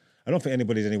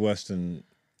anybody's any worse than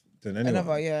anyone.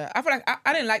 Another, yeah. I feel like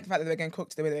I didn't like the fact that they were getting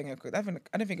cooked the way they were getting cooked. I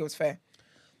didn't think it was fair.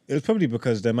 It was probably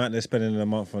because the amount they're spending in a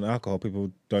month on alcohol, people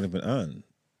don't even earn.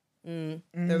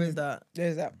 There is that.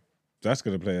 There's that. That's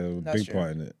going to play a big true.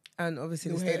 part in it. And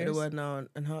obviously the Still state of the haters. world now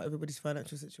and how everybody's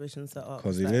financial situation is set up.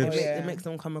 Cosy It's lives. It makes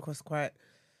them come across quite...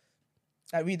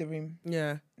 Like, read the room.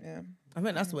 Yeah. Yeah. I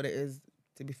think that's what it is,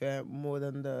 to be fair, more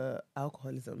than the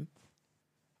alcoholism.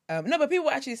 No, but people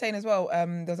were actually saying as well,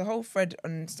 there's a whole thread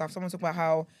on stuff. Someone talked about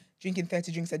how drinking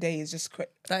 30 drinks a day is just...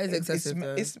 That is excessive,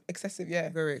 though. It's excessive, yeah.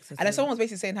 Very excessive. And then someone was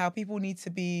basically saying how people need to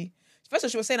be... First of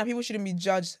all, she was saying that people shouldn't be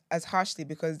judged as harshly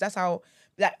because that's how...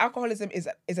 Like, alcoholism is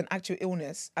an actual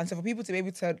illness. And so for people to be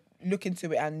able to look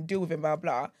into it and deal with it, blah,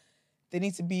 blah, there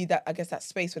needs to be that, I guess, that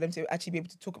space for them to actually be able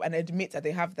to talk about and admit that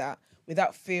they have that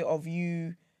without fear of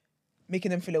you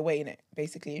making them feel away in it,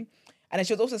 basically. And then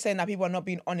she was also saying that people are not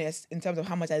being honest in terms of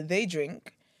how much that they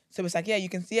drink. So it's like, yeah, you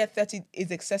can see 30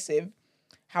 is excessive.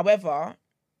 However,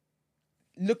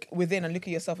 look within and look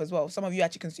at yourself as well. Some of you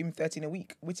actually consume 13 a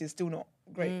week, which is still not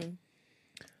great.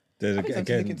 There's I think something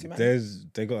to look into, man.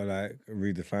 they got to like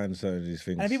redefine certain of these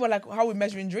things. And people are like, how are we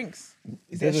measuring drinks?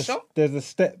 Is there a shot? There's a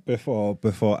step before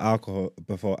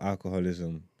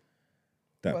alcoholism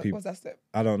that people. What's that step?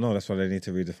 I don't know. That's why they need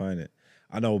to redefine it.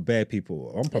 I know bare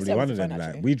people. I'm probably one of them.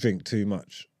 actually. Like we drink too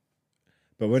much,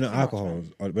 but we're not alcohol.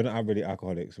 We're not really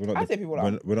alcoholics. We're not. I think people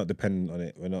are. We're not dependent on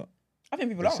it. We're not I think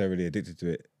people are. necessarily addicted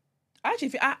to it.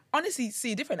 I honestly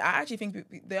see it different. I actually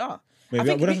think they are. Maybe I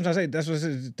think what I'm trying to say. That's what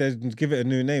they give it a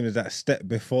new name. Is that step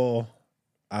before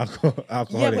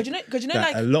alcoholic? Yeah, but you know,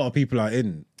 that like a lot of people are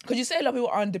in. because you say a lot of people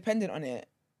aren't dependent on it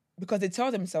because they tell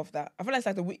themselves that. I feel like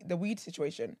it's like the weed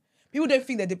situation. People don't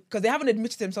think that because they haven't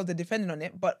admitted to themselves they're dependent on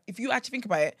it. But if you actually think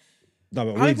about it, No,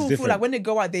 but how many weed's people different. feel like when they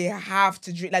go out they have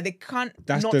to drink, like they can't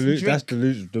That's not delusion. drink. That's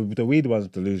delusion. The weed one's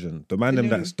delusion. The one them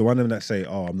Delusion. that say,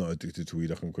 "Oh, I'm not addicted to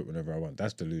weed. I can quit whenever I want."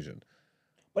 That's delusion.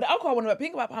 But the alcohol one,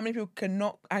 think about how many people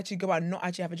cannot actually go out and not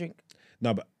actually have a drink.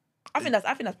 No, but I think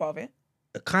that's part of it.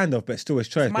 kind of, but still, it's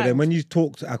choice. But then mild. when you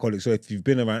talk to alcoholics, so if you've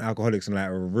been around alcoholics and like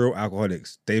real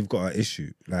alcoholics, they've got an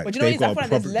issue. Like But you know they've what it is? got I a feel like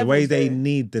there's problem. The way levels, they though.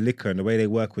 need the liquor and the way they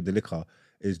work with the liquor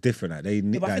is different. Like they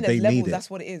need, But I like, think they there's need levels. it. That's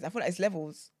what it is. I feel like it's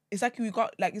levels. It's like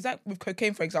it's like with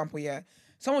cocaine, for example. Yeah,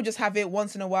 someone will just have it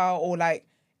once in a while, or like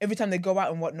every time they go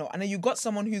out and whatnot. And then you got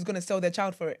someone who's gonna sell their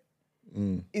child for it.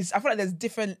 I feel like there's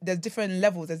different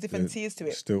levels. There's different tiers to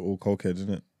it. Still all cokeheads,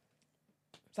 isn't it?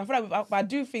 So I feel like, but I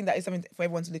do think that it's something for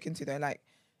everyone to look into. Though, like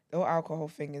the whole alcohol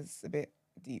thing is a bit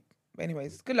deep. But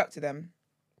anyways, good luck to them.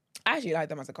 I actually like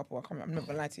them as a couple. I'm not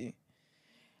gonna lie to you.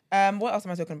 What else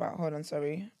am I talking about? Hold on,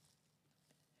 sorry.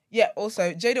 Yeah,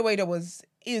 also Jada Wader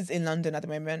is in London at the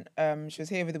moment. She was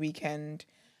here over the weekend,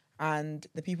 and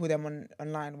the people then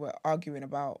online were arguing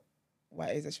about what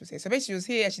it is that she was here. So basically, she was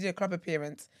here. She did a club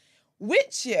appearance,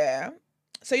 which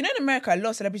so you know in America, a lot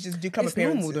of celebrities do club It's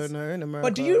appearances. normal though, no, in America.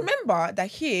 But do you remember that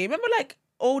here? Remember like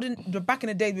back in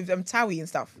the day with Towie and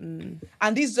stuff. And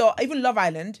these are even Love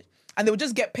Island, and they would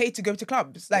just get paid to go to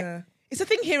clubs. Like it's a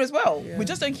thing here as well. We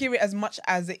just don't hear it as much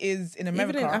as it is in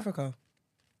America. Even in Africa.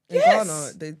 Yes. In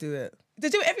Ghana, they do it. They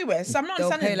do it everywhere. So I'm not They'll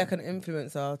understanding. pay like an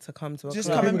influencer to come to a Just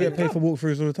club. come People and get paid for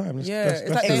walkthroughs all the time. It's That's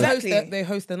like the- Exactly. they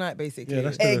host the night basically. Yeah,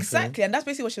 that's the- Exactly, and that's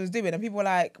basically what she was doing. And people were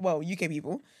like, well, UK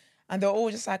people, and they're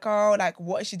all just like, oh, like,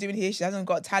 what is she doing here? She hasn't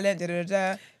got talent, da da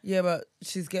da. Yeah, but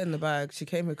she's getting the bag. She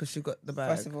came here because she got the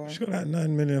bag. First of all. She's got like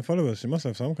 9 million followers. She must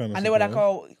have some kind of. And they were like,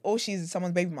 support. oh, all she's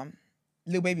someone's baby mum.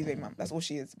 Lil Baby's baby mum. That's all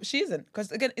she is. But she isn't.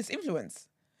 Because again, it's influence.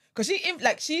 Because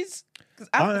she's... Because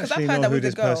I I've actually heard know that who with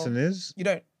this the girl. person is. You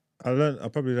don't? I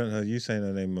probably learned her. You saying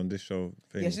her name on this show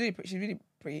thing. Yeah, she's really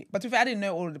pretty. But to be fair, I didn't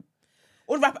know all the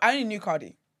rap. I only knew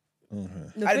Cardi. Okay.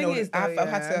 The I thing don't know. is, I've though,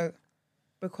 had to...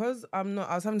 because I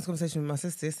was having this conversation with my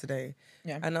sister yesterday,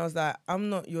 and I was like, I'm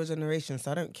not your generation, so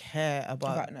I don't care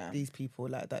about these people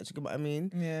like that. Do you get what I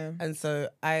mean? Yeah. And so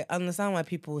I understand why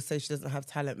people say she doesn't have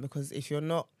talent, because if you're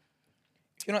not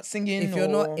singing, if you're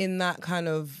not in that kind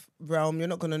of realm, you're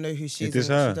not gonna know who she is Is and this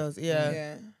what her? she does. Yeah.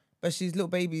 Yeah. But she's Lil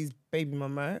Baby's baby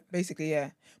mum, right? Basically, yeah.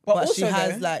 But also, she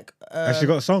has though, like Has she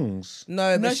got songs?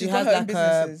 no, but No, she she's has got her own like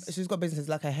a businesses. she's got businesses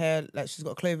like a hair, like she's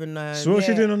got a clothing line. So what's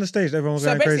she Yeah. doing on the stage? That everyone's So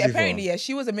going basically, crazy apparently, for. yeah,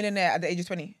 she was a millionaire at the age of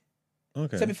 20.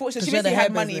 Okay. So before, so she she had a basically hair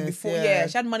had money business, before. yeah. Yeah,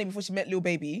 she had money before she met Lil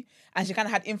Baby, and she kind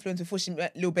of had influence before she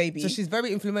met Lil Baby. So she's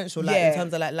very influential, like Yeah. in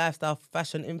terms of like lifestyle,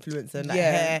 fashion influencer, and like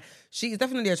Yeah. hair. She is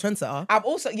definitely a trendsetter. I've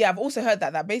also heard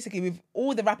that basically with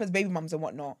all the rappers' baby mums and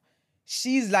whatnot,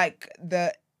 she's like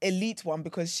the elite one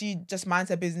because she just minds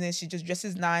her business. She just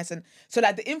dresses nice, and so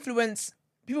like the influence,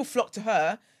 people flock to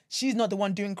her. She's not the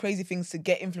one doing crazy things to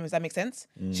get influence. That makes sense.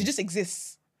 She just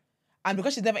exists. And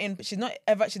because she's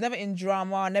never in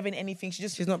drama, never in anything.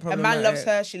 She's not her man loves problematic.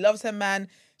 her. She loves her man.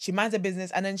 She minds her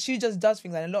business, and then she just does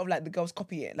things. And a lot of like the girls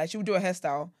copy it. Like she would do a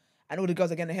hairstyle, and all the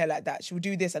girls are getting her hair like that. She would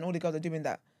do this, and all the girls are doing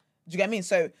that. Do you get what I mean?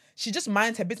 So she just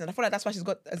minds her business. I feel like that's why she's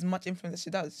got as much influence as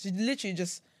she does. She literally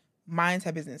just minds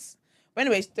her business. But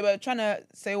anyways, they were trying to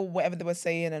say whatever they were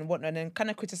saying and whatnot, and then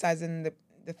kind of criticizing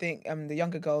the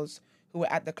younger girls who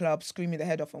were at the club, screaming their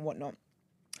head off and whatnot.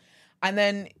 And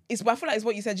then I feel like it's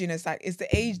what you said, Gina. It's like it's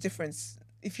the age difference.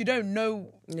 If you don't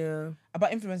know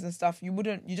about influence and stuff, you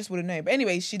just wouldn't know. But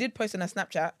anyway, she did post on her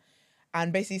Snapchat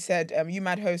and basically said, "You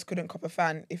mad host couldn't cop a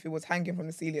fan if it was hanging from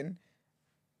the ceiling."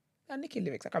 Nicki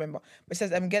lyrics, I can't remember. But it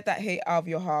says, "Get that hate out of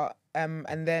your heart." And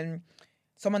then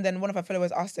one of her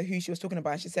followers asked her who she was talking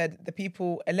about. And she said,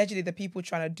 allegedly the people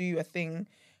trying to do a thing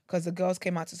because the girls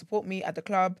came out to support me at the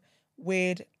club.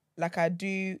 Weird. Like I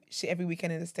do shit every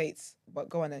weekend in the States, but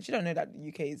go on then. She don't know that the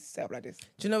UK is set up like this.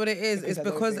 Do you know what it is? It's Because that's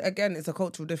because the thing. again, it's a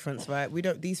cultural difference, right?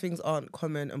 These things aren't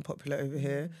common and popular over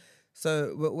here,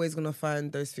 so we're always gonna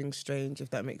find those things strange, if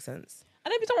that makes sense.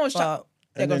 And every time I was But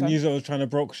And then you was trying to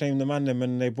broke shame the man them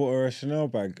and they bought her a Chanel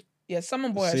bag. yeah,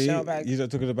 someone bought a See, Chanel bag. you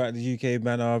talking about the UK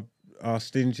man are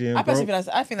stingy and I personally broke.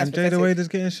 I think that's And Jada pathetic. Wade is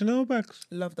getting Chanel bags.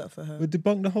 love that for her. We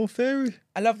debunked the whole theory.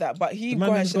 I love that, but he The man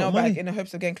got a has got Chanel money. bag in the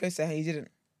hopes of getting closer, and he didn't.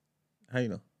 How you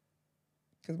know?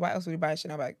 Because why else would he buy a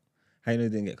Chanel bag? How you know he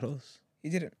didn't get close? He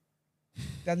didn't.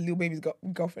 That's Lil Baby's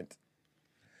girlfriend.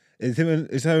 Is her and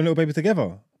little baby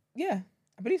together? Yeah,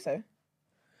 I believe so.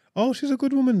 Oh, she's a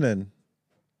good woman then.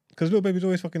 Because little baby's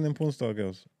always fucking them porn star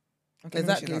girls. Okay, maybe she's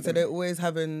Exactly. not So then. they're always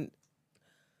having.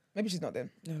 Maybe she's not then.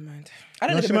 Never mind. I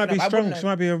don't No, know. she might be strong. She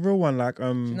might be a real one, like She's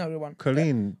not a real one.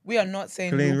 Colleen, We are not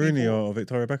saying Colleen real Rooney people. or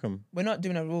Victoria Beckham. We're not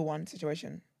doing a real one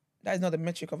situation. That is not the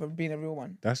metric of being a real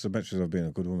one. That's the metrics of being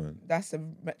a good woman. That's the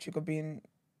metric of being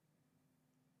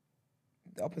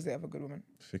the opposite of a good woman.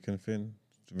 Thick and thin,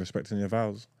 respecting your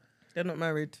vows, They're not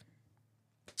married.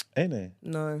 ain't they?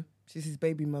 No, she's his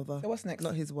baby mother, So what's next?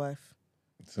 not his wife.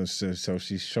 So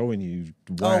she's showing you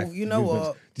why. Oh, you know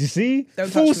what? Do you see?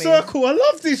 Don't Full touch me. circle. I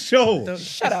love this show. Don't-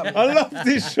 Shut up. I love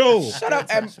this show. Shut up.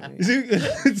 Touch me. You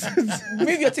see-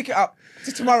 Move your ticket up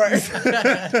to tomorrow.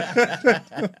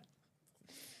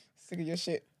 Sick of your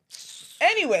shit.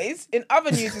 Anyways, in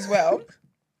other news as well,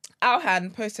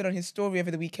 Alhan posted on his story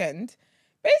over the weekend.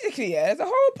 Basically, yeah, there's a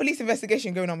whole police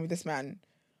investigation going on with this man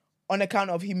on account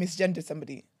of he misgendered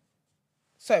somebody.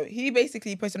 So he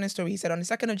basically posted on his story, he said, on the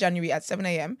 2nd of January at 7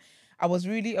 a.m., I was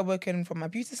really awoken from my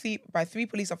beauty sleep by 3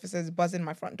 police officers buzzing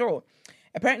my front door.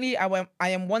 Apparently, I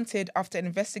am wanted after an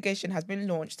investigation has been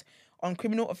launched on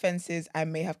criminal offences I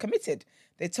may have committed.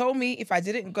 They told me if I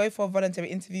didn't go for a voluntary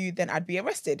interview, then I'd be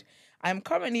arrested. I am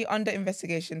currently under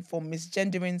investigation for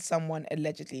misgendering someone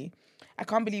allegedly. I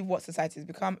can't believe what society has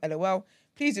become, LOL.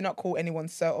 Please do not call anyone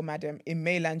sir or madam. It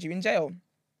may land you in jail.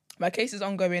 My case is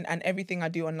ongoing and everything I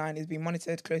do online is being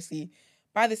monitored closely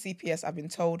by the CPS. I've been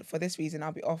told for this reason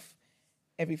I'll be off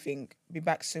everything. Be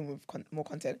back soon with more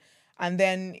content. And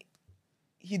then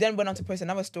he then went on to post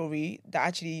another story that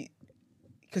actually,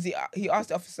 because he asked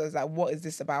the officers, like, what is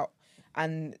this about?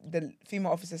 And the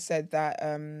female officer said that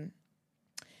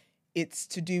it's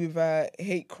to do with a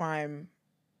hate crime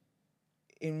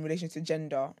in relation to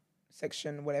gender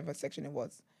section, whatever section it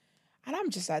was. And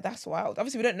I'm just like, that's wild.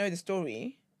 Obviously, we don't know the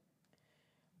story,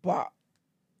 but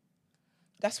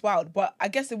that's wild. But I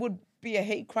guess it would be a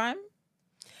hate crime.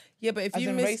 Yeah, but if you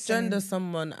misgender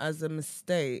someone as a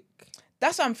mistake...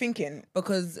 That's what I'm thinking.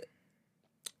 Because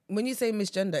when you say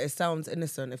misgender, it sounds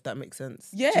innocent, if that makes sense.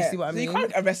 Yeah. Do you see what I mean? You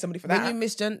can't arrest somebody for that. When you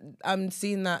misgender... I'm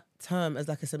seeing that term as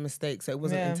like it's a mistake, so it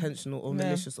wasn't intentional or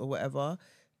malicious or whatever.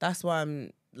 That's why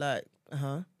I'm like,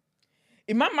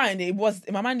 In my mind, it was.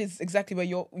 In my mind, is exactly where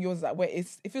yours is at. Where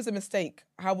if it was a mistake,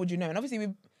 how would you know? And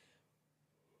obviously,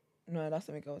 no, that's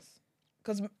something else.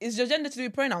 Because it's your gender to do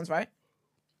with pronouns, right?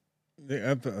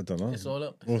 Yeah, I don't know. It's all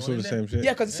up. Also the same shit.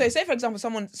 Yeah, because say for example,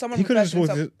 someone's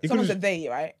a they,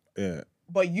 right? Yeah.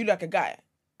 But you like a guy.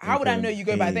 How would I know you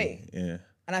go by they? Yeah.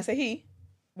 And I say he.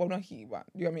 Well, not he, but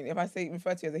you know what I mean? If I say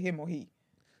refer to you as a him or he.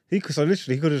 He could have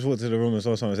just walked to the room and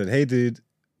saw someone and said, "Hey, dude."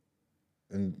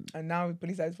 And now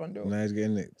police at his front door. Now he's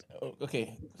getting nicked.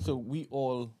 Okay, so we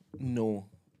all know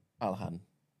Alhan.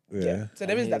 Yeah. So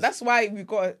there is that. That's why we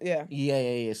got Yeah.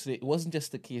 So it wasn't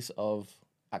just a case of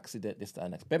accident, this, that,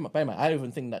 and next. Bear in mind, I don't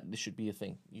even think that this should be a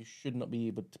thing. You should not be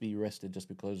able to be arrested just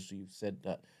because you said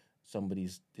that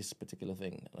somebody's this particular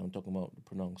thing. I'm talking about the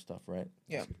pronoun stuff, right?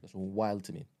 Yeah. That's wild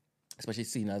to me. Especially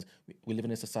seen as we live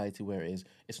in a society where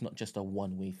it's not just a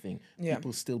one-way thing. Yeah.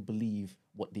 People still believe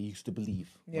what they used to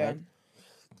believe. Yeah. Right?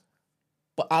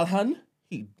 But Alhan,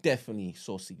 he definitely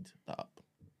saucied that up.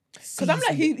 Because I'm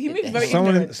like, he moves very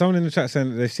ignorant. Someone in the chat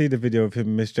saying that they see the video of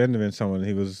him misgendering someone.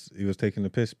 He was taking the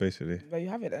piss, basically. There you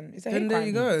have it then. It's a hate crime. There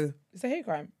you go. It's a hate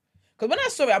crime. Because when I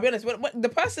saw it, I'll be honest, when the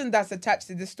person that's attached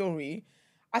to this story,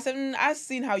 I said, I've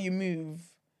seen how you move.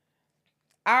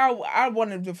 I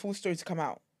wanted the full story to come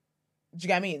out. Do you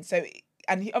get what I mean? So,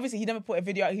 and he never put a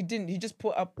video out. He didn't. He just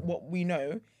put up what we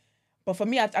know. But for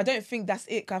me, I don't think that's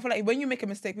it. 'Cause I feel like when you make a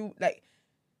mistake, like,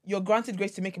 you're granted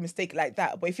grace to make a mistake like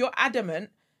that. But if you're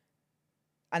adamant,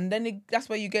 and then that's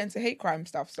where you get into hate crime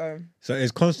stuff. So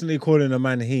it's constantly calling a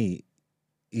man he,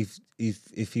 if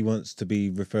he wants to be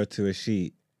referred to as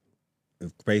she,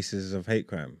 of basis of hate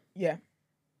crime. Yeah,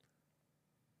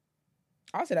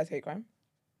 I'll say that's hate crime.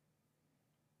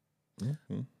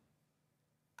 Mm-hmm.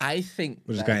 I think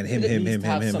we're just going him.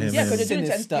 Yeah, because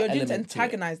you're doing to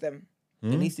antagonize them.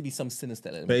 There needs to be some sinister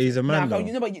element. But he's a man,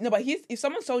 though. But if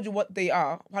someone told you what they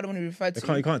are, how do you want to refer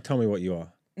to? You can't tell me what you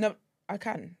are. No, I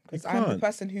can, because I'm the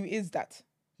person who is that.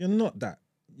 You're not that.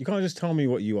 You can't just tell me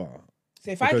what you are. So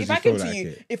if I came to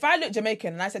you, if I look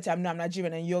Jamaican and I said to you, no, I'm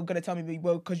Nigerian, and you're gonna tell me,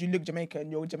 well, because you look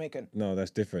Jamaican, you're Jamaican. No, that's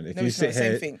different. If no, you it's sit not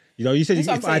here, the same thing. You said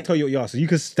if I tell you what you are, so you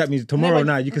could step me tomorrow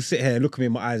night. You could sit here and look at me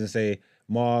in my eyes and say,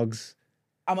 Margs,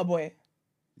 I'm a boy.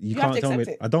 You can't tell me.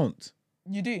 I don't.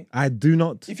 You do. I do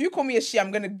not. If you call me a she, I'm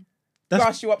gonna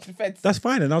grass you up to the feds. That's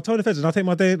fine, and I'll tell the feds, and I'll take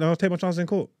my day, and I'll take my chance in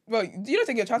court. Well, you don't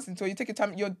take your chance until you take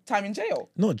your time in jail.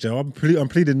 Not jail. I'm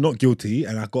pleading not guilty,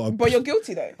 and I got. But you're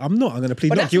guilty though. I'm not. I'm going to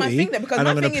plead not guilty, and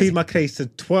I'm going to plead my case to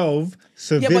 12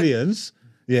 civilians.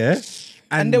 Yeah,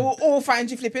 and they will all find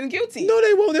you flipping guilty. No,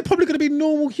 they won't. They're probably going to be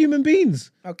normal human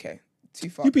beings. Okay,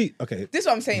 too far. Okay. This is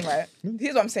what I'm saying, right?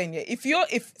 Here's what I'm saying. Yeah,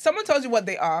 if someone tells you what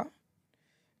they are,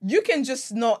 you can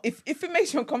just not. If it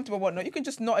makes you uncomfortable, or whatnot, you can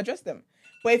just not address them.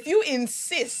 But if you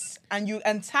insist and you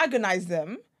antagonize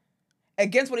them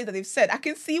against what it is that they've said, I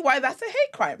can see why that's a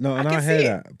hate crime. No, and I hear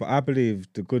that, but I believe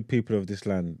the good people of this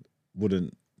land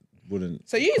wouldn't.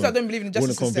 So you don't believe in the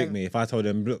justice system? Wouldn't convict me if I told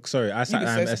them, look, sorry, I sat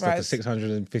around Esther for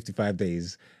 655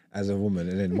 days as a woman,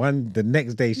 and then the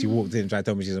next day she walked in and tried to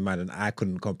tell me she's a man, and I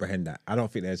couldn't comprehend that. I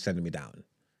don't think they're sending me down.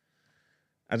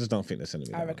 I just don't think they're sending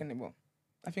me down. I reckon they will.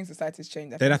 I think society's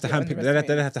changed. They'd have to handpick.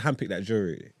 They'd have to handpick that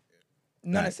jury.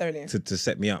 Not necessarily. To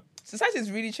set me up. Society's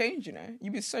really changed, you know.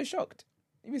 You'd be so shocked.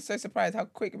 You'd be so surprised how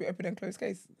quick we open and close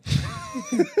case.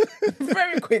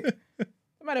 Very quick. The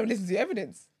man don't listen to your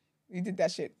evidence. You did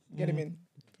that shit. Get him in.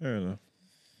 Fair enough.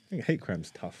 I think hate crime's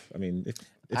tough. I mean, if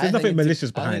there's nothing malicious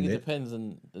behind it. It depends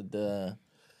on the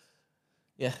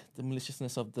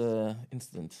maliciousness of the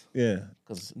incident. Yeah.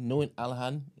 Because knowing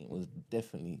Alhan, it was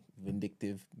definitely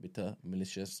vindictive, bitter,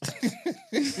 malicious.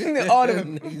 All of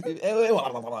them.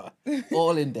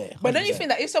 All in there. 100%. But don't you think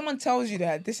that if someone tells you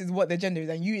that this is what their gender is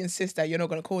and you insist that you're not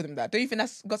going to call them that, don't you think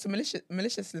that's got some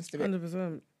maliciousness to it?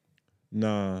 100%.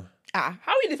 Nah. How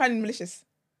are you defining malicious?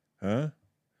 Huh?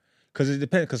 Because it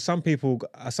depends. Because some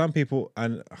people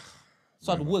and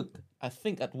so I'd work. I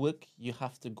think at work you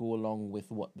have to go along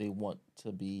with what they want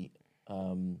to be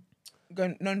known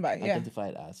by,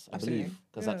 identified as, I Absolutely. believe,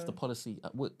 because that's the policy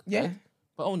at work. Yeah. Right?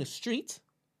 But on the street,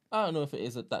 I don't know if it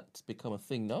is that's become a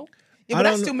thing now. Yeah, but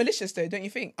that's still malicious though, don't you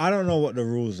think? I don't know what the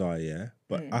rules are,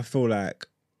 but I feel like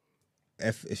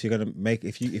if you're gonna make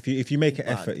if you make an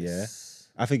effort,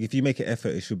 I think if you make an effort,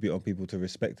 it should be on people to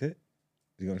respect it.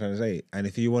 You know what I'm trying to say? And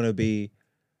if you want to be,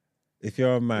 if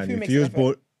you're a man, if you was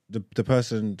born the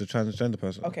transgender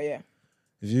person, okay, yeah.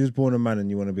 If you was born a man and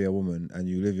you want to be a woman and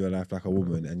you live your life like a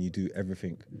woman and you do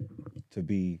everything to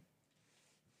be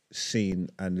seen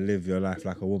and live your life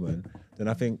like a woman, then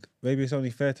I think maybe it's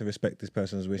only fair to respect this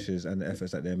person's wishes and the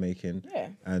efforts that they're making,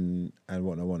 and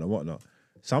whatnot.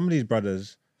 Some of these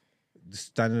brothers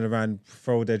standing around,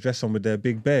 throw their dress on with their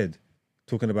big bed,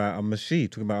 talking about I'm a she,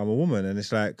 talking about I'm a woman, and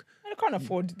it's like I can't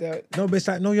afford the. No, but it's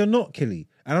like, no, you're not, Killy.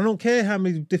 And I don't care how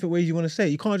many different ways you want to say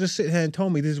it. You can't just sit here and tell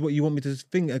me this is what you want me to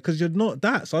think, because you're not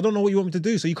that. So I don't know what you want me to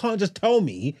do. So you can't just tell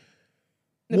me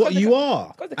what you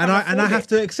are. And I have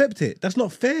to accept it. That's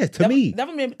not fair to me. They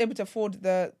haven't been able to afford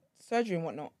the surgery and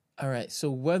whatnot. All right, so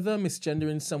whether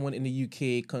misgendering someone in the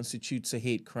UK constitutes a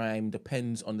hate crime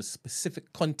depends on the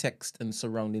specific context and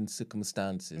surrounding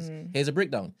circumstances. Here's a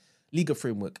breakdown. Legal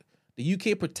framework. The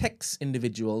UK protects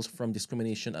individuals from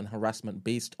discrimination and harassment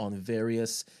based on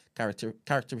various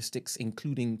characteristics,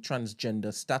 including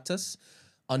transgender status,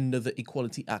 under the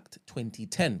Equality Act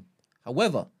 2010.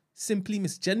 However, simply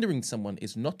misgendering someone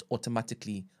is not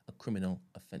automatically a criminal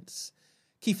offence.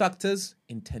 Key factors: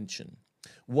 intention.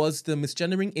 Was the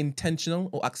misgendering intentional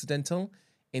or accidental?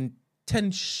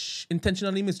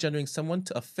 Intentionally misgendering someone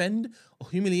to offend or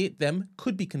humiliate them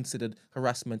could be considered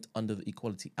harassment under the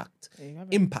Equality Act.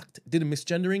 Impact. Did the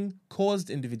misgendering cause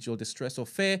the individual distress or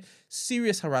fear?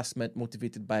 Serious harassment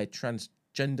motivated by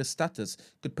transgender status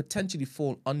could potentially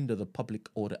fall under the Public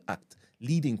Order Act,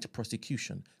 leading to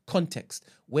prosecution. Context.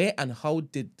 Where and how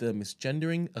did the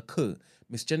misgendering occur?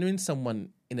 Misgendering someone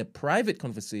in a private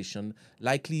conversation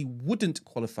likely wouldn't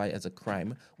qualify as a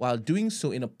crime, while doing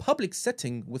so in a public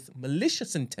setting with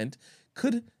malicious intent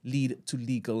could lead to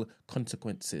legal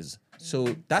consequences.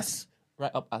 So that's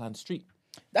right up Alan Street.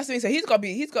 That's what he said. He's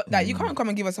got that. You can't come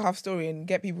and give us a half story and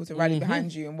get people to rally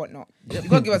behind you and whatnot. You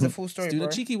got to give us a full story, Let's do bro.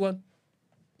 the cheeky one.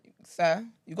 Sir,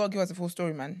 you got to give us a full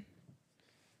story, man.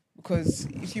 Because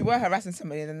if you were harassing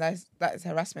somebody, then that is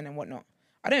harassment and whatnot.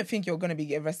 I don't think you're going to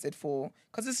be arrested for...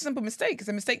 Because it's a simple mistake. It's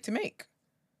a mistake to make.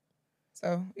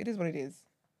 So, it is what it is.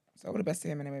 So, all the best to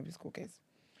him anyway with his court case.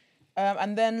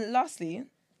 And then, lastly,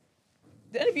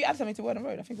 did any of you add something to Word on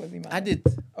Road? I think it was me, man. I did.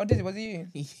 Oh, did it? Was it you?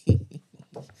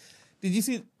 Did you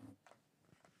see...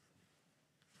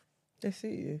 They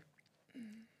see you.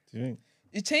 Do you think?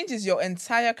 It changes your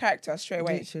entire character straight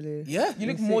away. Literally. Yeah. You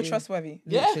look more trustworthy.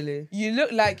 Literally. You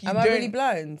look like you Am don't... I really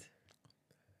blind?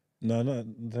 No,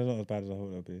 they're not as bad as I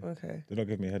thought they'd be. Okay. They're not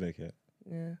giving me a headache yet.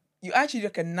 Yeah. You actually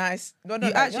look a nice... No,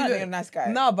 You actually look look a nice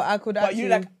guy. No, but I could But actually... you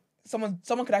like... Someone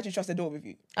could actually trust the door with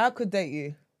you. I could date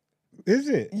you. Is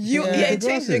it? It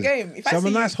changed your game. If So I'm a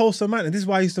see nice, wholesome man, and this is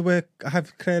why I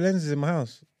have clear lenses in my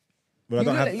house. But I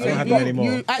don't have them anymore.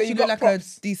 You actually you look got like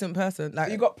props. a decent person.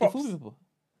 Like you got The props. fool people.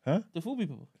 Huh? The fool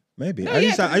people. Maybe. No, I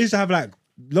used yeah, to have like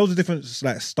loads of different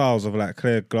like styles of like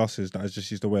clear glasses that I just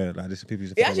used to wear. Like this, people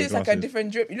used to It actually looks like a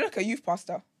different drip. You look like a youth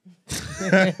pastor. You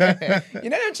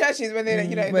know them churches when they,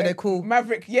 where they're cool.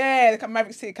 Maverick, yeah, the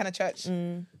Maverick City kind of church.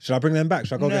 Should I bring them back?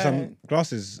 Should I go get No. some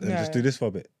glasses and just do this for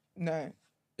a bit? No.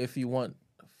 If you want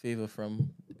a favour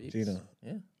from babes. Gina.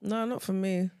 Yeah. No, not for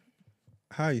me.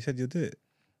 How? You said you'll do it.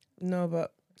 No,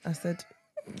 but I said,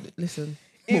 listen.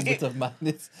 Moment of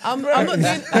madness. I'm not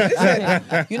doing...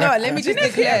 Listen, you know what, let me just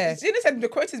declare. Gina said the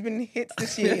quote has been hit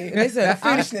this year. Listen,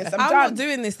 foolishness. I'm not done.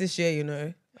 doing this year, you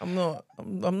know. I'm not,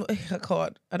 I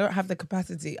can't. I don't have the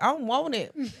capacity. I don't want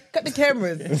it. Get the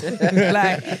cameras.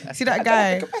 Like, see that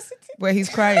guy where he's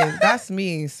crying? That's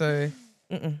me, so.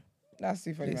 That's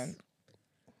too funny, man.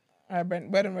 All right,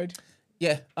 Brent, Word on Road.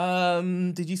 Yeah.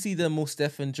 Did you see the Mos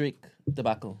Def and Drake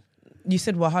debacle? You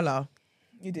said Wahala.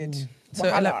 You did. So,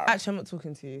 actually, I'm not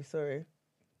talking to you, sorry.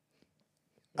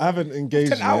 I haven't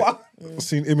engaged An hour. yet.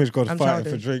 Seen Image God I'm fighting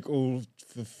childish. for Drake all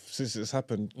since it's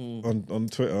happened on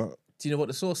Twitter. Do you know what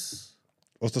the source?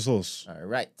 What's the source? All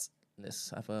right. Let's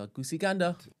have a goosey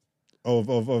gander. Of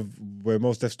where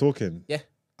Mos Def's talking? Yeah.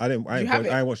 I ain't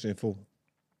watched it in full.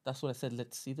 That's what I said.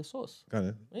 Let's see the source. Kind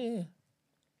of. Yeah.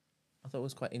 I thought it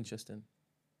was quite interesting.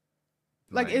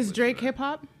 Like, is Drake hip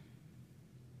hop?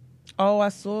 Oh, I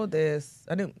saw this.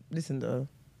 I didn't listen though.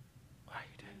 Why are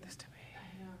you doing this to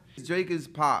me? Drake is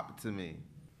pop to me,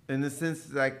 in the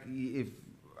sense like if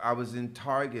I was in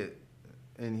Target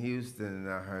in Houston,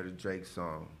 I heard a Drake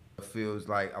song. It feels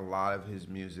like a lot of his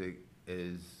music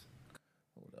is.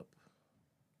 Hold up.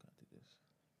 Can't do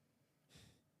this.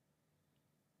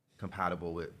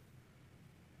 Compatible with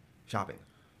shopping.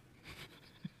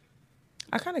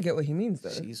 I kind of get what he means though.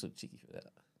 She's so cheeky for that.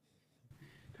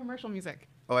 Commercial music.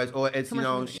 Or it's you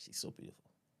know, She's so beautiful.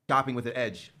 shopping with an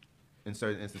edge in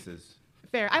certain instances.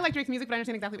 Fair. I like Drake's music, but I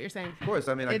understand exactly what you're saying. Of course,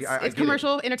 I mean, It's, I it's get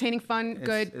commercial, it. entertaining, fun,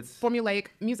 good, It's formulaic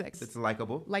music. It's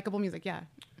likable. Likable music, yeah.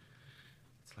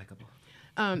 It's likable.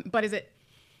 But is it?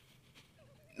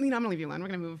 I'm gonna leave you alone. We're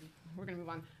gonna move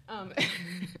on.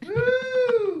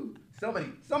 Woo! So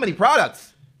many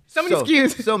products. So many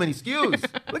SKUs. So many SKUs.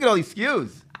 Look at all these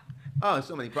SKUs. Oh,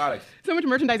 so many products. So much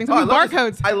merchandising, so Oh, many I love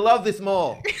barcodes. I love this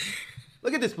mall.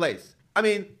 Look at this place. I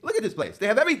mean, look at this place. They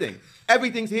have everything.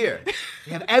 Everything's here.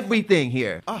 They have everything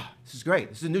here. Oh, this is great.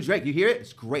 This is a new Drake. You hear it?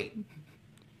 It's great.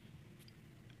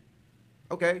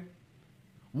 Okay.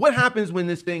 What happens when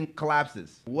this thing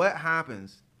collapses? What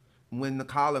happens when the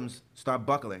columns start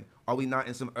buckling? Are we not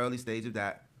in some early stage of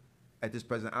that at this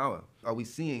present hour? Are we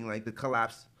seeing like the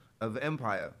collapse of the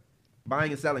empire?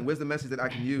 Buying and selling. Where's the message that I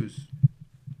can use?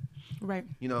 Right.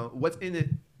 You know, what's in it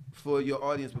for your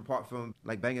audience apart from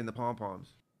like banging the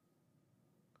pom-poms?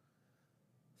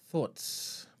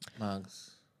 Thoughts,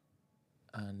 Mags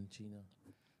and Gina.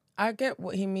 I get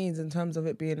what he means in terms of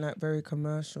it being like very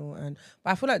commercial,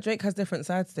 but I feel like Drake has different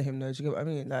sides to him though. Do you get what I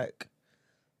mean? Like,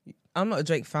 I'm not a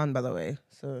Drake fan, by the way,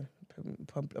 so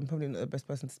I'm probably not the best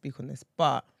person to speak on this,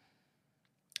 but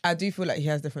I do feel like he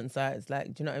has different sides.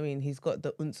 Like, do you know what I mean? He's got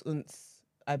the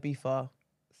Ibiza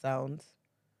sounds.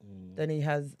 Then he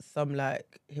has some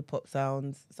like hip hop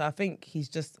sounds. So I think he's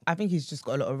just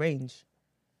got a lot of range.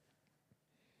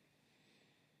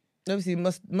 Obviously,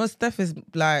 Mos Def is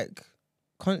like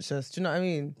conscious. Do you know what I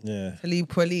mean? Yeah. Talib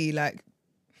Kweli, like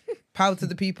power to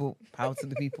the people, power to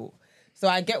the people. So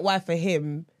I get why for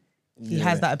him he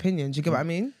has that opinion. Do you get what I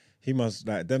mean? He must,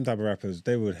 like, them type of rappers,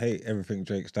 they would hate everything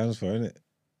Drake stands for, innit?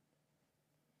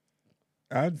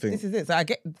 I'd think. This is it. So I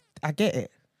get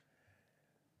it.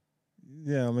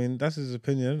 Yeah, I mean, that's his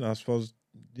opinion. I suppose,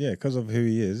 yeah, because of who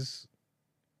he is,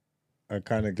 I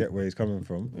kind of get where he's coming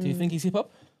from. Do you think he's hip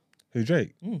hop? Who,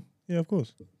 Drake? Yeah, of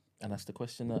course. And that's the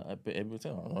question that everyone say,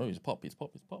 oh, no, he's pop.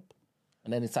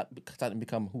 And then it's starting to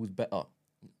become who's better,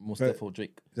 Mos Def or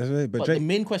Drake. That's right, But Drake, the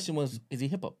main question was, is he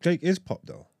hip hop? Drake is pop,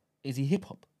 though. Is he hip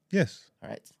hop? Yes. All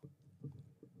right.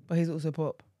 But he's also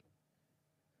pop.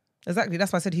 Exactly.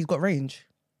 That's why I said he's got range.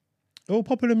 All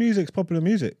popular music's popular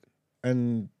music.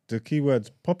 And the keyword's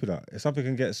popular. If something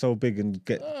can get so big and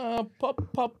get...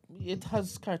 Pop, it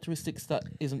has characteristics that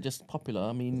isn't just popular.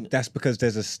 I mean... That's because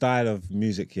there's a style of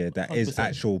music here that is 100%.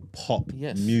 actual pop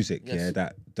Yes, music, yes. yeah,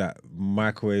 that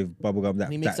microwave bubblegum,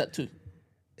 And he makes that too.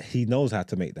 he knows how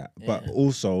to make that. But Yeah.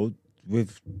 also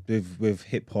with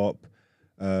hip hop,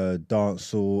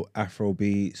 dancehall, Afro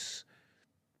beats,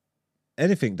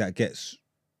 anything that gets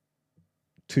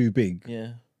too big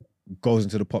Yeah. goes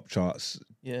into the pop charts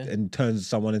Yeah. and turns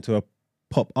someone into a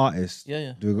pop artist.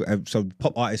 Yeah. So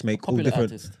pop artists make all Popular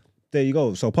different. artist. There you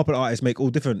go. So popular artists make all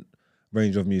different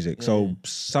range of music. Yeah. So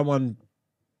someone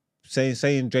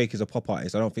saying Drake is a pop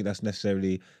artist, I don't think that's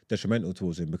necessarily detrimental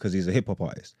towards him because he's a hip hop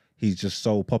artist. He's just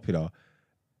so popular,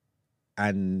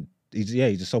 and he's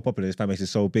just so popular. His fan base is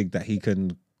so big that he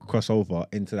can cross over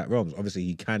into that realm. Obviously,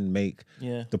 he can make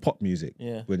Yeah. the pop music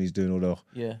Yeah. when he's doing all the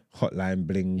Yeah. hotline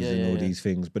blings and all Yeah. these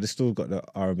things, but it's still got the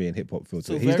R&B and hip hop feel to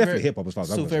So it. He's very, definitely hip hop as far as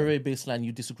I'm So concerned. very baseline,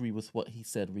 you disagree with what he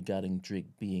said regarding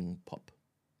Drake being pop.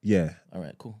 Yeah, All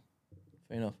right, cool.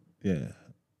 Fair enough. yeah,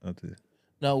 I do.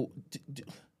 Now,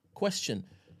 question.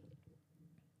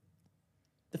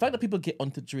 The fact that people get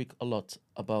onto Drake a lot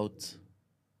about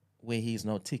where he's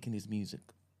now taking his music,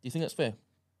 do you think that's fair?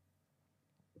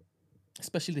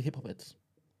 Especially the hip hop heads.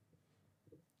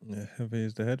 Yeah, heavy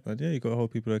is the head, man. Yeah, you got to hold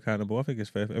people accountable. I think it's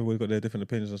fair. Everybody's got their different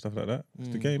opinions and stuff like that. It's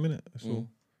the game, innit? It's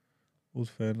all's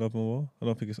fair in love and war. I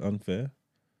don't think it's unfair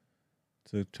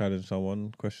to challenge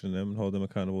someone, question them, and hold them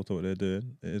accountable to what they're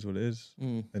doing. It is what it is.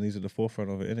 And he's at the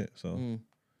forefront of it, innit? So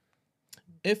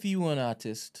If you were an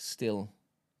artist still,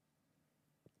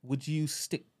 would you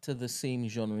stick to the same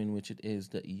genre in which it is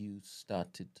that you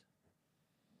started?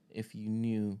 If you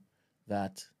knew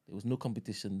that there was no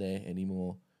competition there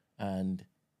anymore and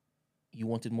you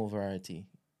wanted more variety,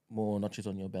 more notches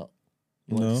on your belt,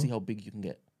 you want No. to see how big you can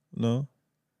get. no,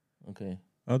 Okay,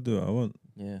 I'll do what I want.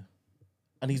 yeah.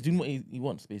 And he's doing what he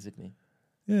wants, basically.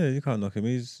 Yeah, you can't knock him.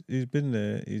 He's been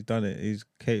there. He's done it. He's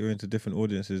catering to different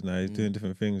audiences now. He's doing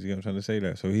different things. You know what I'm trying to say?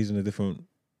 That so he's in a different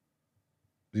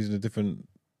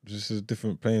Just a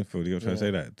different playing field. You're trying to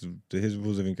say that his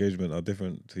rules of engagement are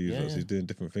different to you. So he's doing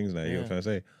different things now. You're trying to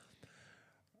say.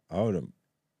 I wouldn't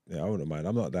mind.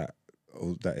 I'm not that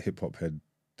hip hop head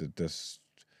that's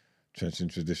trenching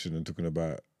tradition and talking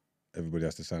about everybody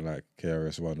has to sound like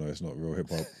KRS-One or it's not real hip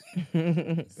hop. You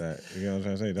know what I'm trying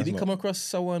to say? Did he come across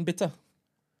sour and bitter?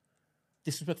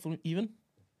 Disrespectful even?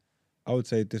 I would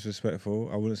say disrespectful.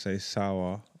 I wouldn't say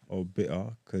sour or bitter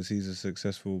because he's a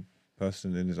successful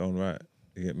person in his own right.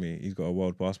 You get me? He's got a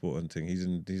world passport and thing. He's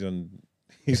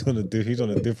on a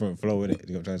different flow in it.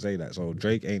 You know what I'm trying to say? That so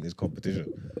Drake ain't his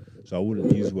competition. So I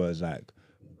wouldn't use words like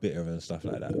bitter and stuff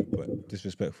like that. But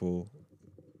disrespectful,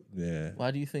 yeah.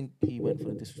 Why do you think he went for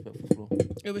the disrespectful flow?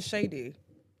 It was shady.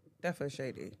 Definitely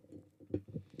shady.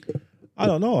 I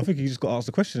don't know. I think he just got asked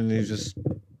the question and he was just.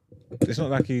 It's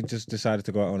not like he just decided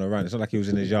to go out on a rant. It's not like he was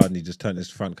in his yard and he just turned his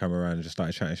front camera around and just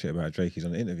started chatting shit about Drake. He's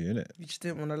on the interview, innit? You just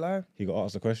didn't want to lie. He got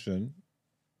asked the question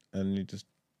and he just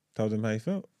told him how he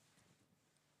felt.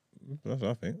 That's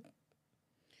what I think.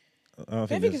 I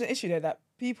think it's an issue there that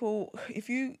people, if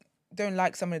you don't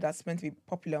like somebody that's meant to be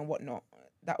popular and whatnot,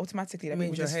 that automatically that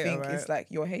people just think it's like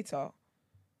you're a hater.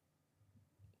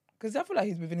 Because I feel like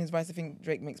he's within his rights to think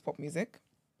Drake makes pop music.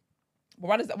 But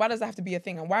why does that have to be a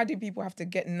thing? And why do people have to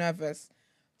get nervous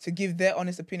to give their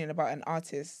honest opinion about an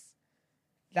artist?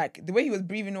 Like, the way he was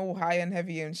breathing all high and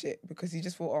heavy and shit, because he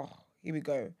just thought, oh, here we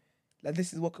go. Like,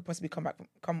 this is what could possibly come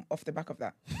off the back of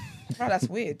that. Wow, that's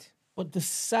weird. But the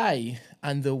sigh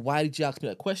and the why did you ask me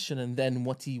that question and then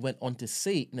what he went on to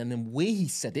say and then the way he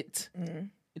said it,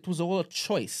 it was all a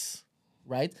choice,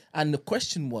 right? And the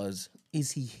question was,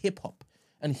 is he hip-hop?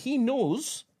 And he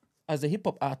knows, as a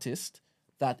hip-hop artist,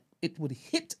 that it would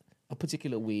hit a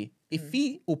particular way if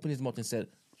he opened his mouth and said,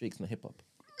 Drake's not hip-hop.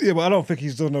 Yeah, but I don't think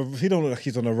he don't look like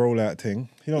he's on a rollout thing.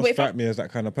 He don't strike me as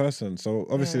that kind of person. So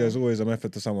obviously there's always a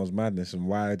method to someone's madness and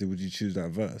why would you choose that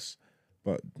verse?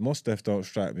 But Mos Def don't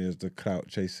strike me as the clout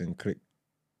chasing,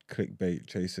 clickbait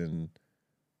chasing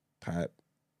type.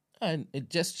 And it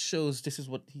just shows this is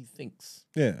what he thinks.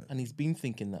 Yeah. And he's been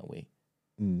thinking that way.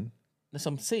 That's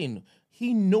what I'm saying.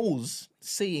 He knows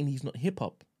saying he's not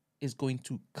hip-hop is going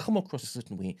to come across a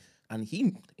certain way. And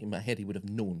he, in my head, he would have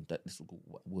known that this will go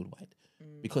worldwide.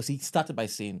 Because he started by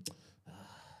saying,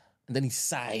 and then he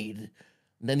sighed.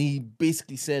 And then he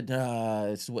basically said,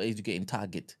 this is what is you getting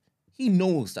target. He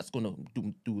knows that's going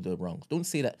to do the wrongs. Don't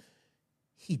say that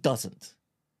he doesn't.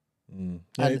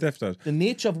 Yeah, he definitely does. The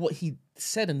nature of what he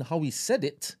said and how he said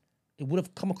it, it would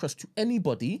have come across to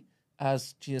anybody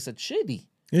as Gina said, shady.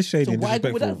 It's shady So and why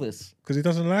go with disrespectful. others? Because he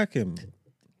doesn't like him.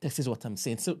 This is what I'm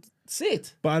saying. So say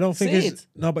it. But I don't think Say it's...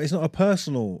 No, but it's not a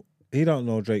personal... He don't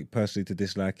know Drake personally to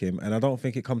dislike him. And I don't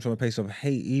think it comes from a place of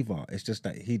hate either. It's just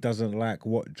that he doesn't like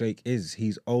what Drake is.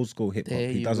 He's old school hip-hop. There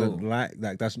He you doesn't go. like...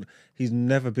 He's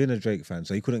never been a Drake fan.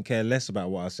 So he couldn't care less about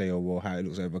what I say or how it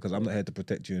looks over. Because I'm not here to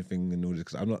protect you and all this.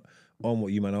 Because I'm not on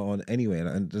what you man are on anyway.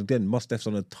 And again, Mos Def's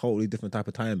on a totally different type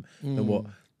of time than what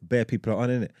bare people are on,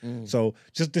 innit? So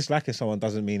just disliking someone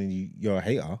doesn't mean you're a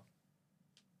hater.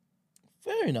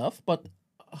 Fair enough, but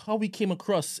how we came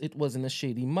across it was in a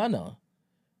shady manner.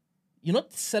 You're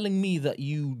not selling me that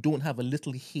you don't have a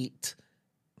little hate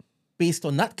based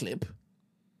on that clip.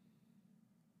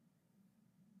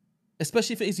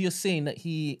 Especially if it is you're saying that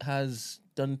he has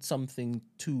done something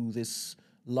to this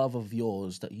love of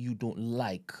yours that you don't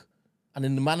like. And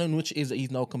in the manner in which it is that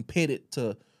he's now compared it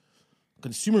to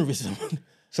consumerism.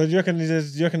 So do you reckon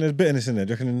there's bitterness in there?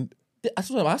 Do you reckon...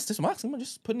 That's what I'm asking. I'm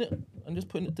just putting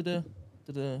it to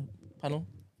the panel.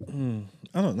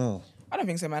 I don't know. I don't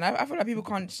think so, man. I feel like people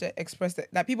can't express that.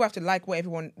 Like, people have to like what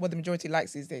the majority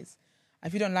likes these days.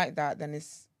 If you don't like that, then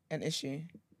it's an issue.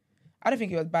 I don't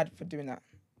think he was bad for doing that.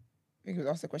 I think he was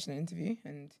asked a question in an interview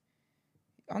and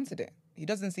he answered it. He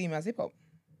doesn't see him as hip-hop.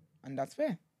 And that's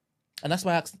fair. And that's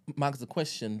why I asked Mark the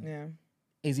question, Yeah.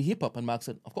 is he hip-hop? And Mark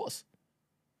said, of course.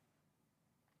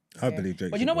 I believe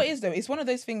Drake. But you know what it is, though? It's one of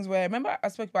those things where, remember I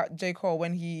spoke about J. Cole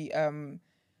when he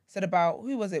said about,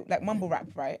 who was it? Like mumble rap,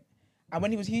 right? And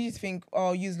when he used to think,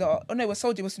 oh, it was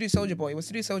Soulja, it was to do Soulja Boy. It was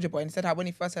to do Soulja Boy. And he said how when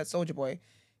he first heard Soulja Boy,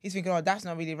 he's thinking, oh, that's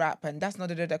not really rap and that's not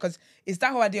da-da-da. Because it's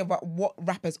that whole idea about what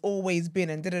rap has always been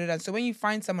and da-da-da. So when you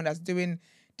find someone that's doing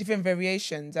different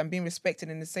variations and being respected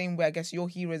in the same way, I guess your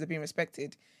heroes are being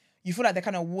respected, you feel like they're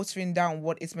kind of watering down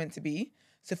what it's meant to be.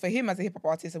 So for him as a hip-hop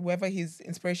artist, whoever his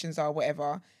inspirations are,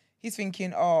 whatever, he's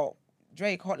thinking, oh,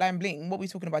 Drake, Hotline Bling, what are we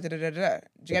talking about? Da-da-da-da. Do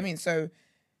you get what I mean? So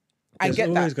I get There's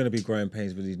that. always going to be growing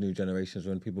pains with these new generations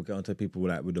when people get onto people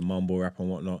like with the mumble rap and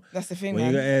whatnot. That's the thing, When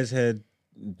man. you get Ayers Head,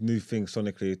 new things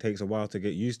sonically, it takes a while to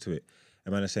get used to it.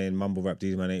 A man is saying mumble rap,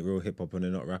 these man ain't real hip hop and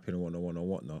they're not rapping and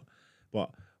whatnot.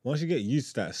 But once you get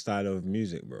used to that style of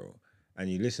music, bro, and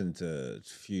you listen to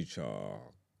Future,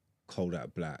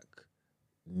 Kodak Black,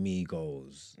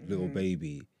 Migos, Little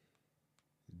Baby,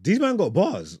 these men got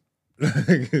bars.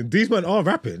 These men are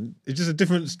rapping. It's just a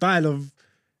different style of.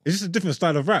 It's just a different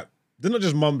style of rap. They're not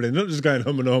just mumbling. They're not just going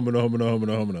hum.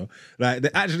 Like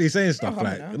they're actually saying stuff.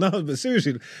 No, but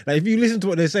seriously, like if you listen to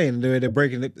what they're saying, they're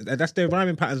breaking it. That's their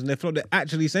rhyming patterns and their flow. They're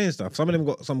actually saying stuff. Some of them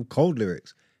got some cold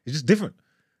lyrics. It's just different.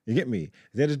 You get me?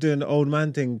 They're just doing the old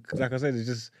man thing. Like I said, it's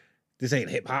just this ain't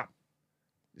hip hop.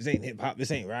 This ain't hip hop. This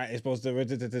ain't right. It's supposed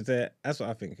to. That's what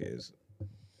I think it is.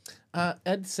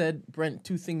 Ed said, Brent,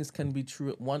 two things can be true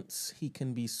at once. He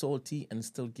can be salty and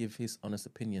still give his honest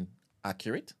opinion.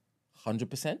 Accurate,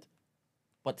 100%.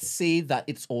 But say that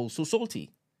it's also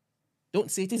salty. Don't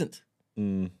say it isn't. Do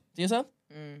you understand?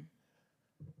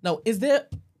 Now, is there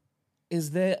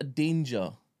a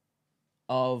danger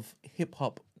of hip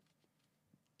hop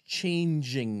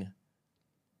changing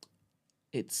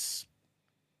its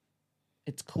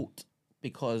coat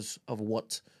because of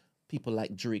what people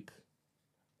like Drake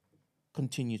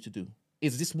continue to do?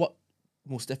 Is this what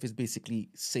Mos Def is basically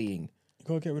saying? You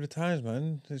gotta get rid of times,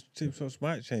 man. This too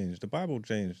might change. The Bible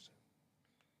changed.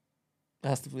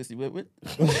 That's the place you went with.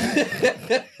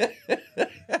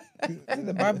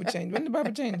 The Bible changed. When did the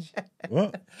Bible change?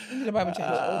 What? When did the Bible change?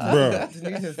 Bro.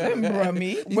 Bruh,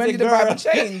 me. When did the Bible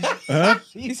change? Huh?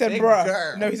 He said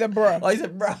bruh. No, he said bruh. Oh, he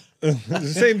said, bruh. It's the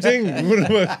same thing. Would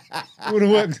have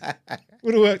worked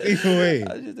either way.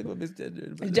 I just think about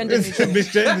misgender. Gender neutral.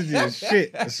 Misgendered you.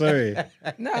 Shit. Sorry.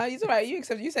 Nah, he's alright. You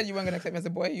said you weren't gonna accept me as a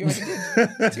boy. You already did.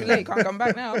 It's too late. Can't come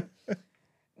back now.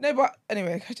 No, but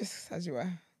anyway, just as you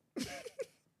were.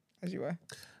 As you were.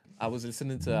 I was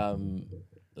listening to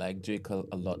like Drake a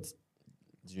lot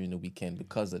during the weekend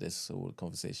because of this whole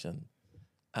conversation,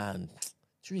 and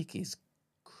Drake is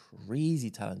crazy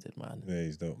talented, man. Yeah,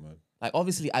 he's dope, man. Like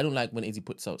obviously, I don't like when Izzy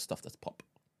puts out stuff that's pop.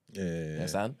 Yeah. You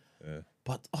understand? Yeah.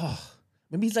 But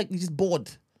maybe he's just bored.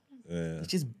 Yeah. He's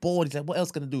just bored. He's like, what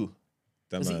else can I do?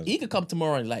 That 'Cause man's, he could come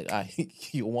tomorrow and like,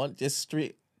 you want just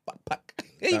straight backpack.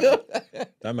 Here you go.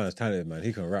 that man's talented, man.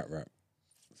 He can rap.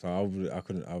 So I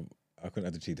couldn't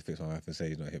have to cheat to fix my wife and say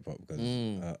he's not hip hop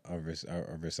because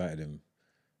I've recited him.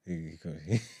 He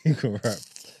can rap.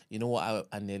 You know what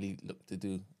I nearly looked to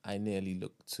do? I nearly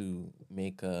looked to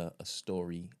make a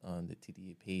story on the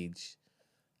TDA page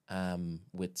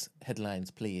with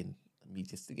headlines playing, me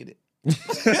just to get it. I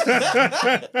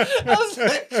was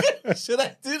like, should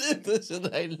I do this or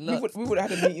should I not? We would have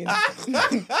had a meeting.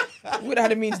 We would have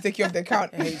had a meeting to take you off the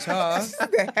account. HR.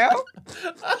 What the hell?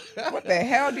 What the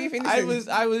hell do you think this is?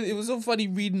 It was so funny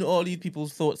reading all these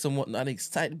people's thoughts and whatnot, and it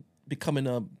started becoming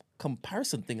a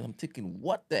comparison thing, and I'm thinking,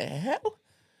 what the hell?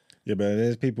 Yeah, but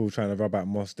there's people trying to rub out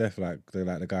Mos Def like they're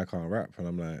like the guy can't rap, and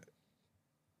I'm like,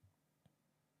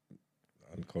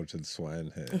 uncultured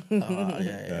swine here.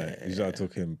 You start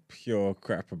talking pure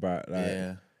crap about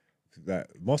like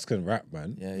Mos can rap,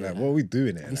 man. What are we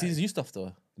doing here? Have you seen his new stuff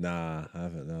though? Nah, I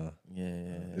haven't. No.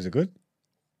 Yeah. Is it good?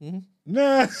 Mm-hmm.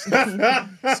 Nah.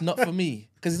 It's not for me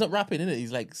because he's not rapping, innit?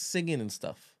 He's like singing and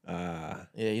stuff. Yeah,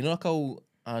 you know like how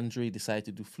Andre decided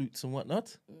to do flutes and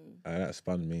whatnot. That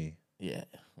spun me. Yeah.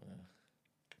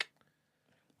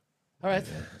 All right.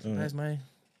 That's my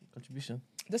contribution.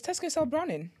 Does Tesco sell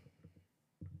Browning?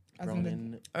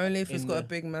 Browning. Only if it's got a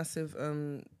big, massive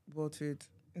world food.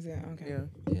 Is it? Okay. Yeah.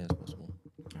 Yeah, it's possible.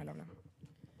 I love that.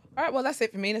 All right, well, that's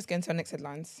it for me. Let's get into our next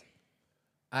headlines.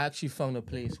 I actually found a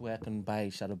place where I can buy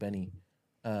Shadow Benny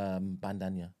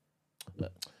bandana.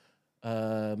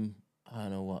 I don't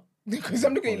know what. Because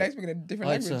I'm looking at you like speaking a different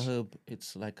language. It's a herb.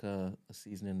 It's like a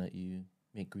seasoning that you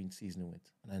make green seasoning with.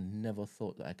 And I never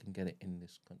thought that I can get it in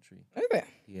this country. Is it?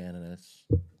 Yeah, and I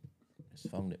just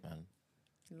found it, man.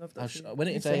 Love that. When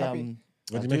it's so happy.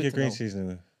 What do you make your green seasoning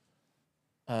with?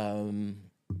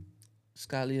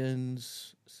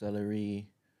 Scallions, celery,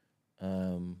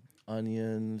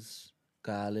 onions,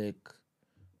 garlic,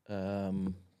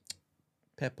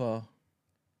 pepper.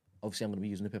 Obviously, I'm going to be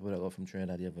using the pepper that I got from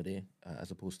Trinidad the other day, as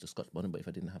opposed to Scotch bonnet. But if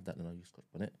I didn't have that, then I'll use Scotch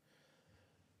bonnet.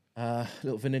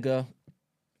 Little vinegar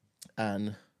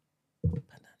and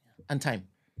thyme,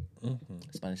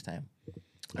 Spanish thyme.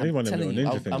 I need one of them little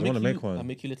ninja things. I want to make one. I'll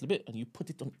make you a little bit, and you put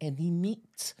it on any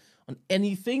meat, on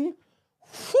anything.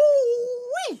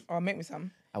 Whoo-wee! Oh, make me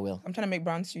some. I will. I'm trying to make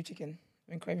brown stew chicken.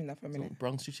 I've been craving that for a minute. So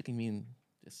brown stew chicken mean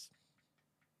just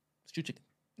stew chicken.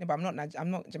 No, but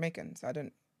I'm not Jamaican, so I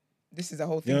don't. This is a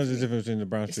whole thing. You know, there's a difference between the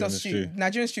brown It's stew not and the stew. stew.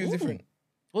 Nigerian stew is different.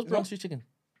 What's brown stew chicken?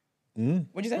 Mm?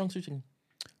 What'd you say? Brown stew chicken.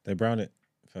 They brown it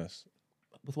first.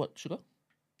 With what? Sugar?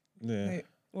 Yeah. Wait.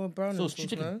 Well, brown So is stew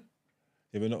chicken. no?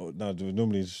 Yeah, but no.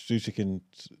 Normally stew chicken,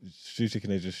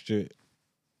 they just stew it.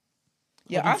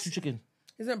 Yeah, How do you us, stew chicken.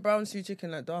 Isn't brown stew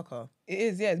chicken like darker? it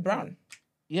is. Yeah, it's brown.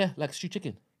 Yeah, like stew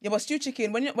chicken. Yeah, but stew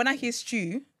chicken. When I hear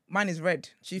stew, mine is red.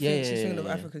 She's Yeah, thinking yeah, of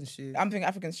yeah. African stew. I'm thinking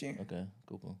African stew. Okay,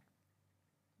 cool.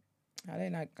 I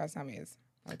don't know. That's how it is.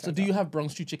 So do you have brown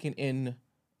stew chicken in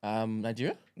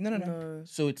Nigeria? No. No,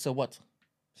 So it's a what?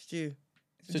 stew.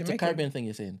 So it's a Jamaican. Caribbean thing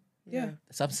you're saying? Yeah.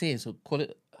 So I'm saying, so call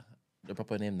it the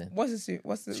proper name then. What's the stew?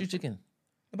 What's the? Stew chicken.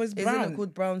 But it's Isn't brown. it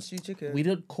called brown stew chicken? We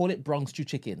don't call it brown stew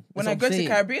chicken. When That's I what go I'm to saying.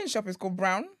 Caribbean shop, it's called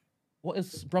brown. What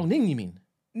is browning you mean?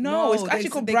 No, it's actually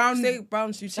called brown. They say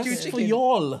brown stew Stew chicken. That's chicken. for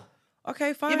y'all.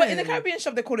 Okay, fine. Yeah, but in the Caribbean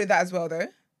shop they call it that as well, though.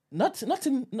 Not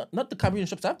the Caribbean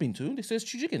shops I've been to. They say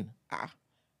stew chicken.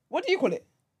 What do you call it?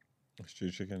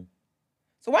 Stew chicken.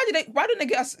 So why don't they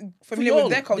get us For familiar y'all.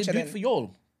 with their culture They do then? it for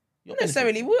y'all. Not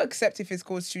necessarily. We'll accept if it's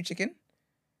called stew chicken.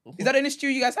 Is that the only stew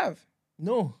you guys have?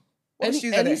 No. What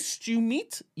stews are there? stew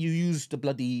meat, you use the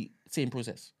bloody same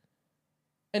process.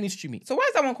 Any stew meat. So why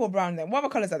is that one called brown then? What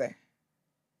other colours are there?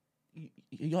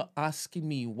 You're asking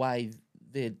me why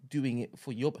they're doing it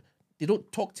for your... They don't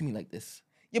talk to me like this.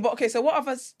 Yeah, but okay, so what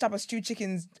other type of stew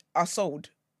chickens are sold?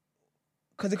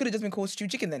 Because it could have just been called stew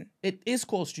chicken then. It is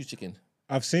called stew chicken.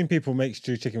 I've seen people make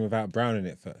stew chicken without browning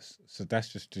it first. So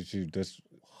that's just stew.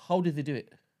 How did they do it?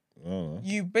 I don't know.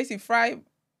 You basically fry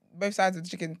both sides of the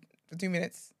chicken for 2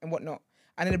 minutes and whatnot.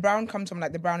 And then the brown comes from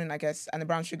like the browning, I guess, and the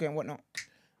brown sugar and whatnot.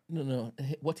 No.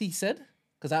 What he said,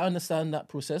 because I understand that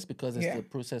process because it's Yeah. the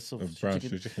process of Brown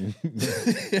stew stew chicken.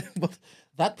 chicken. But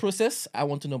that process, I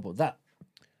want to know about that.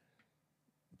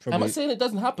 I'm Probably, not saying it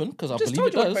doesn't happen because I Just believe told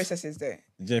it you what the does. process is there.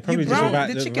 yeah, probably just brown without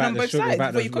the chicken without on the both sugar, sides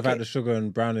without before you cook without it. the sugar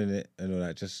and browning it and all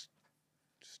that. Just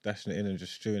dashing it in and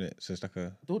just stewing it. So it's like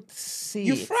a. Don't say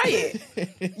You it. fry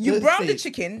it. You Don't brown say the it.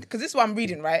 chicken, because this is what I'm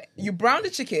reading, right? You brown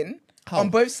the chicken How? on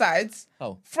both sides,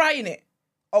 How? frying it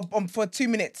for 2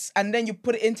 minutes, and then you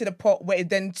put it into the pot where it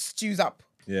then stews up.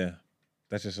 Yeah,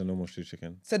 that's just a normal stew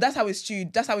chicken. So that's how it's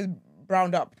stewed. That's how it's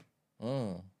browned up.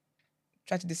 Oh.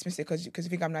 Try to dismiss it because you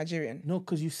think I'm Nigerian. No,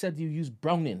 because you said you use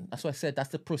browning. That's why I said that's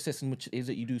the process in which it is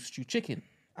that you do stew chicken.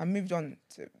 I moved on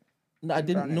to. No, I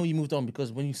didn't Browning. know you moved on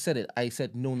because when you said it, I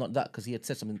said no, not that because he had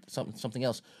said something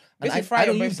else. And Basically, I fry it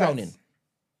don't on both use sides. browning.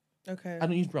 Okay. I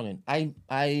don't use browning.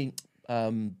 I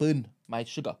burn my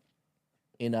sugar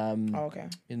in Oh, okay.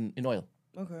 in oil.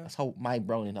 Okay. That's how my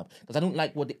browning happens. Because I don't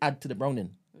like what they add to the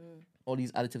browning. All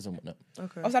these additives and whatnot.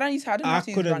 Okay. Also, I don't I have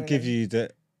to use couldn't browning give then. you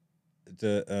the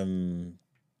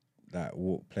that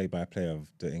play by play of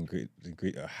the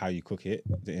ingredient, how you cook it,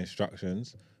 the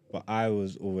instructions. But I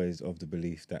was always of the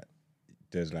belief that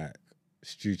there's like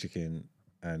stew chicken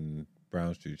and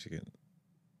brown stew chicken.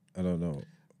 I don't know.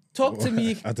 Talk to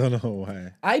me. I don't know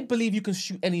why. I believe you can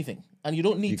shoot anything, and you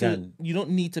don't need You to. can. You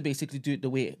don't need to basically do it the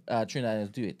way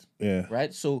Trinidadians do it. Yeah.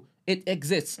 Right. So it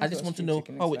exists. I just what want to stew know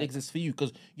chicken how is it like. exists for you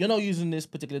because you're not using this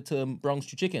particular term brown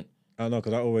stew chicken. I don't know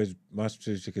because my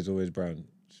stew chicken is always brown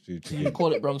stew You chicken.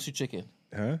 call it brown stew chicken.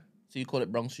 Huh? So you call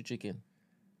it brown stew chicken.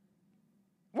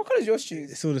 What colour is your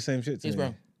shoes? It's all the same shit to It's me.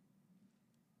 brown.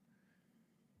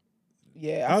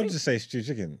 Yeah, I I would think, just say stew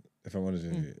chicken if I'm honest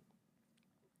with you.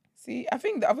 see, I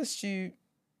think the other stew.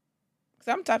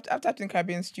 Because I've typed in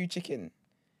Caribbean stew chicken.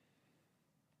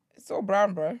 It's all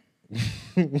brown, bro.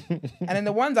 And then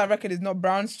the ones I reckon is not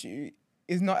brown stew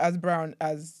is not as brown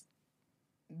as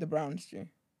the brown stew.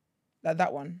 Like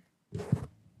that one.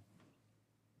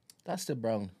 That's the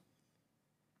brown.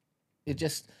 It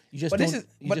just you just But this don't is-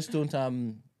 you but- just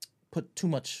don't put too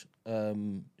much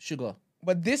sugar.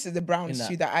 But this is the brown In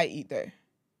stew that. that I eat though.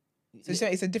 So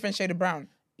it's a different shade of brown.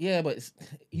 Yeah, but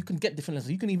you can get different levels.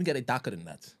 You can even get it darker than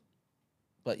that.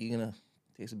 But you're gonna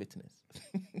taste a bitterness.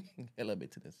 Hella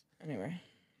bitterness. Anyway.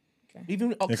 Even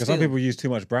Because oxtail. some people use too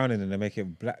much browning and they make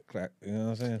it black, like, you know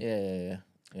what I'm saying? Yeah.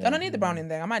 I don't need the brown in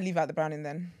there. I might leave out the brown in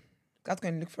then. God's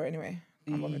going to look for it anyway.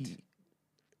 I'm bothered.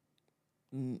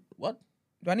 What?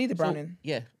 Do I need the brown So, in?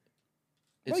 yeah.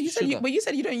 It's Well, you said sugar. you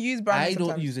said you don't use brown. I don't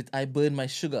sometimes. use it. I burn my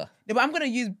sugar. Yeah, but I'm gonna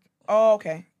use. Oh,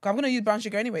 okay. 'Cause I'm gonna use brown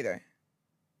sugar anyway, though.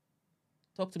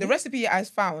 Talk to The me. recipe I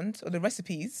found, or the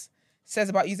recipes, says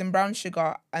about using brown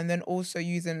sugar and then also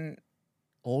using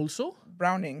Also,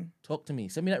 browning. talk to me.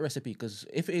 Send me that recipe because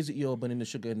if it is that you're burning the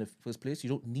sugar in the first place, you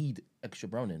don't need extra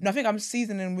browning. No, I think I'm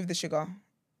seasoning with the sugar.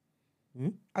 Hmm?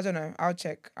 I don't know. I'll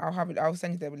check. I'll have it. I'll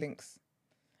send you the links.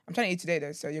 I'm trying to eat today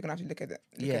though, so you're gonna have to look at it.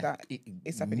 Look at that.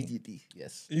 It's happening. immediately.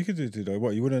 Yes. You could do it though.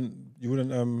 What you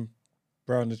wouldn't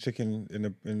brown the chicken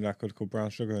in like what's called brown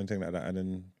sugar and thing like that, and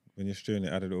then when you're stewing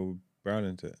it, add a little brown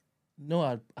into it. No,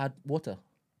 I'd add water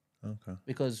Okay.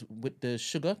 because with the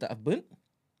sugar that I've burnt,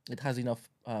 it has enough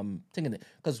thing in it.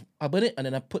 Because I burn it and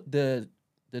then I put the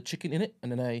chicken in it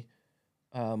and then I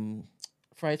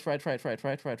fry it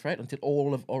until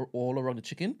all around the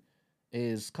chicken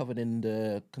is covered in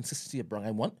the consistency of brown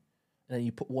I want. And then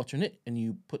you put water in it and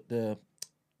you put the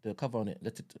cover on it.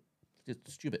 Let it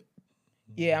stew it.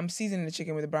 Yeah, I'm seasoning the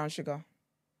chicken with the brown sugar.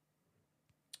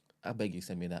 I beg you,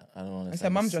 send me that. I don't understand. It's her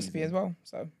mum's recipe as well.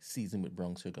 So season with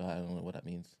brown sugar. I don't know what that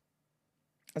means.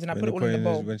 as in I put it all in the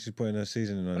bowl. When she's putting her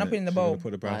seasoning on When I put it in the bowl.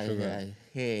 put the brown sugar. I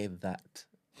hear that.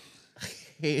 I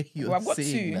hear you Well, I've got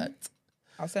saying two. that.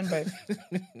 I'll send both.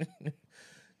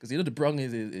 Because you know the brown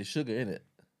is sugar in it.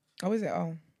 Oh, is it?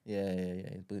 Oh, Yeah.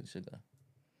 It's burnt sugar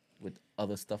with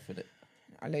other stuff in it.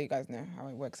 I'll let you guys know how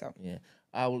it works out. Yeah,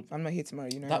 I will. If I'm not here tomorrow,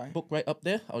 you know That why. book right up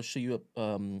there. I'll show you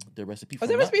the recipe. Was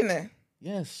there a from that. recipe in there?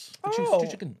 Yes. Oh,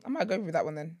 Stew chicken. I might go with that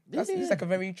one then. That's Yeah. It's like a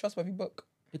very trustworthy book.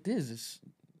 It is.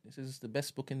 This is the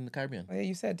best book in the Caribbean. Oh, yeah,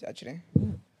 you said actually.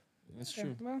 That's Yeah,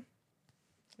 true. well,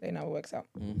 let you know how it works out.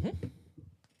 Mm-hmm.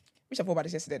 Wish I thought about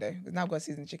this yesterday though. Because now I've got to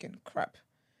season chicken. Crap.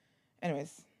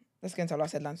 Anyways, let's get into our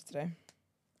last headlines today.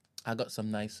 I got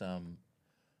some nice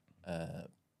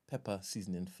pepper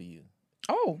seasoning for you.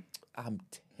 Oh, I'm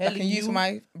I telling can you. use for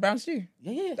my brown stew.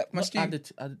 Yeah. That must add you-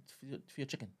 it for your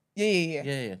chicken. Yeah.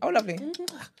 Yeah. Oh, lovely.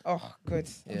 Oh, good.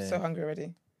 I'm Yeah. so hungry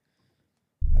already.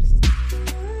 Oh, this is...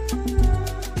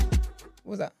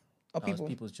 What was that? Oh, That was people.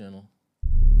 People's Journal.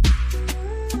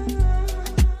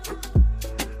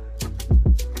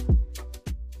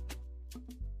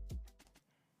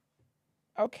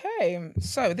 Okay,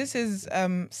 so this is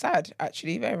sad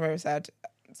actually, very very sad.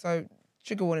 So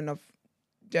trigger warning of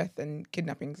death and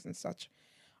kidnappings and such.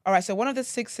 All right, so one of the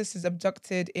 6 sisters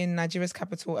abducted in Nigeria's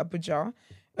capital Abuja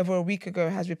over a week ago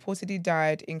has reportedly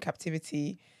died in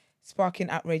captivity, sparking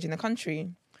outrage in the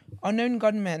country. Unknown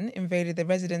gunmen invaded the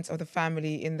residence of the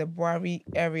family in the Buari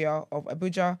area of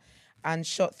Abuja and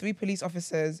shot 3 police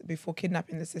officers before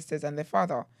kidnapping the sisters and their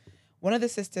father. One of the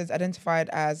sisters, identified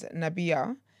as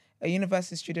Nabia, a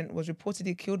university student, was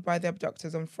reportedly killed by the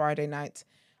abductors on Friday night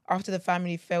after the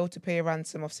family failed to pay a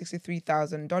ransom of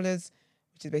 $63,000,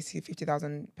 which is basically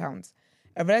 £50,000.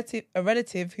 A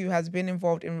relative who has been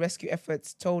involved in rescue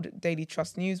efforts told Daily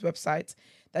Trust News website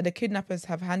that the kidnappers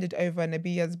have handed over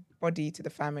Nabia's body to the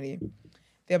family.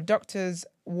 The abductors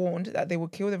warned that they will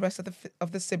kill the rest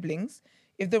of the siblings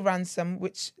if the ransom,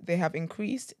 which they have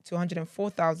increased to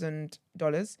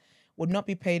 $104,000, would not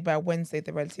be paid by Wednesday,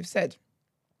 the relative said.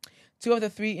 2 of the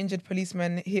 3 injured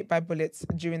policemen hit by bullets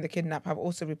during the kidnap have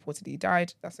also reportedly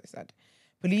died. That's so sad.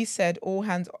 Police said all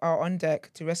hands are on deck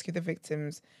to rescue the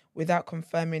victims without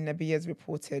confirming Nabia's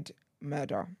reported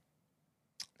murder.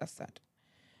 That's sad.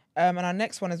 And our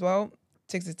next one as well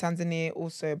takes us to Tanzania,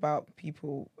 also about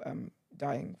people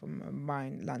dying from a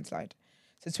mine landslide.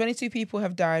 So 22 people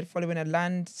have died following a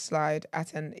landslide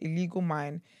at an illegal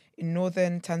mine in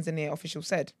northern Tanzania, officials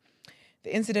said.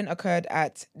 The incident occurred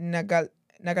at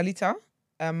Nagalita,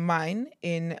 a mine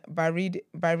in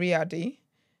Bariadi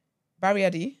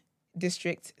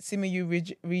district,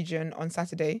 Simiyu region on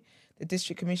Saturday, the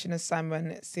district commissioner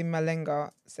Simon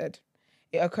Simalenga said.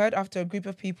 It occurred after a group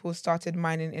of people started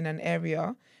mining in an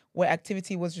area where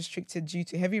activity was restricted due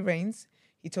to heavy rains,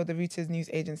 he told the Reuters news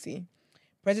agency.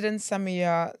 President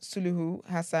Samia Suluhu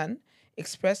Hassan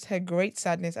expressed her great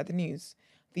sadness at the news.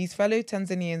 These fellow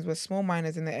Tanzanians were small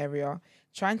miners in the area,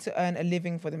 trying to earn a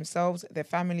living for themselves, their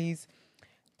families.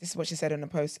 This is what she said on a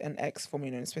post on X,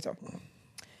 formerly known as Twitter.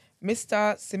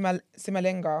 Mr.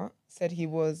 Simalenga said he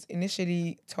was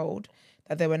initially told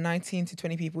that there were 19 to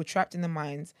 20 people trapped in the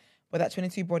mines, but that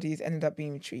 22 bodies ended up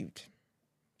being retrieved.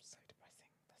 So depressing.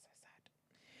 That's so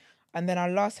sad. And then our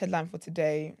last headline for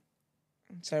today.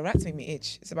 So rats make me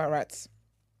itch. It's about rats.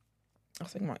 I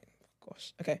was thinking,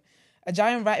 gosh. Okay. A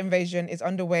giant rat invasion is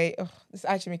underway. Ugh, this is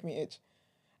actually making me itch.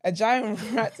 A giant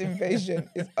rat invasion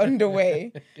is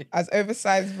underway as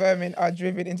oversized vermin are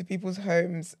driven into people's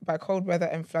homes by cold weather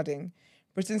and flooding.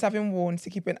 Britons have been warned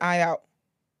to keep an eye out.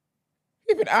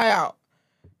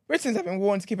 Britons have been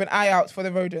warned to keep an eye out for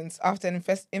the rodents after an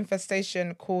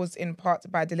infestation caused in part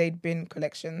by delayed bin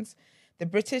collections. The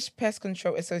British Pest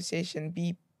Control Association,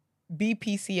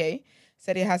 BPCA,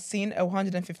 said it has seen a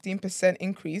 115%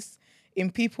 increase in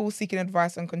people seeking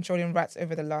advice on controlling rats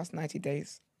over the last 90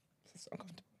 days. This is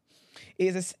uncomfortable.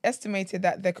 It is estimated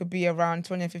that there could be around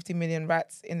 250 million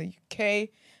rats in the UK,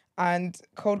 and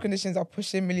cold conditions are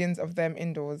pushing millions of them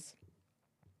indoors.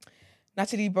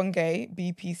 Natalie Bungay,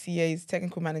 BPCA's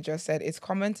technical manager, said it's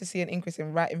common to see an increase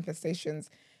in rat infestations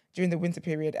during the winter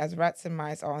period as rats and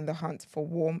mice are on the hunt for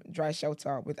warm, dry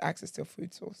shelter with access to a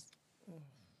food source.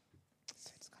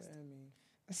 So disgusting.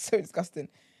 That's so disgusting.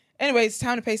 Anyway, it's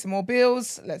time to pay some more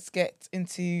bills. Let's get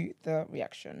into the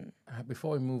reaction.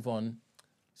 Before we move on,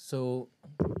 so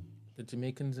the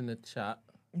Jamaicans in the chat,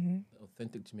 the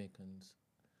authentic Jamaicans,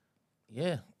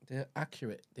 yeah, they're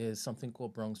accurate. There's something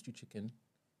called Bronx stew chicken,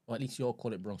 or at least you all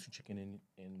call it Bronx stew chicken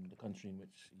in the country in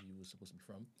which you were supposed to be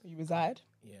from. You reside?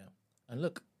 Yeah, and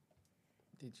look,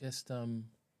 they just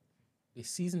they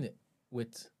season it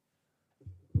with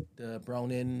the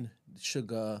browning, the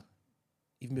sugar,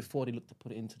 even before they look to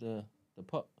put it into the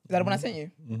pot. Is that the one I sent you?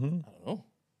 I don't know.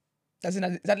 Is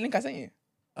that the link I sent you?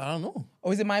 I don't know.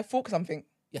 Or is it my fork something?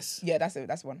 Yes. Yeah, that's it.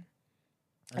 That's one.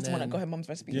 And That's the one I then got her mum's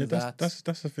recipe. Yeah, that. that's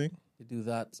the thing. They do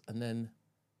that, and then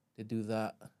they do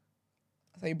that.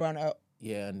 So you brown it up.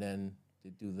 Yeah, and then they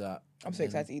do that. I'm so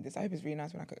excited to eat this. I hope it's really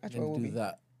nice when I cook. And Actually, it will then be. do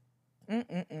that,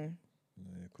 Mm-mm-mm.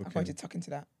 Yeah, I cooking. can't you tuck into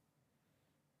that.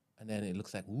 and then it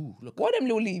looks like, ooh, look, What are them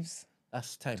little leaves?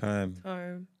 that's time.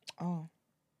 Time. Oh.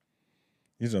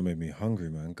 You just made me hungry,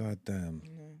 man. God damn.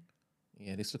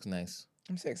 Yeah, this looks nice.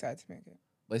 I'm so excited to make it.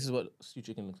 But this is what stew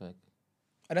chicken looks like.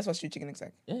 Oh, that's what stew chicken looks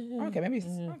like. Yeah. Okay, maybe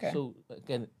it's- okay. So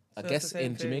again, I So guess it's the same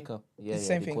in thing. Jamaica, yeah, It's the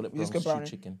same they thing. call it We just Bronx go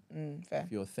stew browning. chicken. Fair.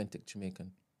 If you're authentic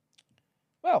Jamaican,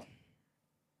 Well,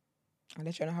 I'll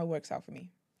let you know how it works out for me.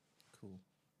 cool.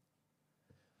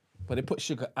 But they put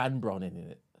sugar and browning in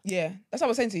it. Yeah, that's what I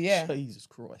was saying to you. Yeah, Jesus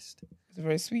Christ. it's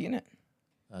very sweet, isn't it?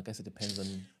 I guess it depends on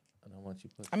how much you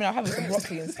put. I mean, I'll have some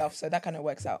broccoli and stuff, so that kind of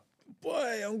works out.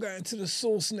 Boy, I'm going to the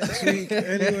sauce next week.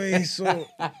 Anyway, so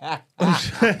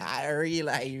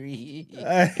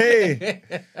hey,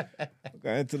 I'm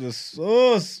going to the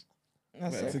sauce.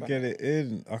 That's so To fun. get it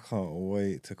in. I can't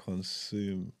wait to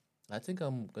consume. I think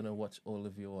I'm gonna watch all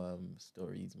of your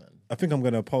stories, man. I think I'm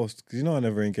gonna post because I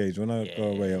never engage. When I go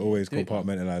away, I always Do it, man.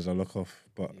 compartmentalize. I look off,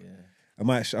 but Yeah. I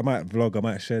might vlog. I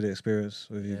might share the experience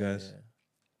with you Yeah, guys.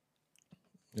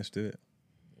 Let's do it.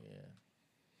 Yeah.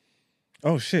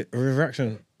 Oh shit! A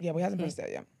reaction. Yeah, we hasn't pressed that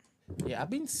yet. Yeah, I've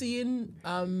been seeing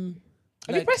Have you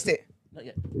like- pressed it? Not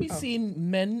yet. I've been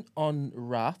seeing men on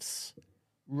rafts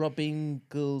rubbing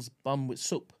girls' bum with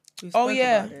soap. Oh,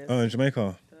 yeah. Oh, in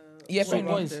Jamaica. Yeah, So pretty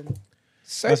much. boys,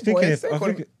 So I was thinking boys. if- so I was called-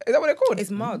 thinking- Is that what they're called?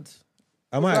 It's mud.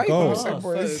 I might Why you call go. it so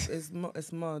boys?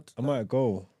 It's mud. I might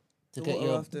go. to get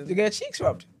your To get your cheeks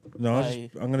rubbed No, by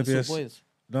I'm gonna be the a. soap boys.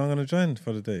 No, I'm gonna join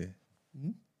for the day.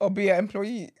 or be an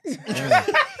employee. You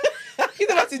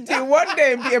don't have to do one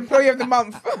day and be employee of the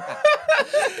month.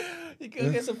 You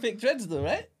can get some fake dreads though,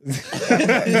 right? You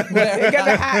get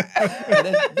the hat. And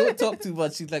then don't talk too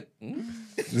much. She's like, Mm.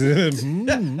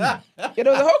 Yeah,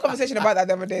 there was a whole conversation about that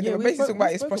the other day. They Yeah, were we basically spoke- talking about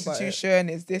we is spoke about it. prostitution,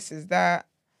 is this, is that,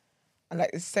 and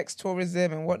like the sex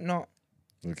tourism and whatnot.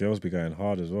 The girls be going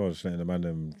hard as well, just letting the man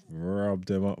them rub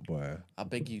them up, boy. I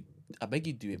beg you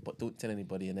do it, but don't tell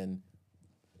anybody. And then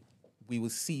we will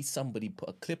see somebody put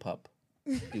a clip up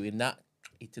doing that,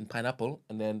 eating pineapple,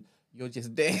 and then you're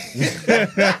just there.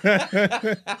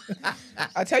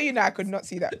 I tell you now, I could not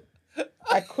see that.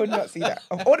 I could not see that.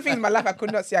 Of all the things in my life I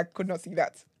could not see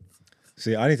that.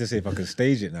 See, I need to see if I can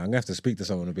stage it now. I'm gonna have to speak to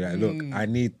someone and be like, "Look, I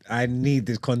need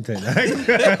this content.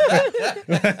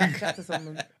 Chat to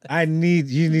someone.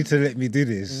 You need to let me do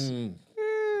this.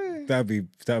 That'd be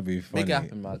funny. Make it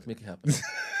happen, Mark. Make it happen.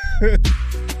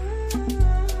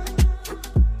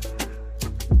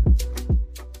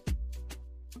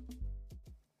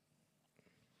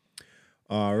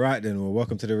 All right, then. Well,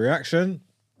 welcome to the reaction,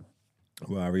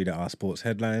 where I read out our sports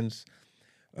headlines.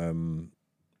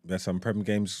 There's some Prem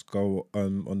games go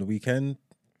on the weekend.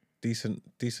 Decent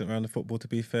round of football, to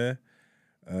be fair.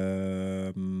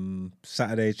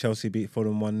 Saturday, Chelsea beat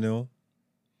Fulham 1-0.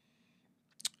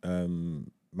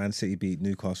 Man City beat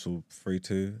Newcastle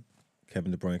 3-2.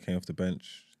 Kevin De Bruyne came off the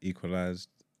bench, equalised,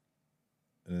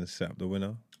 and then set up the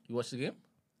winner. You watch the game?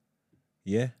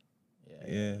 Yeah.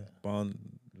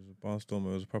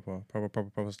 Barnstormer. It was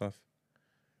proper stuff.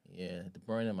 Yeah, De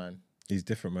Bruyne, man. He's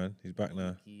different, man. He's back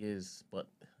now. He is, but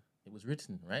it was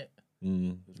written, right?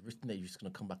 Mm. It was written that you're just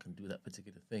gonna come back and do that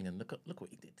particular thing, and look what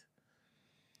he did.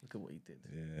 Look at what he did.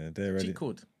 Yeah, they're ready. Cheat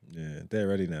code. Yeah, they're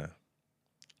ready now.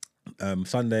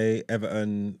 Sunday,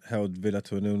 Everton held Villa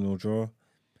to a 0-0 draw,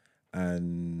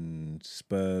 and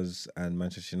Spurs and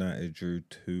Manchester United drew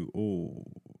 2-2.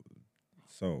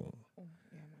 So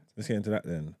let's get into that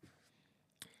then.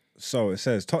 So it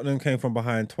says Tottenham came from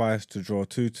behind twice to draw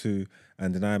 2-2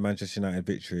 and deny Manchester United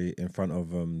victory in front of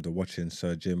the watching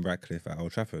Sir Jim Ratcliffe at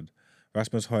Old Trafford.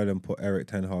 Rasmus Højlund put Eric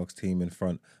Ten Hag's team in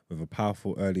front with a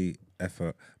powerful early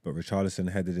effort, but Richarlison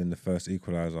headed in the first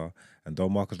equaliser, and though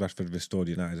Marcus Rashford restored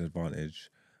United's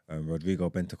advantage, Rodrigo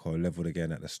Bentancur levelled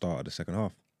again at the start of the second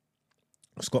half.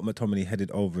 Scott McTominay headed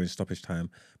over in stoppage time,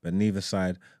 but neither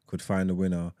side could find the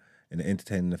winner in an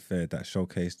entertaining affair that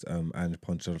showcased Ange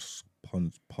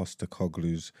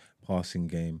Postecoglou's passing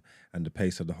game and the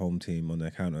pace of the home team on their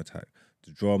counter-attack.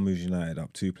 The draw moves United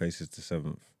up 2 places to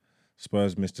 7th.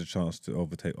 Spurs missed a chance to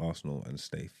overtake Arsenal and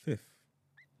stay 5th.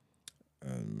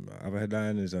 Other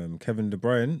headline is Kevin De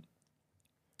Bruyne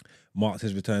marked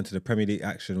his return to the Premier League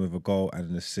action with a goal and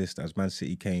an assist as Man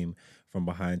City came from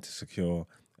behind to secure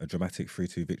a dramatic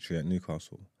 3-2 victory at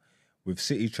Newcastle. With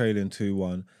City trailing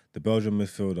 2-1, the Belgian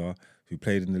midfielder, who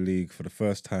played in the league for the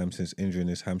first time since injuring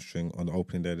his hamstring on the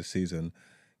opening day of the season,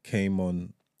 came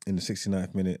on in the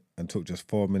 69th minute and took just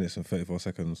 4 minutes and 34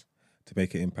 seconds to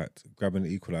make an impact, grabbing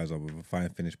the equaliser with a fine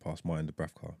finish past Martin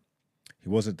Dubravka. He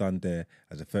wasn't done there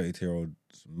as a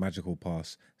 32-year-old's magical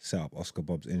pass set up Oscar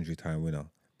Bobb's injury time winner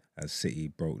as City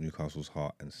broke Newcastle's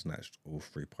heart and snatched all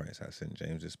 3 points at St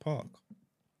James's Park.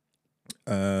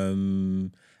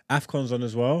 AFCON's on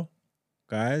as well,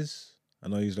 guys. I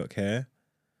know you don't care.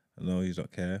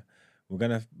 We're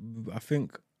gonna, I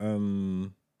think, we're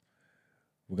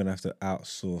gonna have to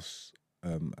outsource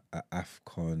a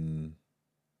AFCON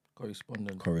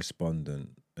correspondent,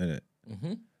 innit?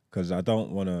 Because I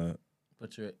don't want to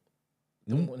butcher it.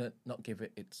 Don't want to not give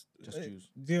it its just dues.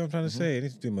 Do you know what I'm trying to say? I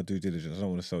need to do my due diligence. I don't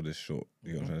want to sell this short.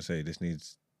 You know what I'm trying to say?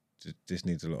 This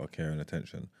needs a lot of care and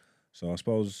attention. So I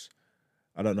suppose,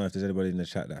 I don't know if there's anybody in the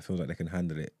chat that feels like they can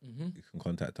handle it. You can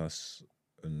contact us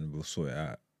and we'll sort it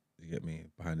out. You get me?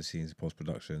 Behind the scenes,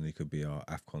 post-production, he could be our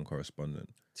AFCON correspondent.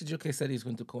 Tijuke said he's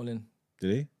going to call in.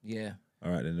 Did he? Yeah.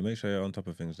 All right, then make sure you're on top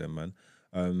of things then, man.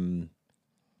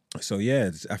 So yeah,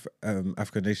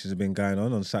 African nations have been going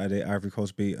on. On Saturday, Ivory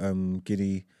Coast beat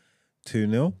Guinea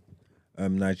 2-0.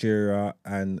 Nigeria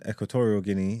and Equatorial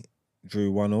Guinea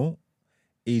drew 1-1.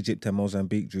 Egypt and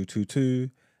Mozambique drew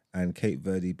 2-2. And Cape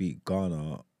Verde beat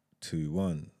Ghana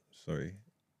 2-1. Sorry.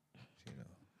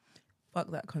 Fuck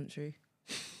that country.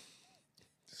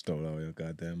 Stole all your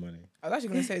goddamn money. I was actually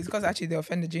going to say it's because actually they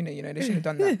offended Gina, you know, they shouldn't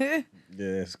have done that. Yeah,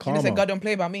 it's Gina karma. said, God don't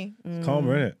play by me. It's karma,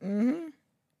 innit? Mm-hmm.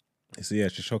 So yeah,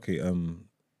 Shoki,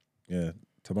 yeah,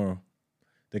 tomorrow.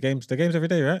 The game's every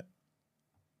day, right?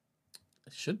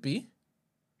 It should be.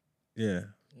 Yeah.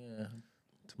 Yeah.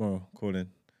 Tomorrow, call in.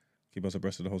 Keep us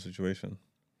abreast of the whole situation.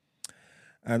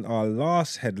 And our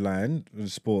last headline in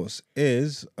sports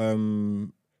is Arthur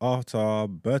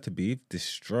Bertabeev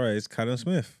destroys Callum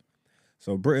Smith.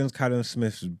 So Britain's Callum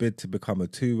Smith's bid to become a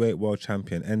 2-weight world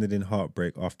champion ended in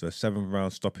heartbreak after a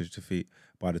 7th-round stoppage defeat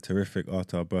by the terrific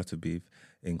Arthur Bertabeev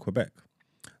in Quebec.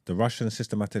 The Russian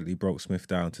systematically broke Smith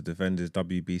down to defend his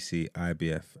WBC,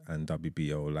 IBF and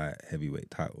WBO light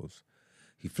heavyweight titles.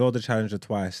 He floored the challenger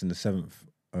twice in the 7th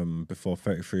before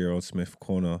 33-year-old Smith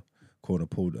corner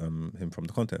pulled him from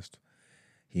the contest.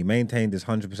 He maintained his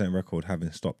 100% record,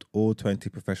 having stopped all 20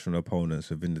 professional opponents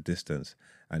within the distance,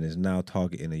 and is now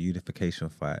targeting a unification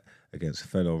fight against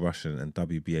fellow Russian and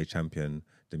WBA champion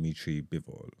Dmitry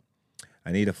Bivol.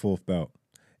 I need a 4th belt.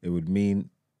 It would mean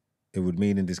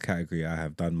in this category I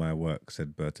have done my work,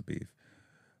 said Bertabeev,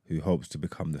 who hopes to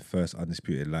become the first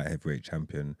undisputed light heavyweight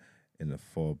champion in the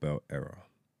 4-belt era.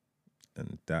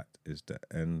 And that is the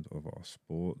end of our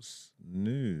sports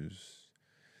news.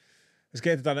 Let's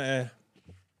get it done at air.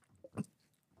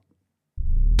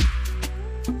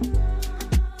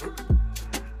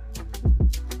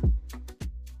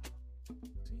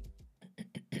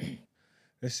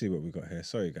 Let's see what we got here.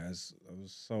 Sorry, guys. I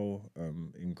was so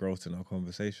engrossed in our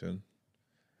conversation.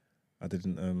 I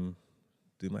didn't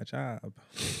do my job.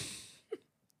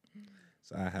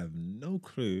 So I have no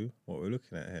clue what we're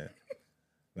looking at here.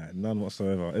 Like, none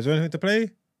whatsoever. Is there anything to play?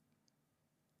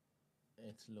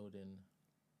 It's loading.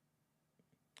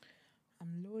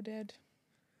 I'm loaded.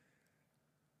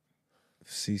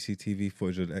 CCTV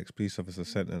footage of the ex-police officer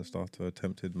sentenced after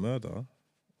attempted murder.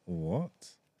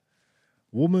 What?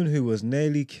 Woman who was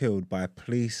nearly killed by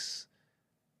police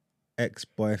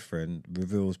ex-boyfriend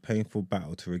reveals painful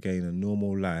battle to regain a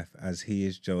normal life as he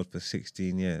is jailed for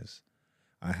 16 years.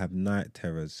 I have night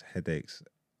terrors, headaches,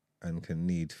 and can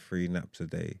need 3 naps a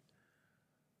day.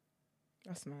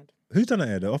 That's mad. Who's done that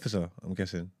here? The officer, I'm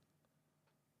guessing.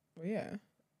 Well, yeah.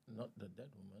 Not the dead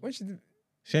woman. When she did,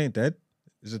 She ain't dead.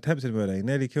 It's attempted murder. He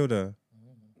nearly killed her.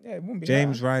 yeah, it wouldn't be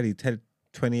James her. Riley,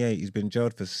 28. He's been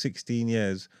jailed for 16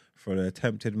 years for the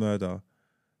attempted murder.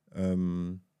 I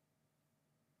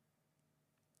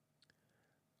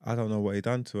don't know what he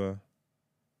done to her.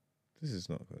 This is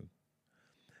not good.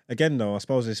 Again, though, I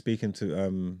suppose they're speaking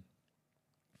to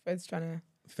Fed's trying to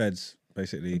feds,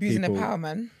 basically. abusing their power,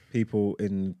 man. People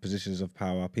in positions of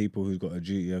power, people who've got a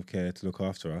duty of care to look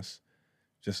after us,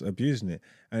 just abusing it.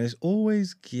 And it's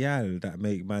always gyal that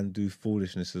make man do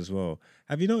foolishness as well.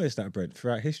 Have you noticed that, Brent,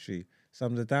 throughout history?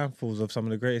 some of the downfalls of some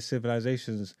of the greatest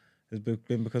civilizations has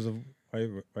been because of why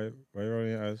you rolling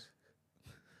your eyes?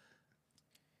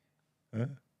 Huh?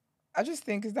 I just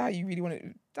think, is that how you really want to?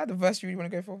 Is that the verse you really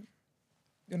want to go for?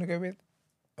 You want to go with?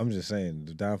 I'm just saying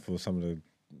the downfall of some of the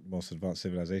most advanced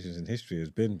civilizations in history has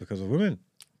been because of women.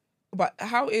 But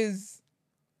how is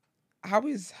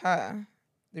her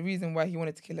the reason why he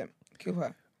wanted to kill her?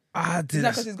 Is that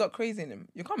because he's got crazy in him?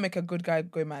 You can't make a good guy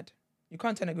go mad. You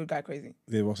can't turn a good guy crazy.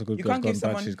 Yeah, what's a good You girl's can't gone give bad,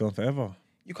 someone- she's gone forever.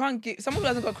 You can't get someone who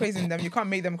hasn't got crazy in them. You can't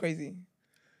make them crazy.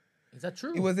 Is that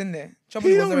true? It was in there. He Trouble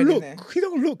was don't already in there. look. He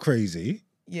don't look crazy.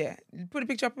 Yeah, put a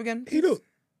picture up again. He look.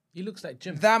 He looks like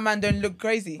Jim That man don't look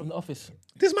crazy. from The Office.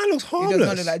 This man looks He harmless. does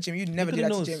not look like Jim. You'd never Look do at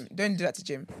that the to nose. Jim. Don't do that to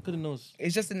Jim. Look at the nose.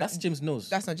 It's just That's Jim's nose.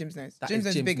 That's not Jim's nose. That Jim's is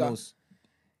nose is bigger. nose.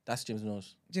 That's Jim's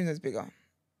nose. Jim's nose is bigger.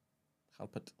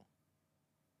 Halpert.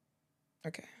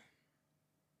 Okay.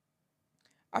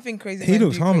 I think crazy He men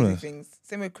looks do harmless. crazy things.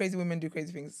 Same way crazy women do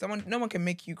crazy things. No one can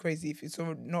make you crazy if it's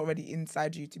not already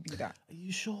inside you to be that. Are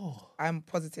you sure? I'm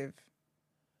positive.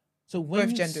 So when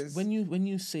Both you, genders. when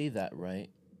you say that, right?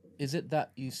 Is it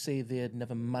that you say they had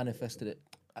never manifested it?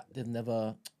 They'd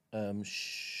never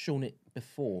shown it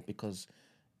before because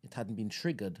it hadn't been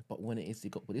triggered. But when it is, they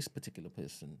got with this particular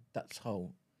person. That's how.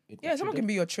 It got Yeah, someone triggered. can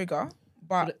be your trigger, So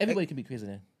but that everybody can be crazy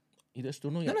then. You just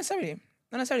don't know not yet. necessarily.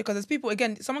 Not necessarily, because there's people,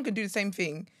 again, someone can do the same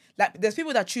thing. Like, there's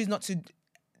people that choose not to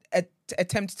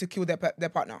attempt to kill their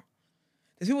partner.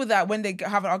 There's people that when they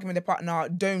have an argument with their partner,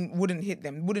 wouldn't hit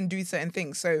them, wouldn't do certain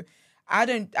things. So I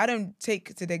don't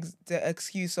take to the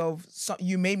excuse of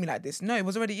you made me like this. No, it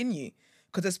was already in you.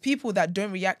 Because there's people that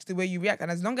don't react the way you react.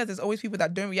 And as long as there's always people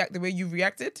that don't react the way you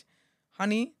reacted,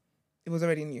 honey, it was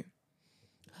already in you.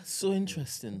 That's so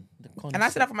interesting. And I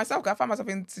said that for myself, 'cause I found myself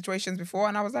in situations before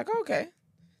and I was like, oh, okay,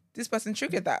 this person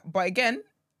triggered that. But again,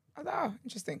 I was like, oh,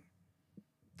 interesting.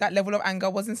 That level of anger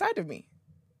was inside of me.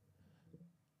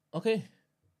 Okay.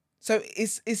 So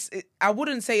I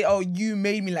wouldn't say, oh, you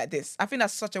made me like this. I think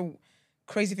that's such a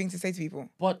crazy thing to say to people.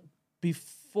 But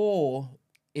before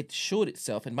it showed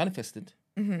itself and manifested,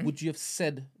 Mm-hmm. would you have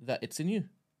said that it's in you?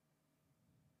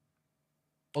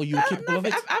 Or you were capable of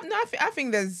it? I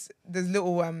think there's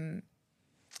little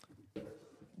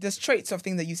there's traits of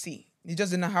things that you see. You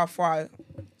just don't know how far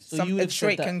So you would a have said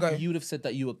trait that can go. you would have said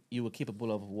that you were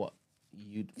capable of what?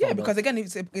 Yeah, because again,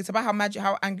 it's about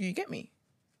how angry you get me.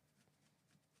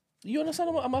 You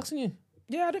understand what I'm asking you?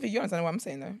 Yeah, I don't think you understand what I'm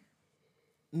saying though.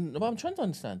 No, but I'm trying to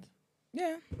understand.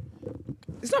 Yeah,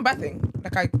 it's not a bad thing.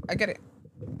 Like I get it.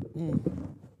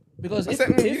 Because I said,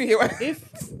 you didn't hear what-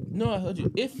 no, I heard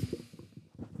you.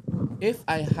 If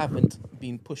I haven't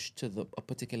been pushed to a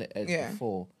particular edge Yeah.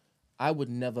 before, I would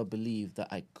never believe that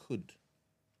I could.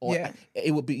 Or Yeah.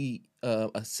 it would be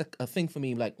a thing for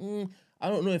me like, I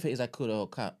don't know if it is I could or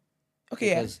can't. Okay,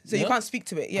 yeah. Because, So you can't speak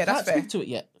to it. Yeah, I that's can't fair. speak to it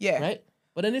yet. Yeah. Right?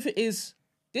 But then if it is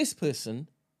this person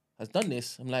has done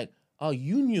this, I'm like, oh,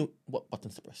 you knew what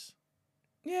buttons to press.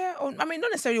 Yeah, or, I mean, not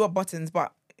necessarily what buttons,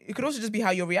 but it could also just be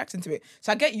how you're reacting to it.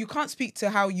 So I get you can't speak to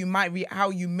how you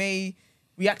may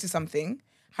react to something.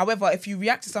 However, if you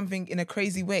react to something in a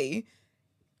crazy way,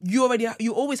 you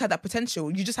always had that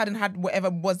potential. You just hadn't had whatever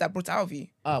was that brought out of you.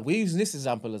 We're using this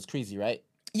example as crazy, right?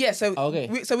 Yeah. So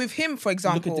Okay. so with him, for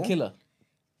example, Look at the killer.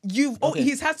 Okay.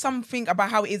 He's had something about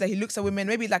how it is that he looks at women,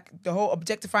 maybe like the whole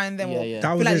objectifying them, Yeah, or yeah. That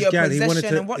feel was like his you're a guy. He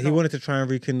possession and whatnot. wanted to try and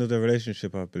rekindle the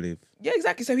relationship, I believe. Yeah,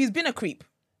 exactly. So he's been a creep.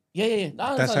 Yeah.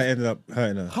 No, That's how fine. it ended up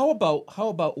hurting her. How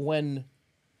about when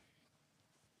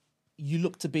you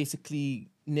look to basically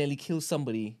nearly kill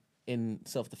somebody in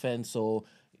self-defense, or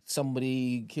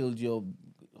somebody killed your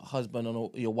husband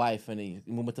or your wife, and in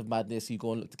a moment of madness you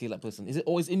go and look to kill that person? Is it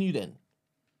always in you then?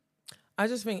 I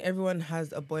just think everyone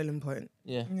has a boiling point.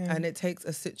 Yeah. And it takes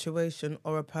a situation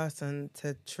or a person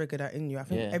to trigger that in you. I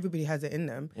think Yeah. everybody has it in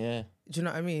them. Yeah. Do you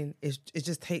know what I mean? It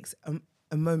just takes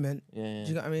a moment. Yeah. Do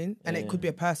you know what I mean? And Yeah, it could be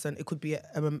a person, it could be a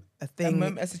thing, A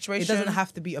moment, a situation. It doesn't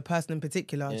have to be a person in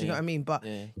particular. Do you know what I mean? But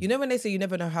Yeah. you know when they say you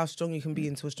never know how strong you can be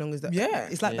until strong as that. Yeah.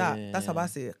 It's like Yeah, that. That's how I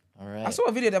see it. All right. I saw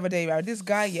a video the other day, right? This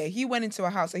guy, he went into a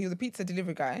house. So he was a pizza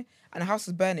delivery guy, and the house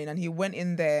was burning, and he went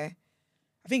in there.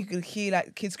 I think he could hear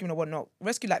like kids screaming or whatnot.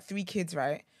 Rescued like 3 kids,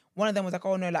 right? One of them was like,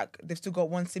 oh no, like they've still got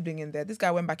 1 sibling in there. This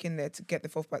guy went back in there to get the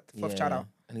fourth child out.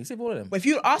 And he saved all of them. But if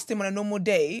you asked him on a normal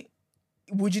day,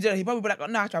 would you do it? He'd probably be like, oh,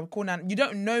 no, I would call now. You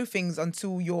don't know things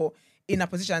until you're in a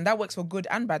position, and that works for good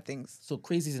and bad things. So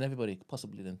crazy's in everybody,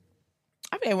 possibly then.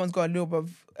 I think everyone's got a little bit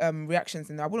of reactions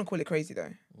in there. I wouldn't call it crazy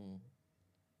though,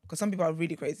 because some people are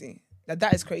really crazy.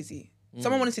 That is crazy.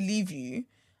 Someone wanted to leave you,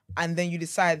 and then you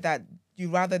decide that you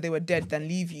rather they were dead than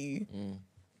leave you.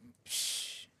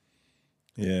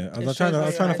 Yeah, I It was trying shows to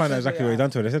where find you're out at. exactly what he done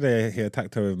to her. They said he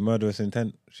attacked her with murderous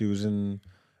intent. She was in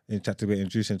tried to get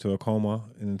induced into a coma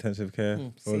in intensive care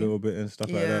for a little bit and stuff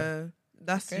like that. Yeah,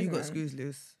 that's Crazy, you got man. screws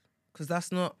loose because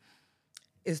that's not.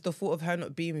 It's the thought of her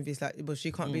not being with you. It's like, well,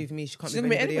 she can't be with me. She can't She's be gonna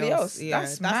with be anybody anybody else. else. Yeah,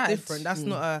 That's that's mad. different. That's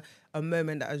not a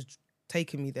moment that has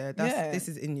taken me there. That's Yeah. this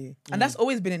is in you. And that's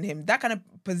always been in him. That kind of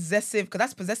possessive, because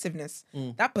that's possessiveness.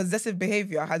 That possessive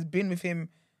behavior has been with him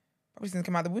probably since he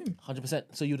came out of the womb.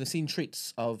 100%. So you'd have seen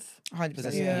traits of 100%.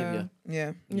 possessive Yeah. behavior.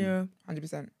 Yeah, Yeah.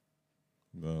 100%.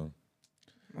 Well,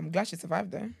 I'm glad she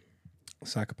survived though.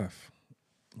 psychopath,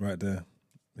 right there.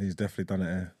 He's definitely done it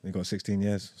here. He got 16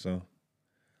 years. So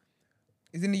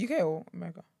Is it in the UK or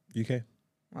America? UK.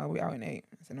 Well, we're out in 8.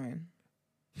 It's annoying.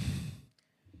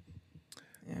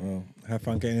 Yeah. Well, have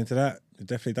fun getting into that. You've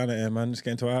definitely done it here, man. Let's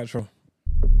get into our outro.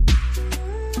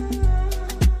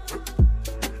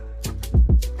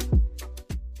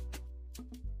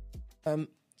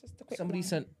 Just a quick Somebody one.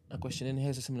 sent a question in.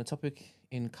 Here's a similar topic.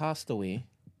 In Castaway,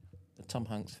 the Tom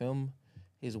Hanks film,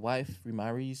 his wife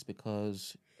remarries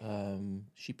because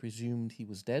she presumed he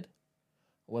was dead.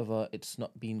 However, it's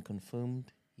not been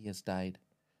confirmed he has died.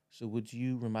 So would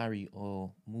you remarry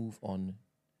or move on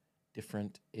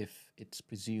different if it's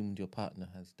presumed your partner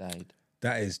has died?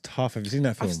 That is tough. Have you seen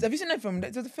that film? Have you seen that film?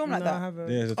 There's a film like No, that. I haven't.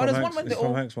 Yeah, it's a Oh, Tom there's Hanks, one where it's they Tom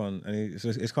all- Hanks one, and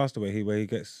it's Castaway. Where he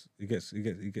gets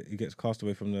cast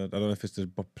away from the. I don't know if it's the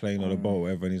plane or the boat or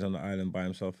whatever, and he's on the island by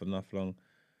himself for enough long.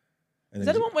 And Is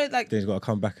then that the one where like? Then he's got to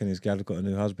come back and his gal got a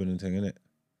new husband and thing, innit?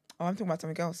 Oh, I'm talking about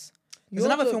something else. There's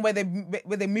You're another talk- film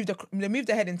where they moved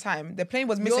ahead in time. The plane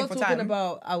was missing You're for talking time.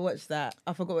 about. I watched that.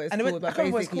 I forgot what it's and it called. went, I But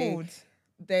can't remember what it's basically, called.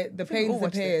 the think we plane all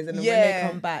watched it. disappears, and then when Yeah. they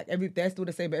come back, they're still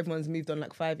the same, but everyone's moved on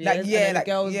like 5 years. Like, and yeah, then like,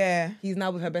 the girl's, yeah. he's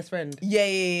now with her best friend. Yeah.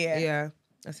 Yeah,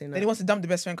 I seen that. Then he wants to dump the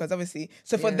best friend because obviously.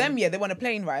 So for Yeah. them, they want a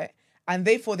plane, right? And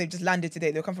they thought they just landed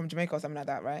today. They'll come from Jamaica or something like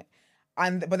that, right?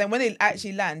 But then when they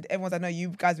actually land, everyone's like, "No, you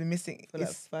guys been missing For like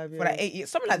It's 5 for like years. 8 years,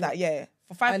 something like that." Yeah,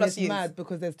 for 5 and plus it's years. mad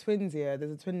because there's twins here.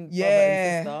 There's a twin brother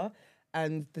Yeah. and sister,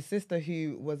 and the sister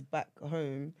who was back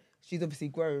home, she's obviously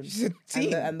grown. She's a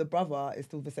teen. And the brother is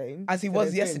still the same As he So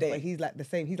was they're twins, yesterday. but he's like the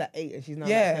same. He's like 8, and she's now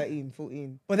Yeah. like 13,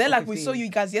 14. But they're or like, "We 15. saw you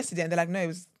guys yesterday," and they're like, "No, it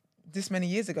was this many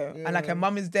years ago." And like Yeah. her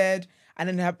mum is dead, and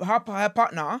then her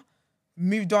partner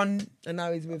moved on, and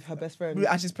now he's with her best friend.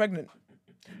 and she's pregnant.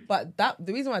 But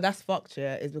the reason why that's fucked,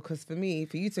 yeah, is because for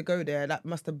you to go there, that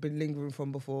must have been lingering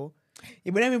from before.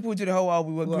 Yeah, but then people do the whole while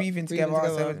we were What? grieving together.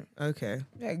 So, Okay.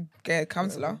 yeah, get a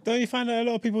counsellor. Don't you find that a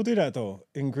lot of people do that though?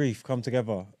 In grief, come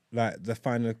together, like they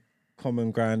find a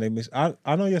common ground. They miss. I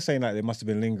know you're saying like they must have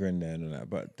been lingering there and all that,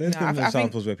 but there's Nah, been I think-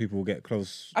 examples where people get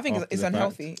close. I think after it's the fact.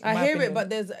 unhealthy. in I my hear opinion. it,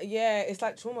 but it's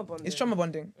like trauma bonding. It's trauma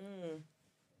bonding.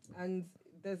 And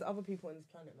there's other people on this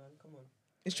planet, man. Come on.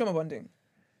 It's trauma bonding.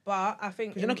 But I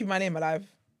think Because you're not keeping my name alive.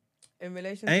 in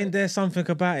relation Ain't to there something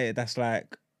about it that's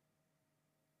like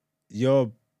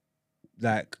you're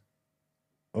like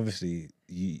obviously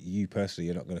you personally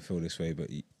you're not gonna feel this way, but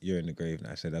you're in the grave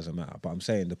now, so it doesn't matter. But I'm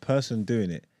saying the person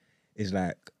doing it is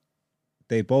like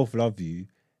they both love you.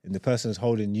 And the person's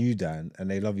holding you down, and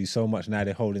they love you so much now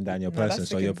they're holding down your No, that person.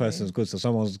 So your sickens me. person's good. So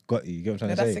someone's got you. You get what I'm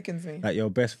No, trying that to say? sickens me. Like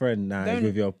your best friend now is Don't-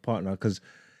 with your partner because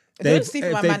Don't sleep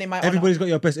with my man in my everybody's honour. got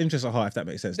your best interest at heart. If that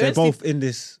makes sense, Don't they're both sleep- in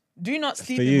this. Do not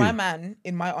sleep For with you. my man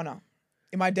in my honour.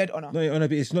 In my dead honour. No,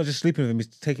 it's not just sleeping with him.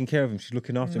 It's taking care of him. She's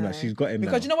looking after him. Like No. she's got him.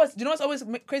 Because now. you know what's always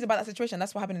crazy about that situation?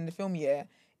 That's what happened in the film, yeah.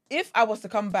 If I was to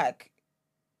come back,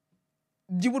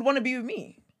 you would want to be with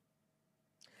me.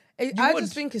 I would.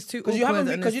 just think it's too Because you haven't,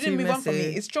 awkward and because you it's didn't too move on from me.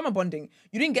 messy. It's trauma bonding.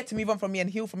 You didn't get to move on from me and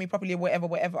heal from me properly,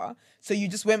 whatever. So you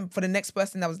just went for the next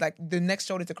person that was like the next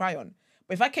shoulder to cry on.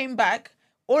 But if I came back,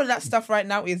 all of that stuff right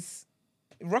now is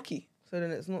rocky. So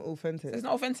then it's not authentic. It's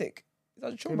not authentic. It's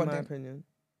not trauma in my bonding. opinion.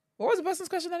 What was the person's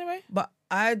question anyway? But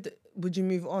would you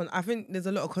move on? I think there's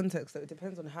a lot of context, though. It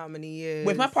depends on how many years.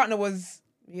 Well, if my partner was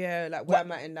yeah, like What- where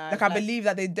I'm at in life. like, I believe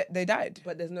that they died.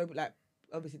 But there's no like.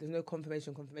 Obviously, there's no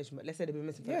confirmation. But let's say they've been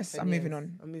missing for Yes, like 10 I'm moving years.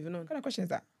 on. I'm moving on. What kind of question is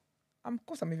that? Of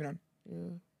course I'm moving on. Yeah.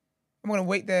 I'm gonna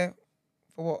wait there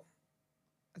for what?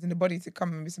 As in the body to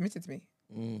come and be submitted to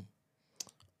me.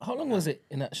 How long was it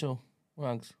in that show,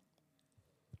 Rags?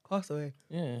 Castaway.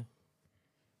 Yeah,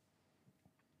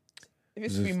 If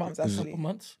it's It was- 3 months, it was- actually. couple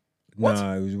months. What?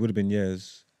 Nah, it would have been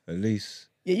years at least.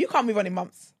 Yeah, you can't move on in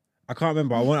months. I can't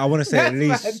remember. I want to say at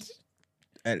That's least.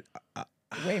 mad.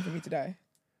 Waiting for me to die.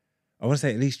 I want to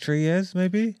say at least 3 years,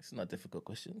 maybe. It's not a difficult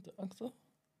question to answer.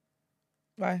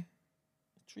 Why?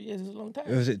 3 years is a long time.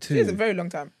 Or was it 2? It's a very long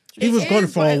time. He was It gone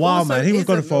is, for but a it while, also man. He was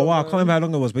gone isn't for a while. I long, can't remember how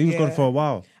long it was, but he was gone Yeah. for a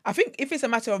while. I think if it's a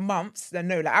matter of months, then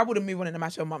no. Like I wouldn't move on in a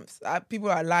matter of months. People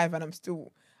are alive, and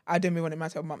I don't move on in a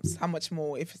matter of months. How much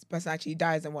more if this person actually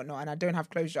dies and whatnot, and I don't have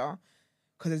closure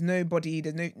because there's nobody,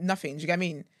 there's nothing. Do you get what I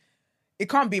mean? It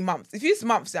can't be months. If it's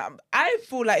months, I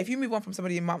feel like if you move on from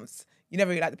somebody in months, you never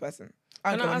really like the person.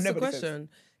 Can I ask a question?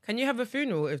 Can you have a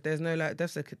funeral if there's no like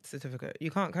death certificate?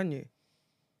 You can't, can you?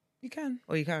 You can.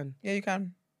 Or you can? Yeah, you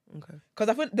can. Okay. Because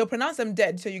I think they'll pronounce them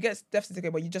dead, so you get death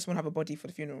certificate, but you just won't have a body for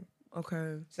the funeral.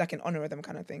 Okay. It's like an honor of them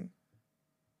kind of thing.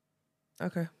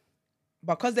 Okay.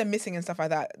 But because they're missing and stuff like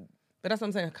that. But that's what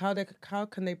I'm saying. How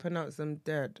can they pronounce them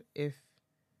dead if?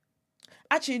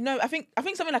 Actually, no. I think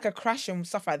something like a crash and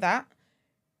stuff like that.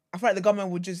 I feel like the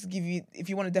government would just give you, if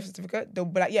you want a death certificate, they'll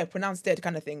be like, yeah, pronounced dead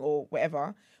kind of thing or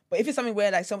whatever. But if it's something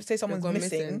where like say someone's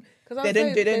missing, they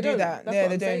don't do that. That's yeah, what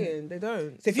they I'm don't. saying. They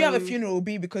don't. So if you have a funeral, it'll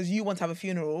be because you want to have a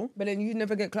funeral. But then you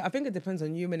never get. I think it depends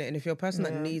on you, minute. And if you're a person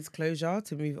that needs closure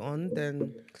to move on,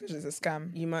 then Closure's a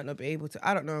scam. you might not be able to.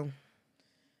 I don't know.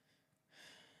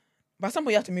 But at some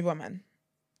point, you have to move on, man.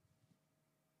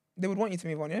 They would want you to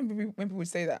move on. You know, when people would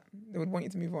say that, they would want you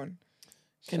to move on.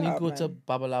 Can you go to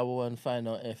Babalawo and find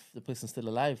out if the person's still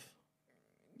alive?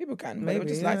 People can, but they would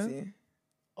just lie to you.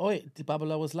 Oh wait, the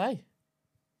Babalawo's lie?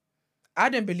 I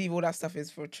don't believe all that stuff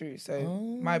is for true.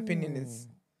 So my opinion is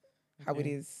how it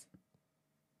is.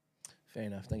 Fair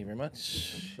enough. Thank you very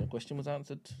much. Your question was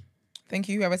answered. Thank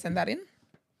you. Whoever sent that in.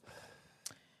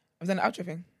 Was that an outro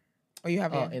thing? Or you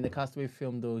have it? In the Castaway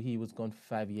film, though, he was gone for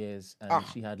 5 years and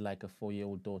she had like a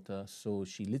 4-year-old daughter. So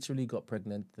she literally got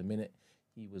pregnant the minute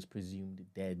he was presumed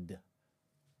dead.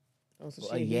 Oh,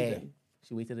 so a year.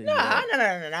 She waited a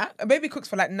year. No. A baby cooks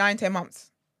for like 9-10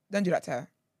 months. Don't do that to her.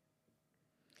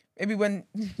 Maybe when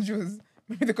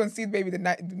maybe the conceived baby the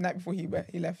night before he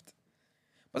left.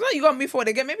 But not you got me for it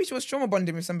again. Maybe she was trauma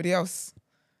bonding with somebody else.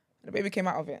 The baby came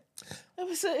out of it.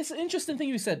 It's an interesting thing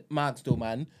you said, Max, though,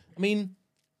 man. I mean,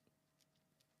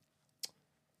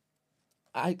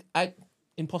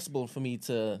 impossible for me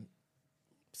to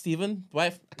Stephen,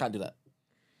 wife, I can't do that.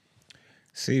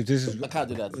 See, if this is I can't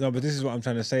do that. No, but this is what I'm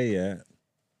trying to say, yeah.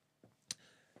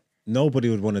 Nobody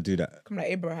would want to do that. Come like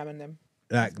Abraham and them.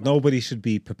 Like, nobody should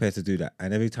be prepared to do that.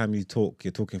 And every time you talk,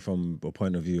 you're talking from a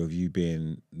point of view of you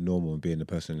being normal and being the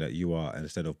person that you are, and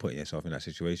instead of putting yourself in that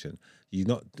situation.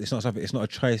 It's not a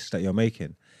choice that you're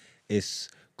making. It's,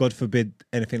 God forbid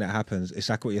anything that happens, it's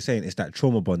like what you're saying, it's that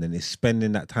trauma bonding. It's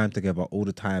spending that time together all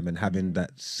the time and having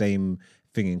that same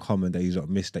thing in common that you sort of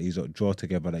miss, that you sort of draw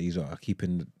together, that you sort of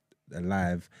keeping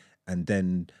alive, and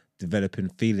then developing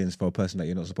feelings for a person that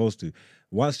you're not supposed to.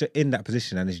 Once you're in that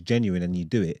position and it's genuine and you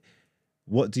do it,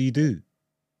 what do? You get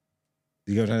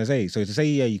what I'm trying to say? So to say,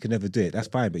 yeah, you can never do it, that's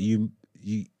fine, but you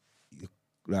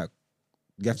have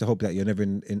to hope that you're never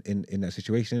in that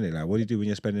situation, innit? Like, what do you do when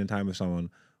you're spending time with someone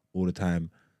all the time,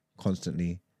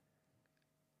 constantly,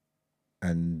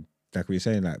 and like what you're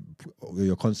saying, like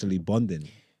you're constantly bonding?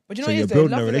 But you know what it is, though?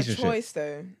 Love is a choice,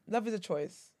 though. Love is a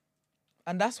choice.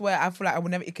 And that's where I feel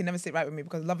like it can never sit right with me,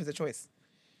 because love is a choice.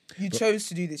 You chose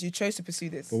to do this. You chose to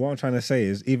pursue this. But what I'm trying to say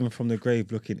is, even from the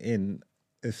grave looking in,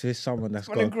 if it's someone that's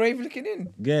from the grave looking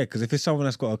in. Yeah, because if it's someone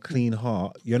that's got a clean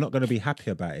heart, you're not going to be happy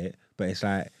about it. But it's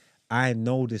like, I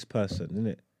know this person,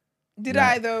 innit? Did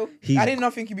I though? I did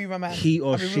not think he'd be my man. He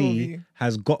or she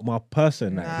has got my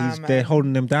person. Like, they're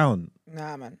holding them down.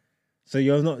 Nah, man. So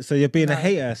you're being a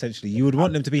hater essentially. You would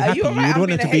want them to be happy. You would want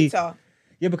them to be. Hater?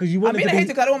 Yeah, because you want them to be. I'm being a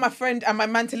hater because I don't want my friend and my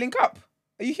man to link up.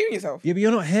 Are you hearing yourself? Yeah, but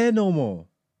you're not here no more.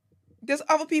 There's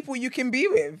other people you can be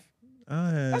with.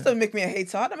 Yeah. That doesn't make me a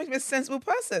hater. That makes me a sensible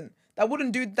person. That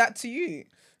wouldn't do that to you.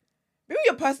 Being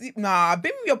with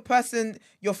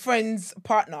your friend's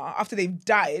partner after they've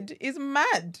died is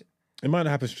mad. It might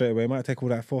not happen straight away. It might take all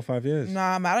that 4 or 5 years.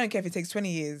 Nah, man, I don't care if it takes 20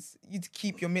 years. You'd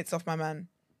keep your mitts off my man.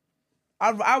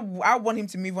 I want him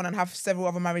to move on and have several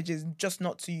other marriages, just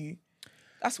not to you.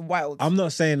 That's wild. I'm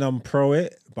not saying I'm pro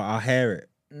it, but I hear it.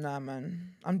 Nah,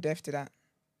 man. I'm deaf to that.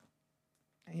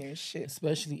 I hear shit.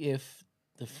 Especially if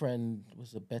the friend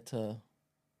was a better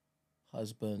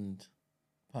husband,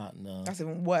 partner. That's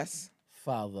even worse.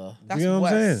 Father. That's you know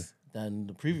what I'm worse saying? Than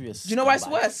the previous. Do you know why it's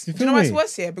worse? Do you know why it's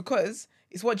worse here? Because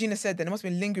it's what Gina said then. It must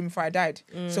have been lingering before I died.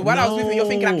 So while I was with him, you're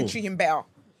thinking I can treat him better.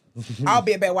 I'll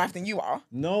be a better wife than you are.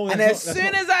 No. And as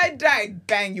soon as I died,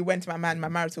 bang, you went to my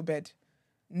marital bed.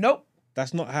 Nope.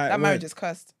 That's not how that marriage is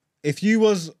cursed. If you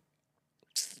was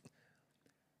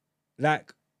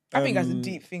like, I think that's a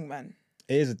deep thing, man.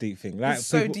 It is a deep thing. Like, it's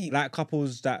so deep. Like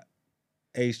couples that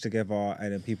age together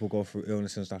and then people go through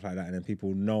illness and stuff like that, and then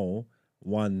people know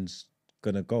one's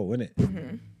gonna go, innit?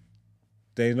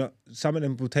 Mm-hmm. Some of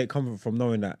them will take comfort from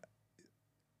knowing that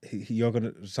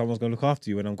someone's gonna look after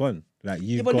you when I'm gone. Like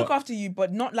look after you,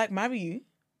 but not like marry you.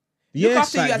 look Yes,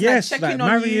 after you, like, as yes, like checking like,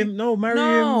 on marry you. him. No, marry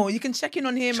No, him. you can check in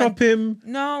on him. Chop him.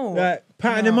 No, Like,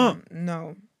 patting him up.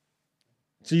 No,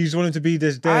 So you just want him to be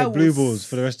this I dead blue will balls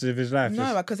for the rest of his life.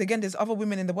 no, because again, there's other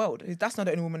women in the world. That's not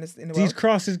the only woman in the These world.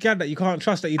 crosses gad that you can't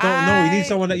trust, that you don't know. You need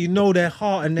someone that you know their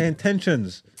heart and their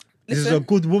intentions. This is a Listen.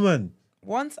 good woman.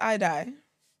 Once I die,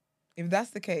 if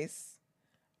that's the case,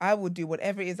 I will do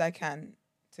whatever it is I can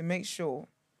to make sure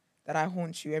that I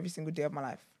haunt you every single day of my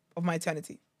life, of my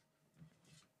eternity.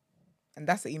 And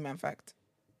that's the Iman fact.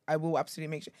 I will absolutely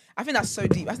make sure. I think that's so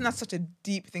deep. I think that's such a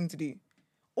deep thing to do.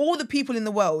 All the people in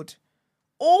the world,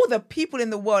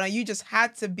 and you just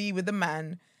had to be with the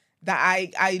man that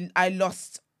I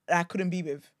lost, that I couldn't be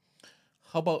with.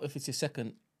 How about if it's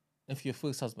your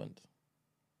first husband?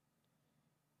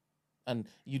 And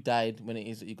you died when it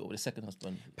is that you got with a second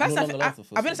husband. Personally,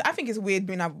 I think it's weird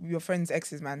being out with your friends'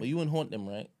 exes, man. But you wouldn't haunt them,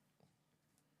 right?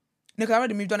 No, because I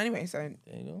already moved on anyway, so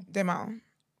There you go. don't matter.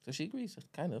 So she agrees,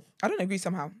 kind of. I don't agree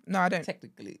somehow. No, I don't.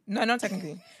 Technically. No, not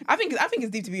technically. I think it's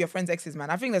deep to be your friend's exes, man.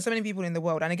 I think there's so many people in the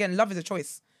world, and again, love is a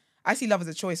choice. I see love as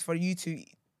a choice for you to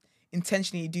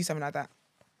intentionally do something like that.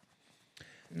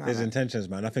 Nah, There's man. intentions,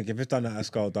 man. I think if it's done out of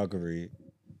skullduggery,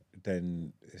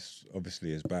 then it's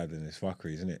obviously it's bad and it's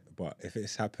fuckery, isn't it? But if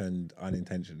it's happened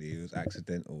unintentionally, it was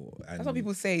accidental. And, That's what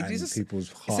people say. and It's just- people's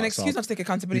It's hearts an excuse are, not to take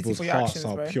accountability people's for your hearts actions,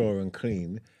 are bro. pure and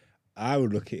clean. I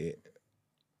would look at it.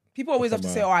 People always have to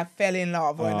From say, a- "Oh, I fell in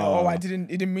love," or "Oh, Ah. it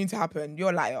didn't mean to happen." You're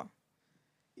a liar.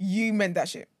 You meant that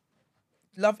shit.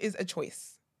 Love is a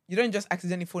choice. You don't just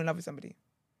accidentally fall in love with somebody.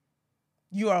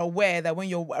 You are aware that when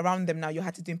you're around them now, you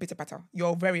had to do pitter patter.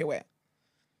 You're very aware.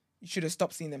 You should have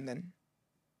stopped seeing them then.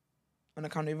 On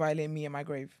account of violating me in my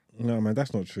grave. No, man,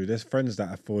 that's not true. There's friends that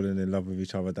have fallen in love with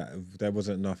each other that there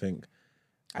wasn't nothing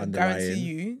I underlying. guarantee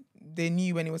you, they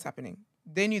knew when it was happening.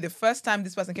 They knew the first time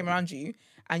this person came around you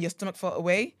and your stomach felt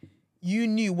away, you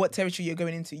knew what territory you're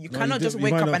going into. You No, cannot you just you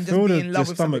wake might up not and just feel be the- in love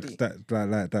the with stomach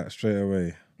somebody. like that straight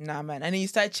away. Nah, man. And then you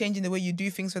start changing the way you do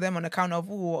things for them on account of,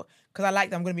 oh, because I like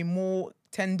them, I'm going to be more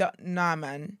tender. Nah,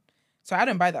 man. So I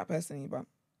don't buy that personally, but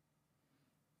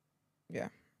yeah.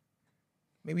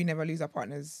 Maybe never lose our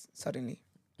partners suddenly.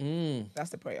 That's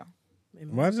the prayer.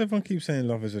 Why does everyone keep saying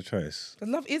love is a choice?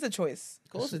 Because love is a choice.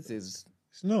 Of course it is.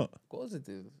 It's not. Of course it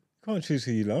is. You can't choose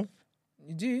who you love.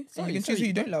 You do. Sorry, you can choose who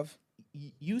you don't love.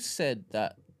 You said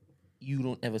that you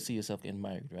don't ever see yourself getting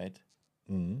married, right?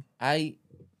 Mm. I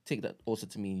take that also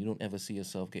to mean you don't ever see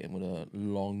yourself getting with a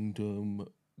long-term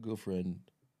girlfriend.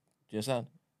 Do you understand?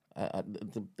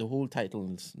 The whole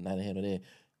title is neither here nor there.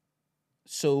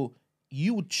 So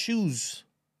you would choose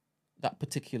that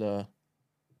particular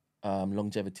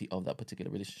longevity of that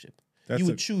particular relationship. You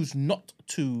would choose not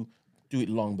to do it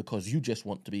long because you just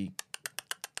want to be.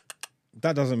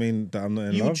 That doesn't mean that I'm not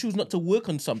in You love. would choose not to work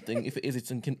on something if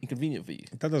it's inconvenient for you.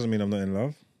 That doesn't mean I'm not in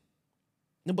love.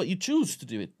 No, but you choose to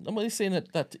do it. Nobody's saying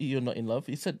that you're not in love.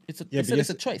 He said it's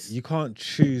a choice. You can't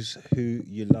choose who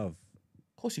you love.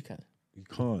 Of course you can. You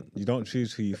can't. You don't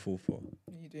choose who you fall for.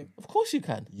 You do. Of course you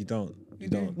can. You don't. You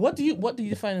do. don't. What do you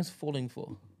define as falling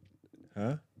for?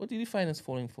 Huh? What do you define as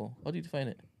falling for? How do you define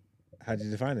it? How do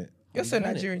you define it? You're so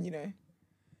define it? Nigerian, you know.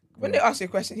 When they ask you a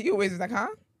question, he always is like, huh?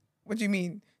 What do you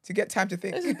mean? To get time to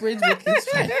think. This is brains working. It's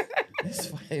fine. It's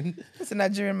fine. It's a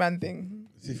Nigerian man thing.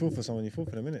 If you fall for someone, you fall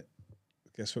for them, innit?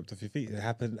 Get swept off your feet. It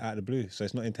happened out of the blue. So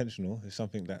it's not intentional. It's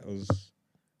something that was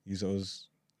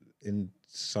in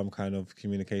some kind of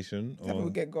communication. Some people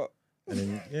get got. And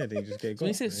then, then you just get got. When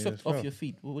you say and swept just off fell. your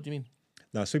feet, what do you mean?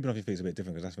 No, sweeping off your feet is a bit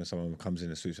different because that's when someone comes in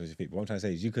and sweeps off your feet. But what I'm trying to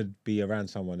say is you could be around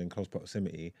someone in close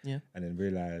proximity and then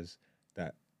realise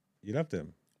that you love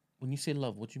them. When you say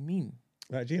love, what do you mean?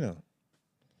 Like Gino.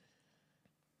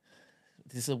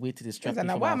 This is a way to distract Like, me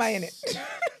now, from why our am I in it?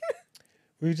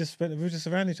 We were just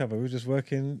around each other. We were just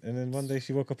working, and then one day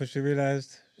she woke up and she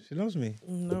realised she loves me.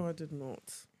 No, I did not.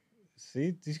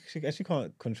 See, she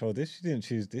can't control this. She didn't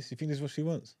choose this. You think this is what she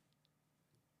wants?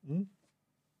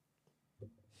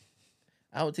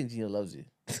 I don't think Gina loves you.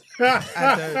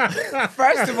 I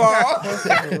First of all,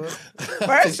 don't.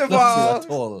 first of all, At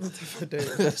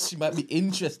all. She might be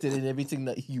interested in everything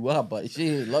that you are, but she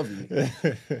ain't love you.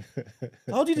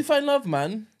 How do you define love,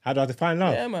 man? How do I define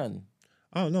love? Yeah, man.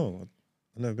 I don't know.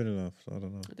 I've never been in love, so I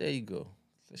don't know. There you go.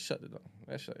 Let's shut it down.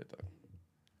 Let's shut it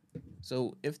down.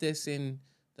 So if they're saying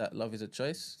that love is a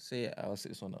choice, say it. I'll sit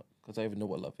this one up because I even know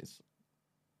what love is.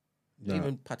 Nah.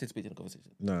 Even participate in the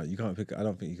conversation. No, you can't pick. I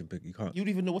don't think you can pick. You can't. You don't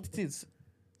even know what it is.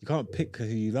 You can't pick who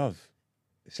you love.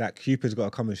 It's like Cupid's got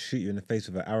to come and shoot you in the face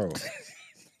with an arrow.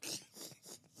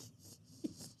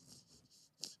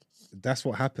 That's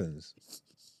what happens.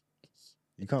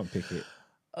 You can't pick it.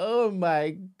 Oh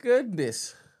my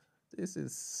goodness. This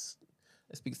is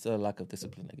It speaks to a lack of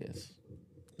discipline, I guess.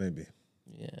 Maybe.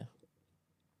 Yeah.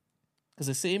 Because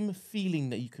the same feeling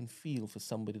that you can feel for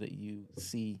somebody that you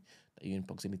see that you're in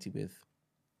proximity with,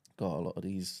 got a lot of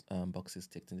these boxes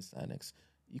ticked in this annex.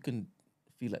 You can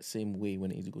feel that same way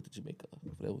when it is you go to Jamaica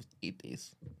for those 8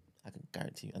 days. I can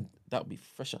guarantee you. And that would be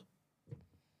fresher.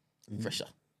 Fresher.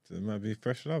 So it might be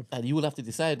fresh love. And you will have to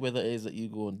decide whether it is that you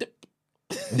go and dip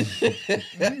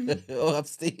or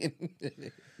abstain.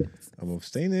 I'm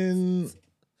abstaining.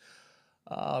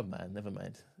 Oh, man, never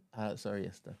mind. Sorry,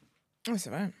 Esther. That's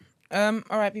all right.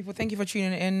 All right, people, thank you for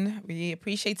tuning in. We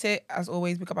appreciate it. As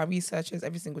always, we got our researchers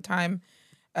every single time.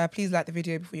 Please like the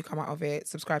video before you come out of it.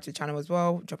 Subscribe to the channel as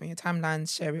well. Drop in your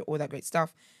timelines, share it, all that great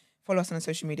stuff. Follow us on the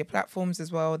social media platforms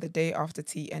as well. The Day After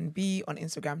TNB on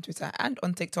Instagram, Twitter, and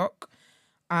on TikTok.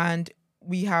 And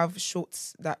we have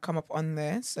shorts that come up on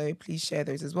there. So please share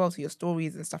those as well. So your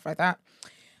stories and stuff like that.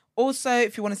 Also,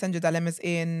 if you want to send your dilemmas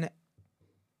in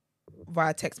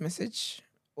via text message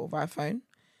or via phone,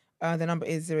 the number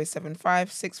is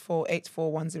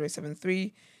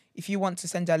 075-6484-1073. If you want to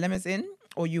send dilemmas in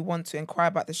or you want to inquire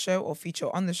about the show or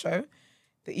feature on the show,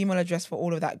 the email address for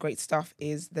all of that great stuff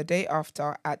is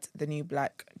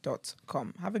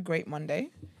thedayafter@thenewblack.com. Have a great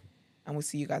Monday, and we'll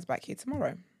see you guys back here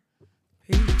tomorrow.